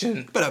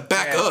emotion. better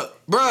back Yeah. up,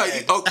 bro.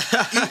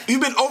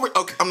 You've been over.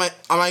 Okay, I'm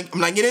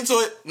not getting into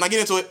it. I'm not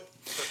getting into it.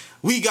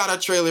 We got a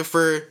trailer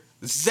for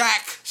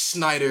Zack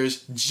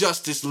Snyder's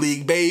Justice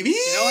League, baby.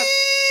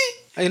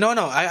 You know what?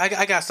 No.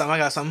 I got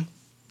something.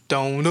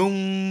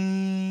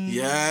 Dum.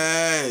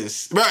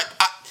 Yes, bro.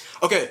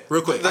 Okay,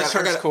 real quick. Let's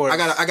first chorus.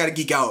 I gotta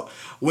geek out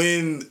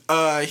when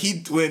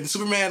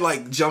Superman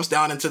like jumps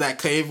down into that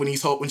cave when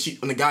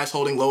the guy's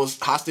holding Lois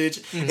hostage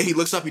and he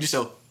looks up, he just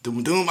yell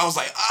doom doom. I was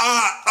like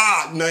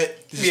nut.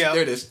 Yeah.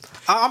 There it is.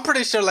 I'm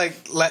pretty sure like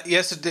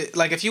yesterday,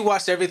 like if you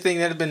watched everything,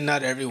 there'd have been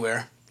nut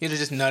everywhere. You'd have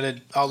just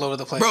nutted all over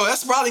the place. Bro,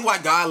 that's probably why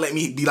God let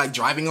me be like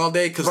driving all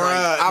day, because like,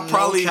 Bruh, I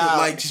probably no would cap.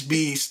 like just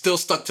be still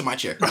stuck to my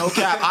chair. No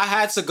cap. I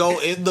had to go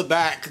in the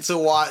back to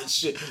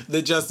watch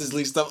the Justice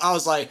League stuff. I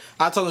was like,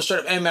 I told him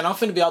straight up, hey man, I'm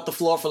finna be out the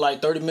floor for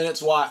like 30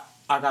 minutes. Why?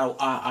 I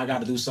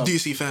gotta do something.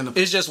 DC fandom.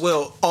 It's just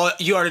Will. Oh,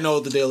 you already know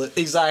what the deal is.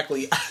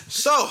 Exactly.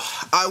 So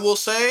I will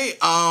say,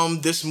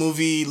 this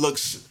movie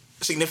looks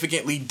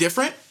significantly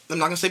different. I'm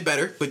not gonna say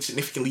better, but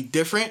significantly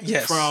different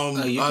Yes. from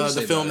You can the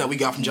say film better. that we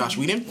got from Josh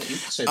Whedon. You can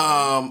say better.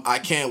 I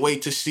can't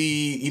wait to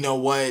see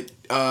what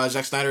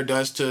Zack Snyder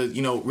does to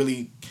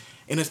really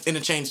in a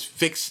change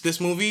fix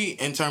this movie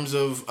in terms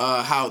of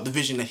how the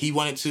vision that he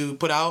wanted to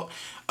put out.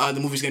 The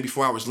movie's gonna be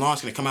 4 hours long.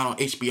 It's gonna come out on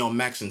HBO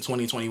Max in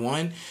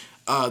 2021.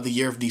 The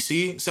year of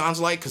DC sounds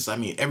like, because I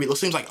mean it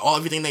seems like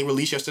everything they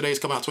released yesterday is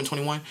coming out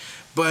 2021,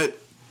 but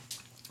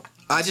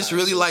I just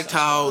really liked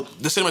how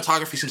the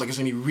cinematography seems like it's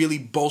gonna be really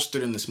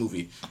bolstered in this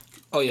movie.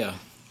 Oh yeah.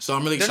 So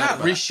I'm really They're excited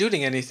not about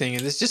reshooting anything,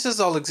 and it's just as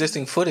all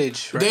existing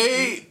footage,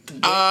 right?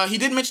 He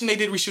did mention they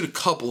did reshoot a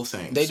couple of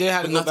things. They did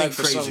have to but go back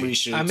for some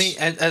reshoots. I mean,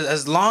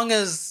 as long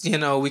as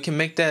we can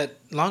make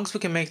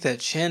that,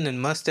 chin and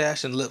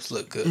mustache and lips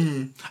look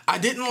good. I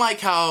didn't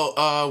like how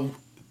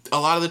a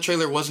lot of the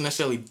trailer wasn't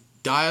necessarily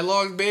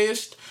dialogue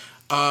based.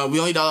 The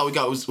only dialogue we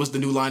got was the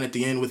new line at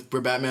the end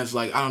where Batman's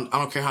like, I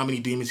don't care how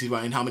many demons he's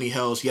fighting, how many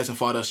hells, he hasn't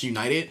fought us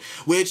united.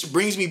 Which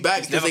brings me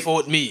back Never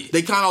fought me.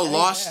 They kind of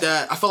lost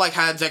that. I feel like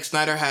had Zack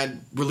Snyder had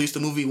released the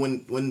movie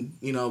when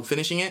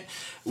finishing it,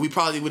 we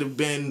probably would have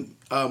been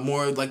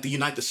more like the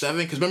Unite the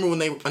Seven. Because remember when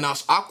they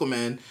announced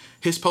Aquaman,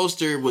 his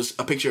poster was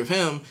a picture of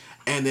him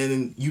and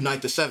then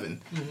Unite the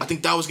Seven. I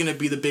think that was gonna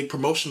be the big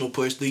promotional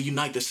push. The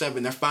Unite the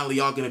Seven. They're finally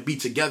all gonna be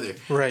together.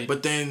 Right.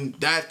 But then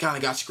that kind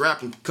of got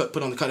scrapped and put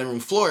on the cutting room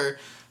floor.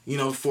 you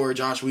know, for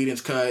Josh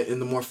Whedon's cut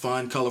and the more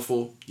fun,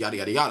 colorful, yada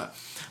yada yada.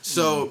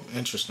 So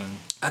Interesting.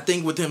 I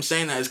think with him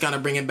saying that, it's kind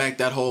of bringing back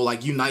that whole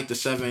like unite the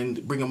seven,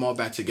 bring them all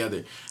back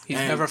together. He's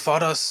And never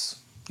fought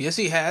us. Yes,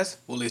 he has.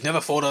 Well, he's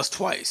never fought us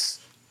twice.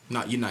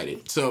 not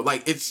united. So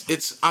like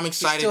it's I'm He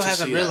excited still to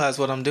hasn't see realized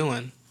what I'm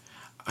doing.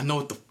 that. I know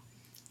what the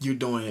you're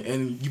doing,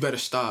 and you better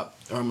stop,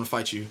 or I'm gonna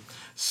fight you.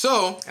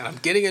 So And I'm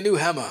getting a new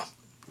hammer.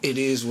 It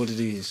is what it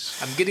is.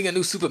 I'm getting a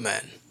new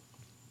Superman.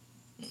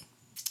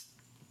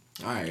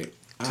 all right.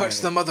 Touch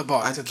the mother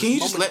box. At the Can you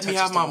just moment let me it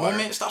have touches my the wire.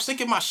 moment? Stop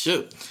sinking my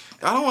ship.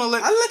 I don't want to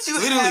let. I let you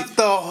literally have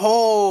the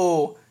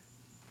whole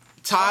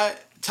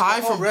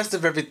Ty from rest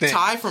of everything.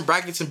 Ty from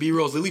Brackets and B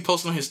Rolls literally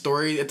posted on his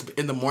story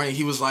in the morning.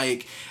 He was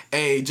like,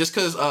 "Hey, just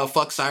cause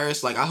fuck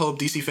Cyrus, like I hope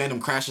DC fandom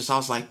crashes." I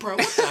was like, "Bro,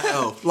 what the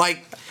hell?"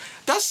 Like,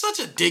 that's such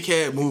a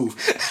dickhead move.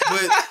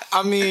 But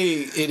I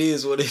mean, it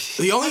is what it is.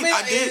 the only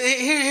I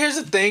mean, here's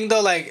the thing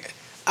though. Like,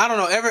 I don't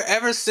know.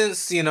 Ever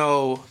since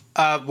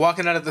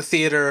walking out of the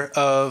theater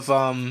of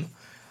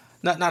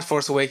not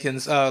Force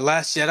Awakens,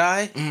 Last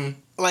Jedi.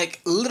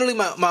 Like literally,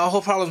 my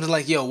whole problem is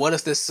like, yo, what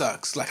if this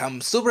sucks? Like, I'm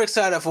super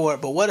excited for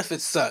it, but what if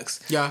it sucks?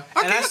 Yeah,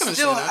 And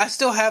I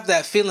still have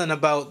that feeling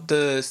about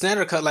the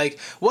Snyder Cut. Like,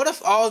 what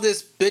if all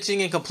this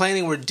bitching and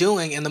complaining we're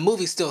doing and the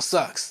movie still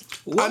sucks?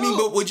 I mean,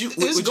 but would you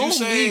It's would gonna you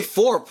say be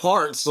 4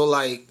 parts, so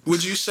like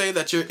would you say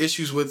that your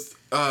issues with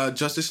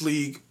Justice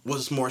League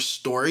was more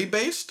story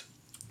based?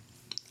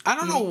 I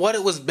don't know what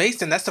it was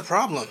based in. That's the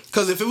problem.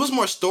 Because if it was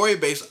more story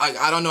based,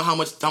 I don't know how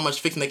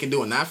much fixing they can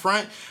do on that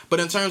front. But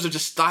in terms of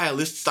just style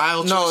choices,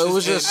 No, it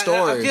was just and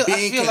story. I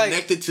being feel like-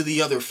 connected to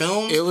the other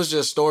films, it was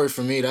just story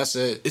for me. That's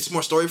it. it's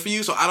more story for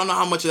you. So I don't know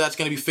how much of that's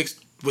going to be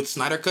fixed with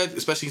Snyder Cut,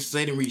 especially since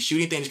they didn't reshoot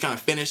anything, just kind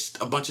of finished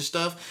a bunch of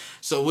stuff.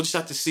 So we'll just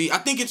have to see. I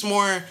think it's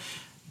more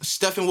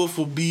Steppenwolf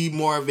will be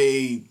more of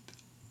a.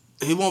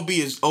 He won't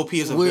be as OP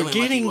as a We're villain. like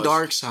he getting was.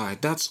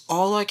 Darkseid. That's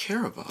all I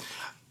care about.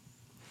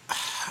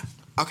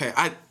 Okay,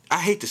 I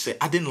hate to say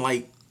I didn't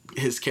like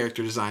his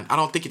character design. I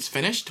don't think it's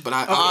finished, but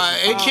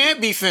It can't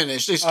be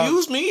finished.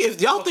 Excuse me.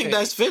 If y'all think okay.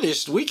 that's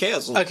finished, we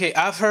cancel. Okay,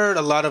 I've heard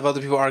a lot of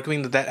other people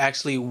arguing that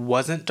actually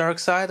wasn't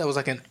Darkseid. That was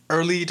like an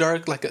early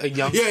Dark, like a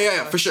young.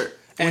 yeah, for sure.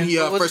 When And he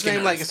what's first his name?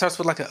 came Like it starts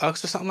with like an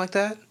Ux or something like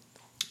that.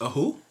 a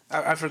who?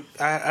 I'd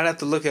have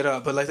to look it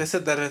up, but like they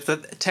said that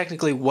it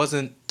technically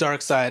wasn't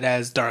Darkseid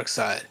as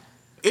Darkseid.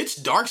 It's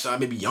Darkseid,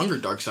 maybe younger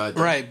Darkseid.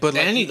 though. Right, but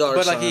like, Any but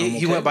like Darkseid, he I'm he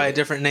okay went by a with.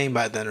 different name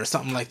by then or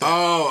something like that.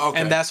 Oh, okay.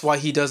 And that's why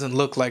he doesn't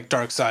look like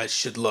Darkseid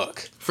should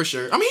look. for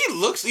sure. I mean,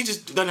 he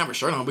just doesn't have a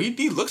shirt on, but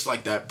he looks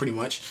like that pretty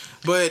much.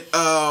 But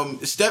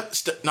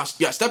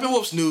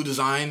Steppenwolf's new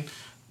design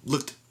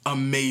looked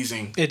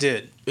amazing. It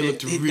did. It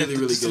looked really,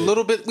 really just good. A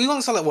little bit. We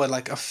only saw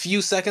like a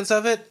few seconds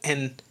of it,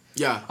 and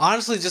Yeah,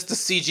 honestly, just the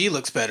CG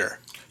looks better.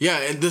 yeah,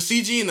 and the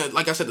CG and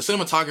like I said, the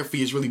cinematography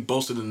is really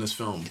boasted in this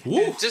film.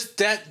 Woo. And just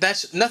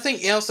that's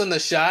nothing else in the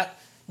shot.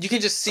 You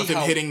can just see Of him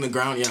how hitting the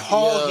ground. Yeah,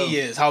 tall Yeah. he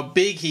is, how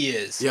big he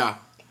is. yeah.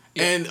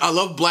 And I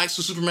love Black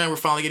Suit Superman. We're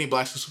finally getting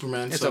Black Suit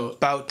Superman. It's so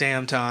about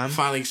damn time.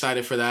 finally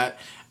excited for that.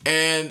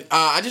 And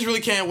I just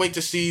really can't wait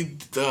to see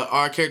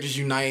our characters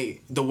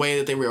unite the way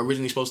that they were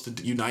originally supposed to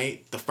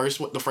unite the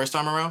first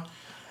time around.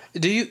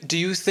 Do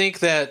you think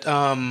that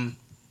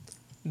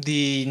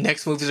the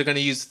next movies are going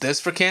to use this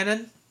for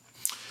canon,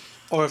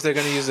 or if they're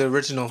going to use the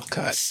original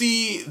cut?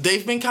 See,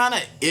 they've been kind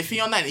of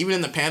iffy on that. Even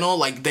in the panel,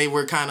 like they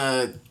were kind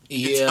of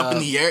it's up in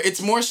the air.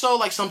 It's more so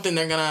like something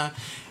they're gonna.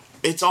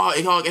 It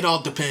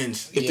all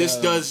depends. If this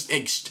Yeah. does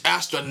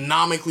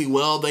astronomically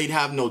well, they'd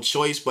have no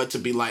choice but to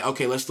be like,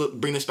 okay, let's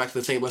bring this back to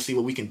the table and see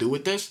what we can do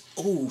with this.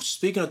 Oh,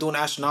 speaking of doing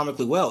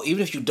astronomically well,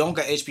 even if you don't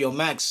got HBO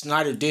Max,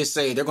 Snyder did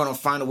say they're gonna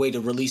find a way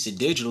to release it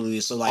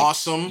digitally. So like,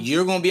 Awesome.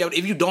 You're gonna be able.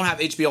 If you don't have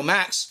HBO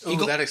Max,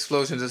 Ooh, that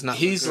explosion does not.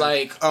 he's look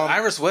good. like,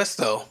 Iris West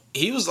though.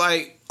 he was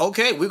like,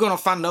 okay, we're gonna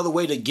find another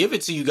way to give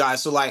it to you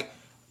guys. So like,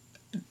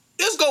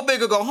 let's go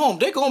big or go home.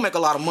 They gonna make a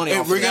lot of money Hey,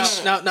 off we're of this.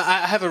 gonna- Now,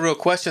 I have a real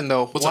question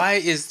though. What's Why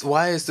is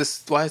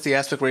the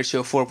aspect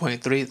ratio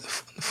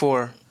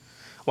 4.3?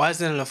 Why is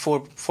it in a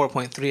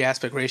 4.3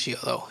 aspect ratio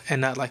though,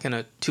 and not like in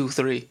a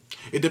 2.3?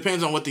 It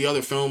depends on what the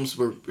other films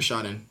were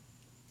shot in.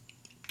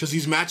 Because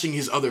he's matching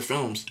his other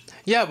films.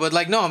 Yeah, but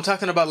like no, I'm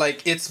talking about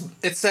like it's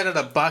set at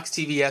a box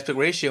TV aspect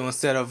ratio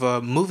instead of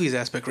a movies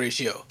aspect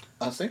ratio.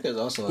 I think there's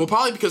also. Well,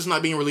 probably because it's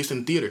not being released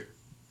in theater.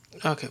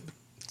 Okay.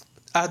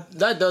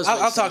 that does. I'll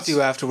make talk sense. to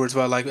you afterwards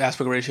about like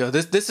aspect ratio.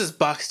 This is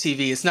box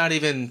TV. It's not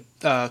even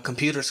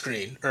computer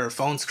screen or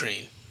phone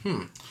screen.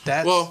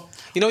 That's Well-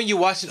 you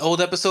watch an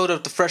old episode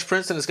of The Fresh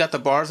Prince and it's got the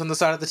bars on the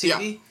side of the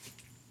TV. Yeah.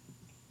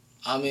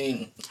 I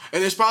mean,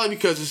 And it's probably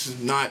because this is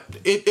not.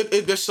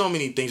 There's so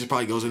many things that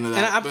probably goes into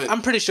that. And but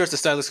I'm pretty sure it's a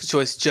stylistic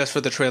choice just for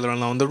the trailer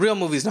alone. The real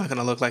movie's not going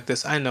to look like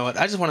this. I know it.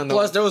 I just want to know.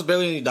 plus there was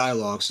barely any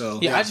dialogue. So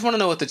yeah, I just want to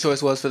know what the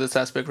choice was for this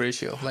aspect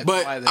ratio. Like,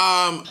 why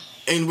But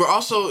and we're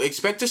also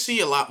expect to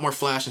see a lot more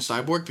Flash and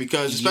Cyborg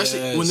because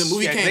especially when the Yes.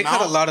 movie yeah, came they cut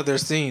out. a lot of their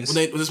scenes.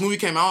 When this movie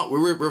came out, we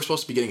were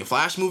supposed to be getting a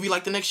Flash movie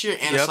like the next year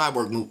and Yep. a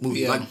Cyborg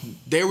movie. Yeah. Like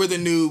they were the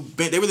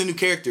new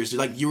characters.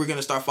 Like you were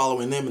gonna start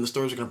following them, and the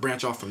stories were gonna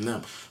branch off from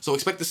them. So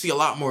expect to see a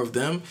lot more of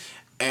them.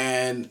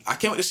 And I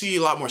can't wait to see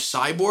a lot more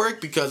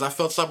Cyborg because I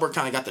felt Cyborg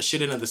kind of got the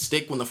shit end of the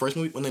stick when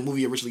the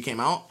movie originally came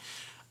out.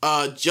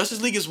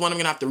 Justice League is one I'm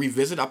gonna have to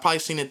revisit. I've probably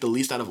seen it the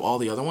least out of all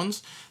the other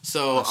ones,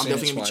 so I'm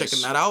definitely gonna be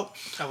checking that out.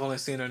 I've only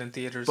seen it in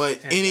theaters. But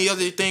any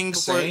other thing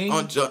before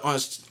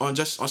on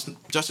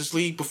Justice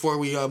League before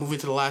we move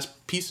into the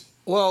last piece?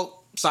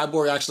 Well,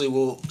 Cyborg actually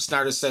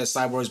Snyder says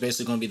Cyborg is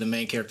basically going to be the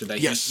main character that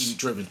he's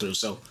driven through.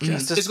 So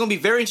it's going to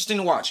be very interesting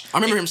to watch. I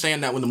remember him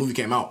saying that when the movie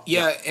came out.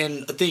 Yeah,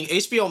 and the thing,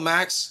 HBO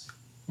Max,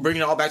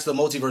 bringing it all back to the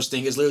multiverse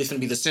thing, is literally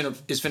going to be the center.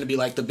 It's going to be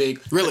like the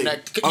big really.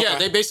 Okay. Yeah,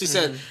 they basically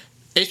said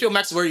HBO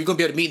Max is where you're going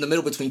to be able to meet in the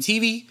middle between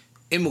TV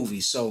and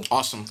movies. So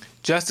awesome.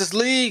 Justice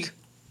League,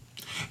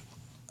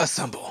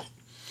 assemble.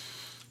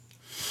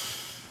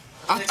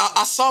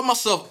 I saw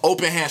myself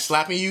open hand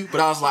slapping you,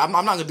 but I was like, I'm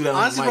not gonna do that.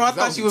 Honestly, bro, I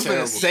thought you were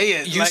gonna say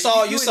it. You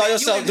saw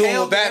yourself doing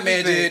what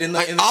Batman did in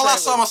the all I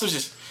saw myself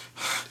just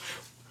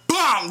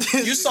bomb.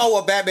 You saw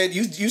what Batman.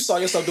 You saw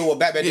yourself doing what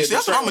Batman did.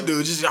 That's what I'm gonna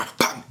do. Just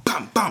bam,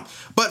 bam, bam.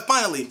 But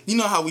finally, you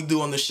know how we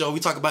do on the show. We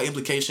talk about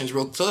implications.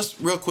 So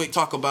let's real quick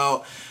talk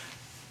about.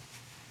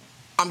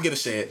 I'm gonna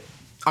say it.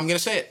 I'm gonna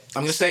say it.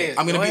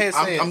 I'm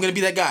gonna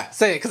be that guy.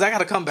 Say it, because I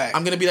gotta come back.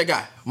 I'm gonna be that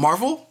guy.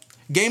 Marvel,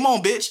 game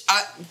on, bitch.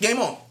 Game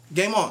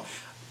on.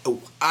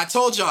 I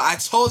told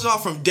y'all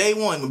from day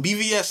one when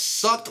BVS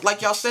sucked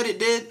like y'all said it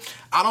did.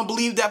 I don't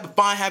believe that, but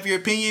fine, have your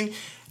opinion.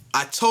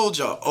 I told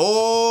y'all,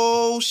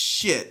 oh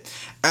shit.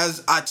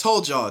 As I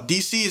told y'all,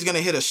 DC is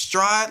gonna hit a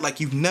stride like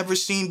you've never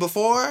seen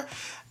before,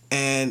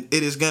 and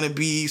it is gonna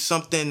be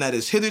something that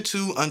is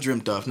hitherto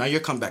undreamt of. Now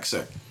your comeback,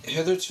 sir.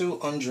 Hitherto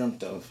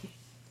undreamt of.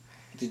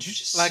 Did you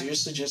just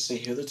seriously just say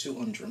hitherto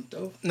undreamt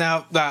of?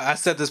 Now, I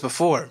said this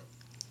before.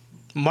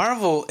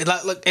 Marvel,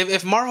 look,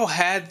 if Marvel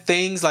had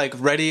things like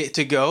ready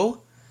to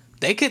go,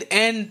 they could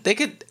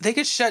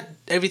shut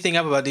everything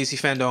up about DC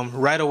fandom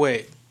right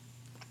away.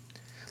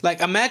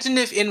 Like, imagine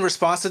if in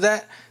response to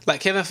that,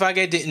 like Kevin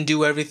Feige didn't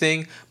do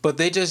everything, but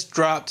they just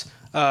dropped.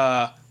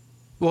 Well,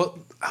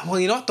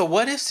 you know what? The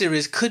What If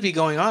series could be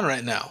going on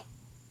right now,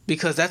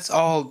 because that's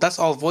all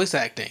voice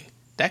acting.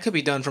 That could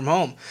be done from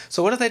home.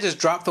 So what if they just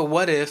dropped the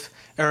What If,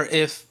 or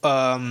if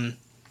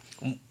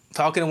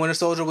Falcon and Winter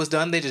Soldier was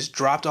done, they just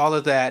dropped all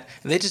of that,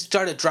 and they just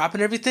started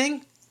dropping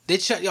everything, they'd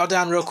shut y'all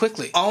down real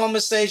quickly. All I'm going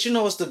to say is,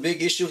 what's the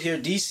big issue here?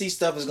 DC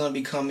stuff is going to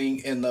be coming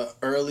in the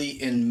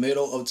early and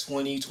middle of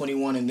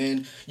 2021, and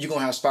then you're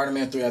going to have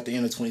Spider-Man 3 at the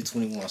end of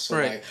 2021. So,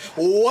 right.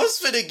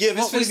 What's finna give?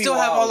 Well, we still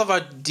have all of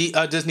our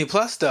Disney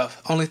Plus stuff.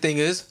 Only thing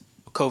is,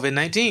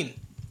 COVID-19.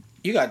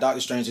 You got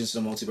Doctor Strange into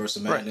the Multiverse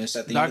of Madness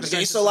at the end of the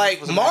game. So,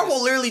 like,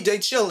 Marvel literally, they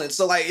chilling.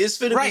 So, like, it's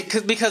finna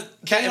be because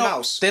cat and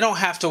mouse. They don't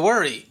have to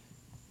worry.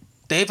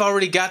 They've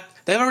already got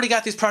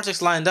these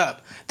projects lined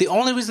up. The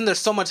only reason there's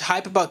so much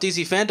hype about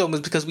DC fandom is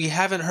because we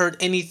haven't heard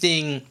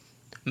anything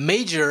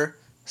major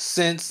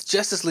since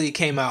Justice League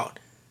came out.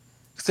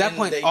 At that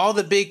point, all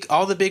the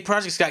big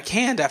projects got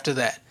canned after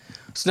that.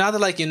 So now they're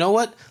like, you know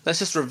what? Let's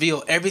just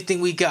reveal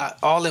everything we got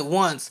all at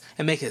once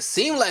and make it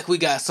seem like we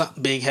got some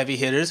big heavy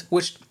hitters,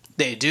 which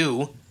they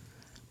do,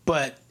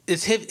 but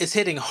it's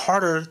hitting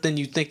harder than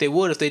you think they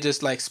would if they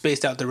just like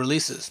spaced out the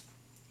releases.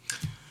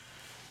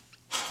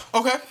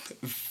 Okay,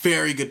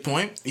 very good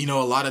point. A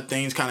lot of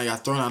things kind of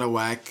got thrown out of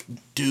whack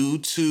due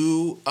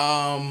to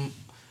the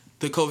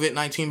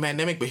COVID-19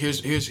 pandemic. But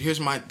here's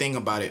my thing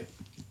about it.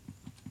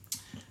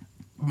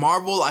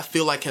 Marvel, I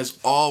feel like has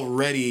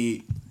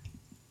already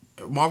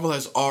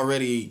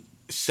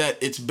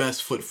set its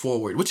best foot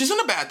forward, which isn't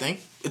a bad thing.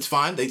 It's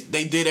fine. They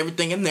did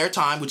everything in their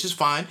time, which is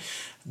fine.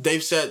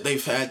 They've said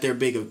they've had their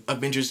big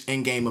Avengers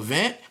Endgame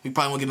event. We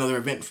probably won't get another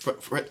event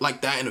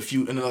like that in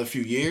another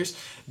few years.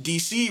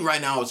 DC right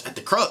now is at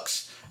the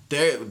crux.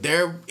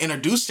 They're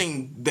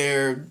introducing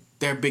their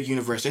big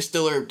universe. They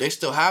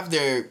still have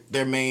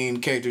their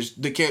main characters,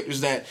 the characters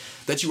that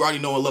you already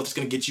know and love. That's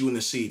gonna get you in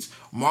the seats.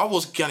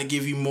 Marvel's gonna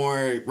give you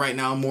more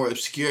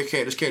obscure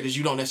characters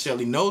you don't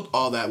necessarily know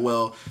all that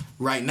well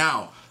right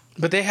now.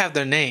 But they have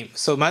their name.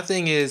 So my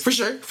thing is... For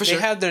sure. They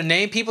have their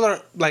name. People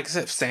are, like I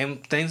said, same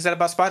things that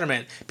about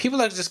Spider-Man.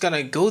 People are just going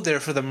to go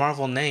there for the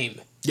Marvel name.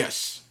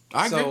 Yes.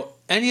 I agree. So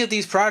any of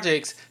these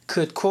projects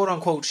could,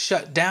 quote-unquote,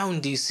 shut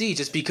down DC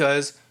just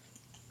because,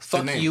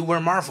 fuck you,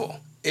 we're Marvel.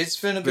 It's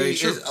finna be...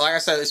 like I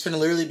said, it's finna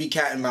literally be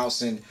cat and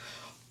mouse. And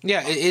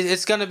yeah,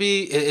 it's going to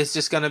be... It's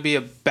just going to be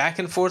a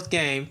back-and-forth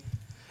game.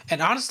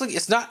 And honestly,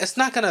 it's not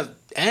going to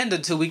end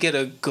until we get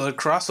a good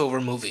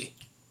crossover movie.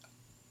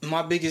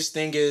 My biggest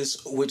thing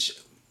is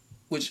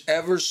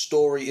whichever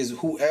story is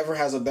whoever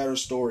has a better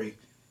story.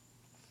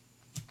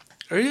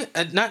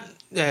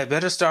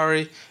 Better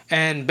story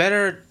and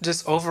better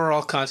just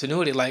overall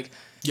continuity. Like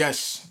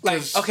yes,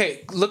 like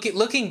okay,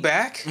 looking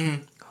back,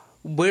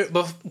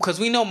 because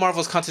we know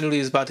Marvel's continuity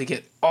is about to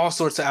get all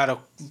sorts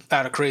of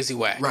out of crazy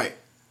whack. Right.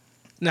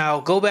 Now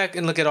go back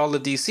and look at all the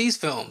DC's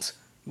films.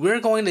 We're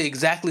going to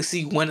exactly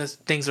see when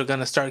things are going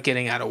to start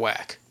getting out of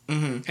whack,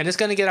 and it's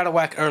going to get out of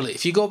whack early.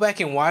 If you go back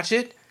and watch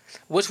it.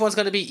 Which one's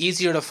going to be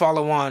easier to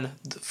follow on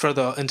for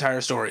the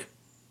entire story?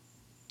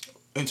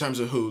 In terms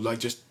of who, like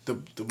just the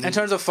In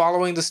terms of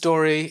following the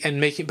story and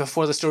making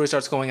before the story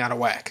starts going out of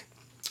whack,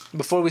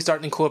 before we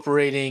start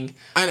incorporating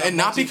and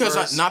not because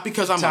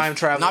I'm time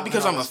travel, not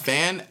because I'm a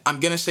fan. I'm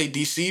gonna say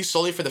DC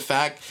solely for the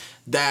fact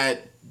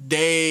that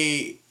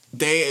they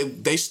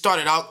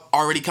started out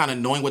already kind of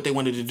knowing what they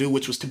wanted to do,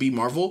 which was to be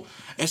Marvel.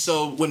 And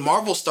so when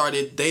Marvel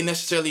started, they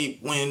necessarily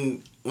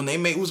when they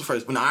made, who was the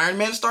first? When Iron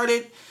Man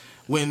started,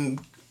 when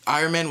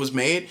Iron Man was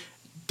made,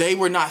 they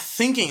were not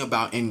thinking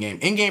about Endgame.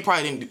 Endgame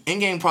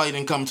probably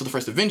didn't come until the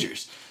first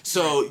Avengers.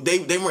 So they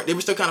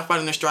were still kind of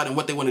finding their stride in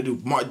what they want to do.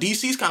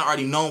 DC's kind of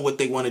already known what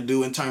they want to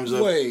do in terms of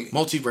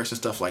multiverse and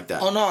stuff like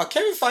that. Oh no,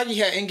 Kevin Feige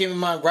had Endgame in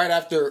mind right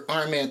after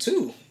Iron Man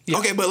 2. Yeah.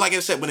 Okay, but like I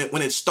said,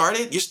 when it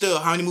started, you're still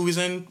how many movies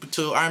in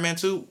to Iron Man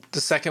 2?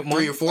 The second one?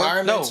 3 or 4?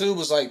 Iron Man 2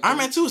 was like... Iron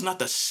Man 2 is not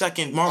the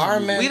second Marvel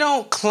Iron movie. Man... We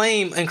don't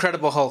claim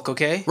Incredible Hulk,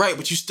 okay? Right,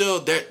 but you still...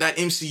 That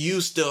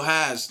MCU still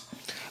has...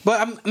 But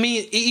I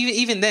mean,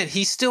 even then,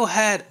 he still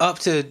had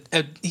at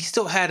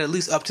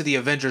least up to the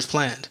Avengers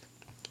planned.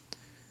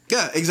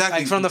 Yeah, exactly.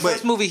 Like from the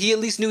first movie, he at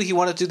least knew he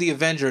wanted to do the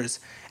Avengers,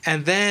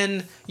 and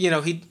then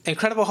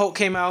Incredible Hulk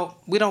came out.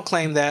 We don't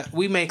claim that.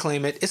 We may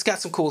claim it. It's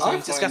got some cool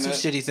things. It's got some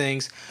shitty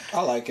things.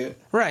 I like it.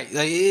 Right.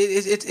 Like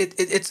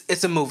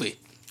it's a movie.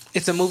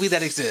 It's a movie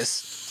that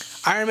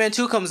exists. Iron Man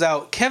 2 comes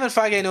out. Kevin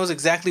Feige knows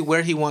exactly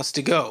where he wants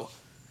to go.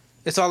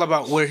 It's all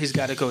about where he's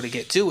got to go to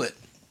get to it.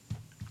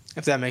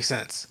 If that makes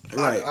sense.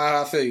 Right.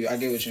 I feel you. I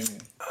get what you mean.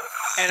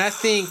 And I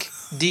think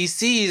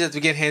DC's at the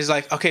beginning is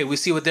like, okay, we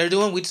see what they're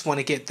doing. We just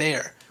want to get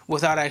there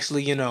without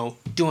actually,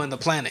 doing the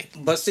planning.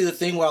 But see, the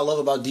thing what I love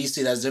about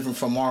DC that's different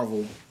from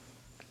Marvel,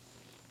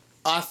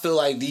 I feel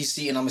like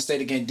DC, and I'm going to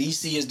state again,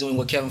 DC is doing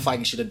what Kevin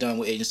Feige should have done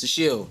with Agents of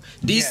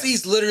S.H.I.E.L.D.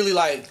 DC's literally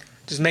like...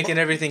 Just making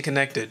everything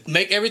connected.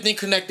 Make everything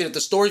connected. If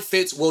the story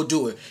fits, we'll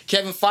do it.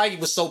 Kevin Feige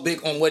was so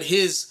big on what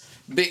his...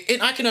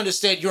 And I can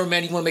understand you're a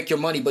man, you want to make your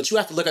money, but you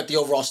have to look at the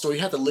overall story.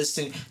 You have to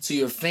listen to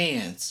your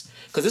fans.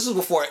 Because this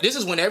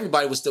is when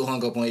everybody was still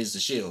hung up on Agents of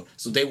S.H.I.E.L.D.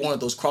 So they wanted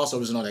those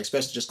crossovers and all that,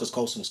 especially just because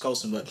Coulson was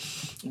Coulson. But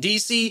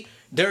DC,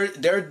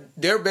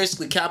 they're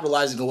basically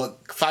capitalizing on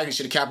what Feige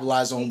should have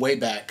capitalized on way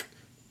back.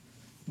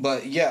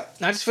 But yeah.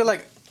 I just feel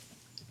like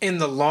in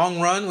the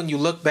long run, when you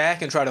look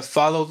back and try to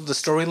follow the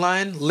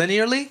storyline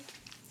linearly,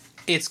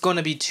 it's going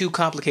to be too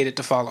complicated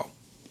to follow.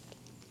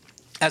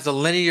 As a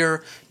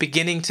linear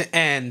beginning to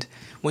end,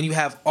 when you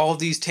have all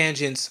these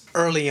tangents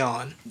early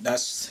on.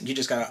 You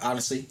just gotta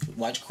honestly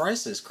watch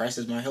Crisis.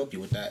 Crisis might help you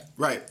with that.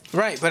 Right.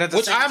 But at the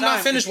Which same I'm time,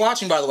 not finished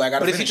watching, by the way.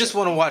 But if you just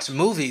want to watch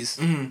movies,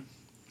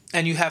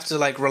 and you have to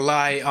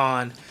rely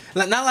on,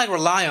 not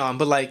rely on,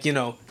 but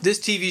this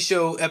TV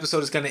show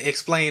episode is going to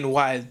explain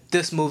why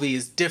this movie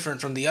is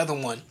different from the other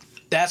one.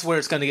 That's where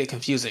it's going to get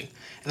confusing.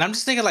 And I'm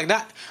just thinking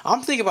that.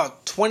 I'm thinking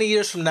about 20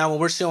 years from now when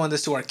we're showing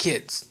this to our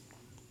kids.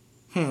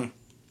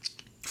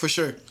 For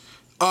sure.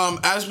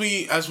 As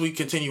we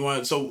continue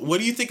on, so what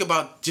do you think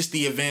about just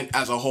the event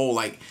as a whole?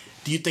 Like,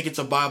 do you think it's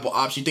a viable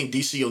option? You think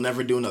DC will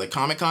never do another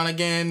Comic-Con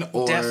again?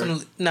 Or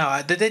definitely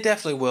no. They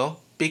definitely will,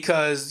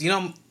 because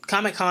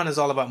Comic-Con is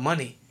all about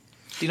money.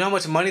 Do you know how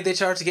much money they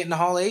charge to get into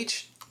Hall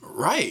H?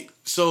 Right.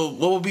 So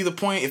what would be the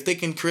point if they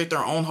can create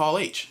their own Hall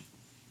H?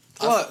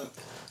 I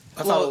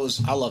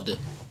loved it.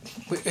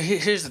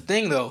 Here's the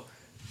thing, though.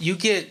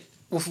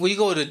 When you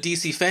go to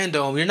DC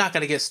Fandom, you're not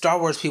going to get Star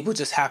Wars people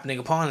just happening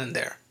upon in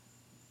there.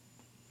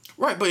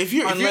 Right, but if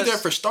you're there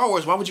for Star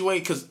Wars, why would you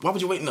wait? Why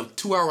would you wait in a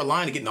 2-hour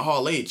line to get in the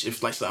Hall H if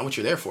that's what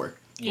you're there for?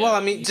 Yeah, well, I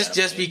mean,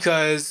 just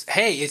because,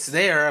 hey, it's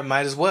there, I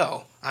might as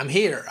well. I'm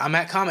here. I'm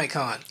at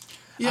Comic-Con.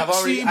 Yeah,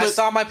 I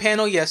saw my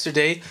panel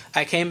yesterday.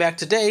 I came back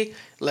today.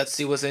 Let's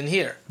see what's in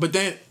here. But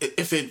then,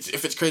 if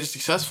it's crazy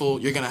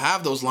successful, you're gonna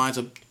have those lines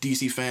of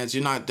DC fans.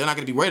 They're not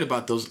gonna be worried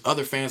about those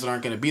other fans that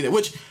aren't gonna be there,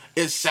 which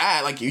is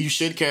sad. Like you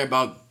should care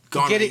about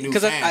garnering new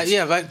fans.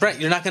 Right.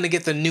 You're not gonna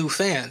get the new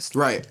fans.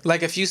 Right.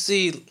 Like if you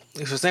see,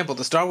 for example,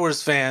 the Star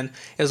Wars fan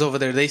is over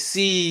there. They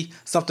see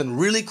something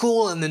really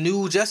cool in the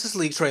new Justice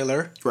League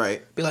trailer.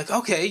 Right. Be like,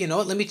 okay, you know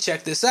what? Let me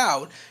check this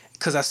out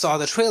because I saw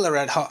the trailer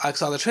at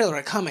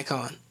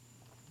Comic-Con.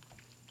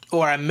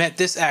 Or I met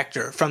this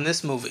actor from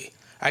this movie.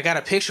 I got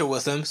a picture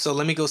with him, so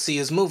let me go see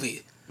his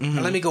movie. Mm-hmm.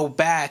 Or let me go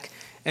back,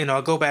 and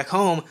I'll go back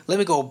home. Let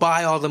me go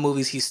buy all the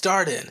movies he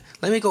starred in.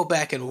 Let me go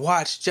back and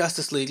watch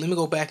Justice League. Let me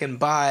go back and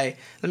buy.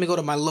 Let me go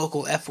to my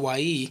local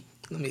FYE.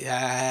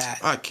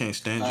 I can't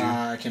stand you.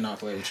 I cannot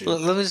play with you.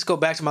 Let me just go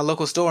back to my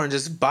local store and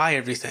just buy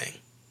everything.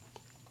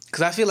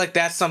 Because I feel like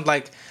that's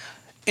something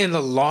in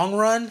the long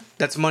run,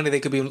 that's money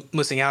they could be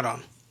missing out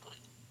on.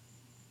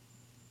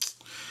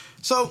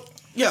 So.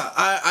 Yeah,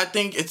 I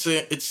think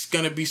it's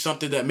gonna be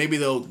something that maybe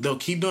they'll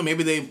keep doing.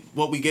 Maybe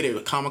what we get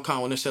at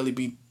Comic-Con won't necessarily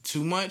be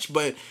too much,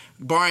 but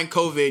barring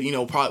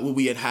COVID, probably will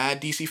we had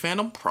DC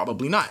fandom?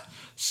 Probably not.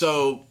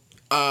 So,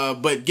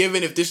 but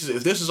given if this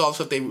is all the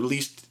stuff they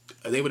released,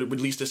 they would have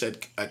released this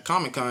at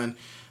Comic-Con.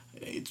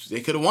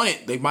 They could have won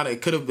it. They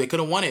could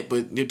have won it,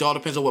 but it all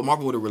depends on what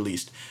Marvel would have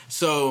released.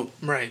 So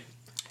right,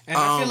 and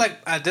I feel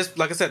like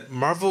like I said,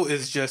 Marvel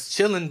is just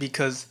chilling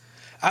because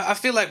I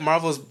feel like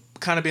Marvel's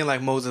kind of being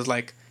like Moses,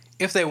 like.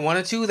 if they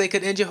wanted to, they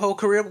could end your whole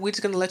career, but we're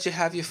just gonna let you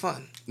have your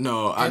fun.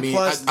 No, I And mean,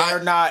 plus,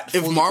 they're not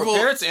if fully Marvel,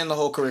 prepared to end the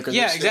whole career. 'Cause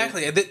Yeah, they're still-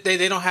 exactly.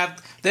 They don't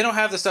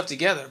have the stuff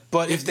together.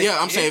 But if they,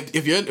 I'm saying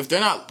if they're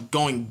not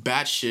going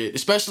batshit,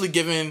 especially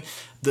given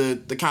the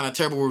kind of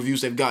terrible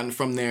reviews they've gotten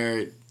from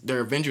their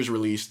Avengers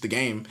release, the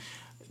game,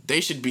 they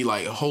should be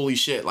like, holy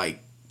shit,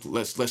 like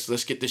let's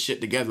get this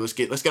shit together. Let's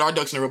get our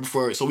ducks in a row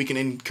before, so we can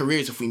end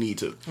careers if we need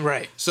to.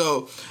 Right.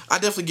 So I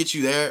definitely get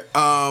you there.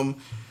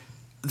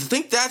 I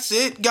think that's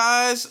it,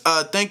 guys.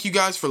 Thank you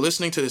guys for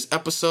listening to this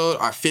episode,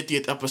 our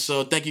 50th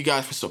episode. Thank you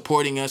guys for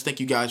supporting us. Thank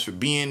you guys for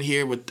being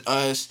here with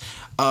us.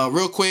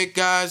 Real quick,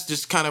 guys,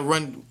 just kind of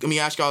let me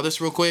ask y'all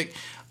this real quick.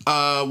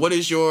 What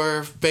is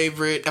your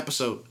favorite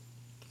episode?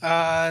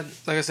 Like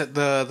I said,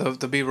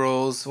 the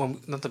B-rolls, well,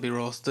 not the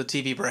B-rolls, the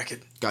TV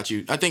bracket. Got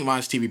you. I think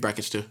mine's TV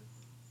brackets too.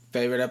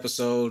 Favorite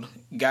episode,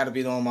 gotta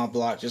be the On My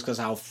Block, just because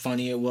how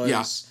funny it was.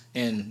 Yeah.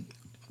 And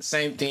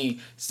same thing,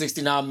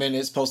 69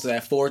 minutes, posted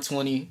at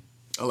 4:20.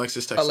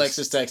 Alexis, Texas.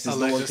 Alexis, Texas.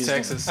 Alexis,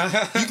 Texas.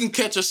 You can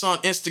catch us on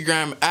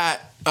Instagram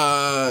at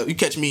you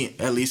catch me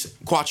at least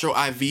Quattro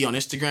IV on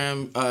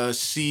Instagram,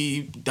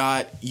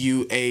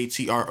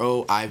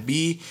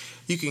 C.UATROIV.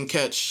 You can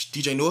catch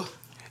DJ Noah.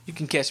 You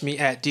can catch me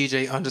at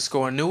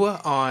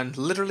DJ_Nua on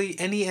literally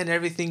any and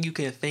everything you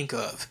can think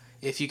of.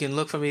 If you can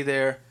look for me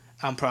there,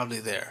 I'm probably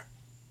there.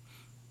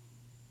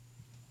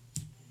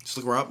 Just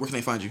look Rob. Where can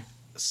they find you?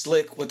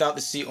 Slick without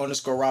the C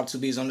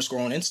 _Rob2Bs_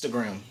 on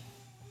Instagram.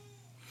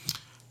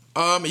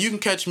 You can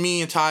catch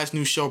me and Ty's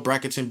new show,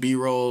 Brackets and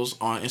B-Rolls,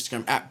 on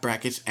Instagram at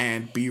Brackets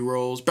and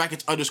B-Rolls.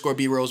 Brackets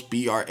 _B-Rolls,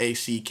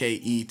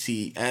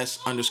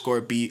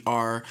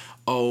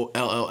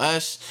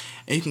 BRACKETS_BROLLS.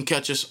 And you can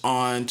catch us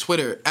on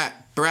Twitter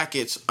at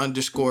Brackets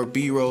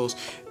 _B-Rolls,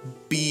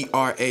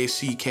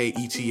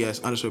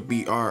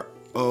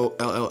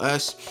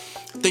 BRACKETS_BROLLS.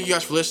 Thank you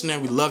guys for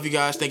listening. We love you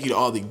guys. Thank you to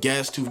all the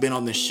guests who've been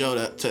on this show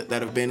that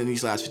have been in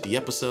these last 50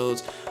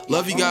 episodes.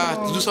 Love you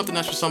guys. Do something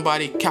nice for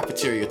somebody.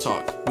 Cafeteria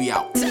Talk. We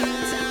out.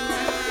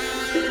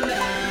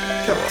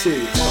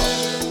 Cafeteria Talk.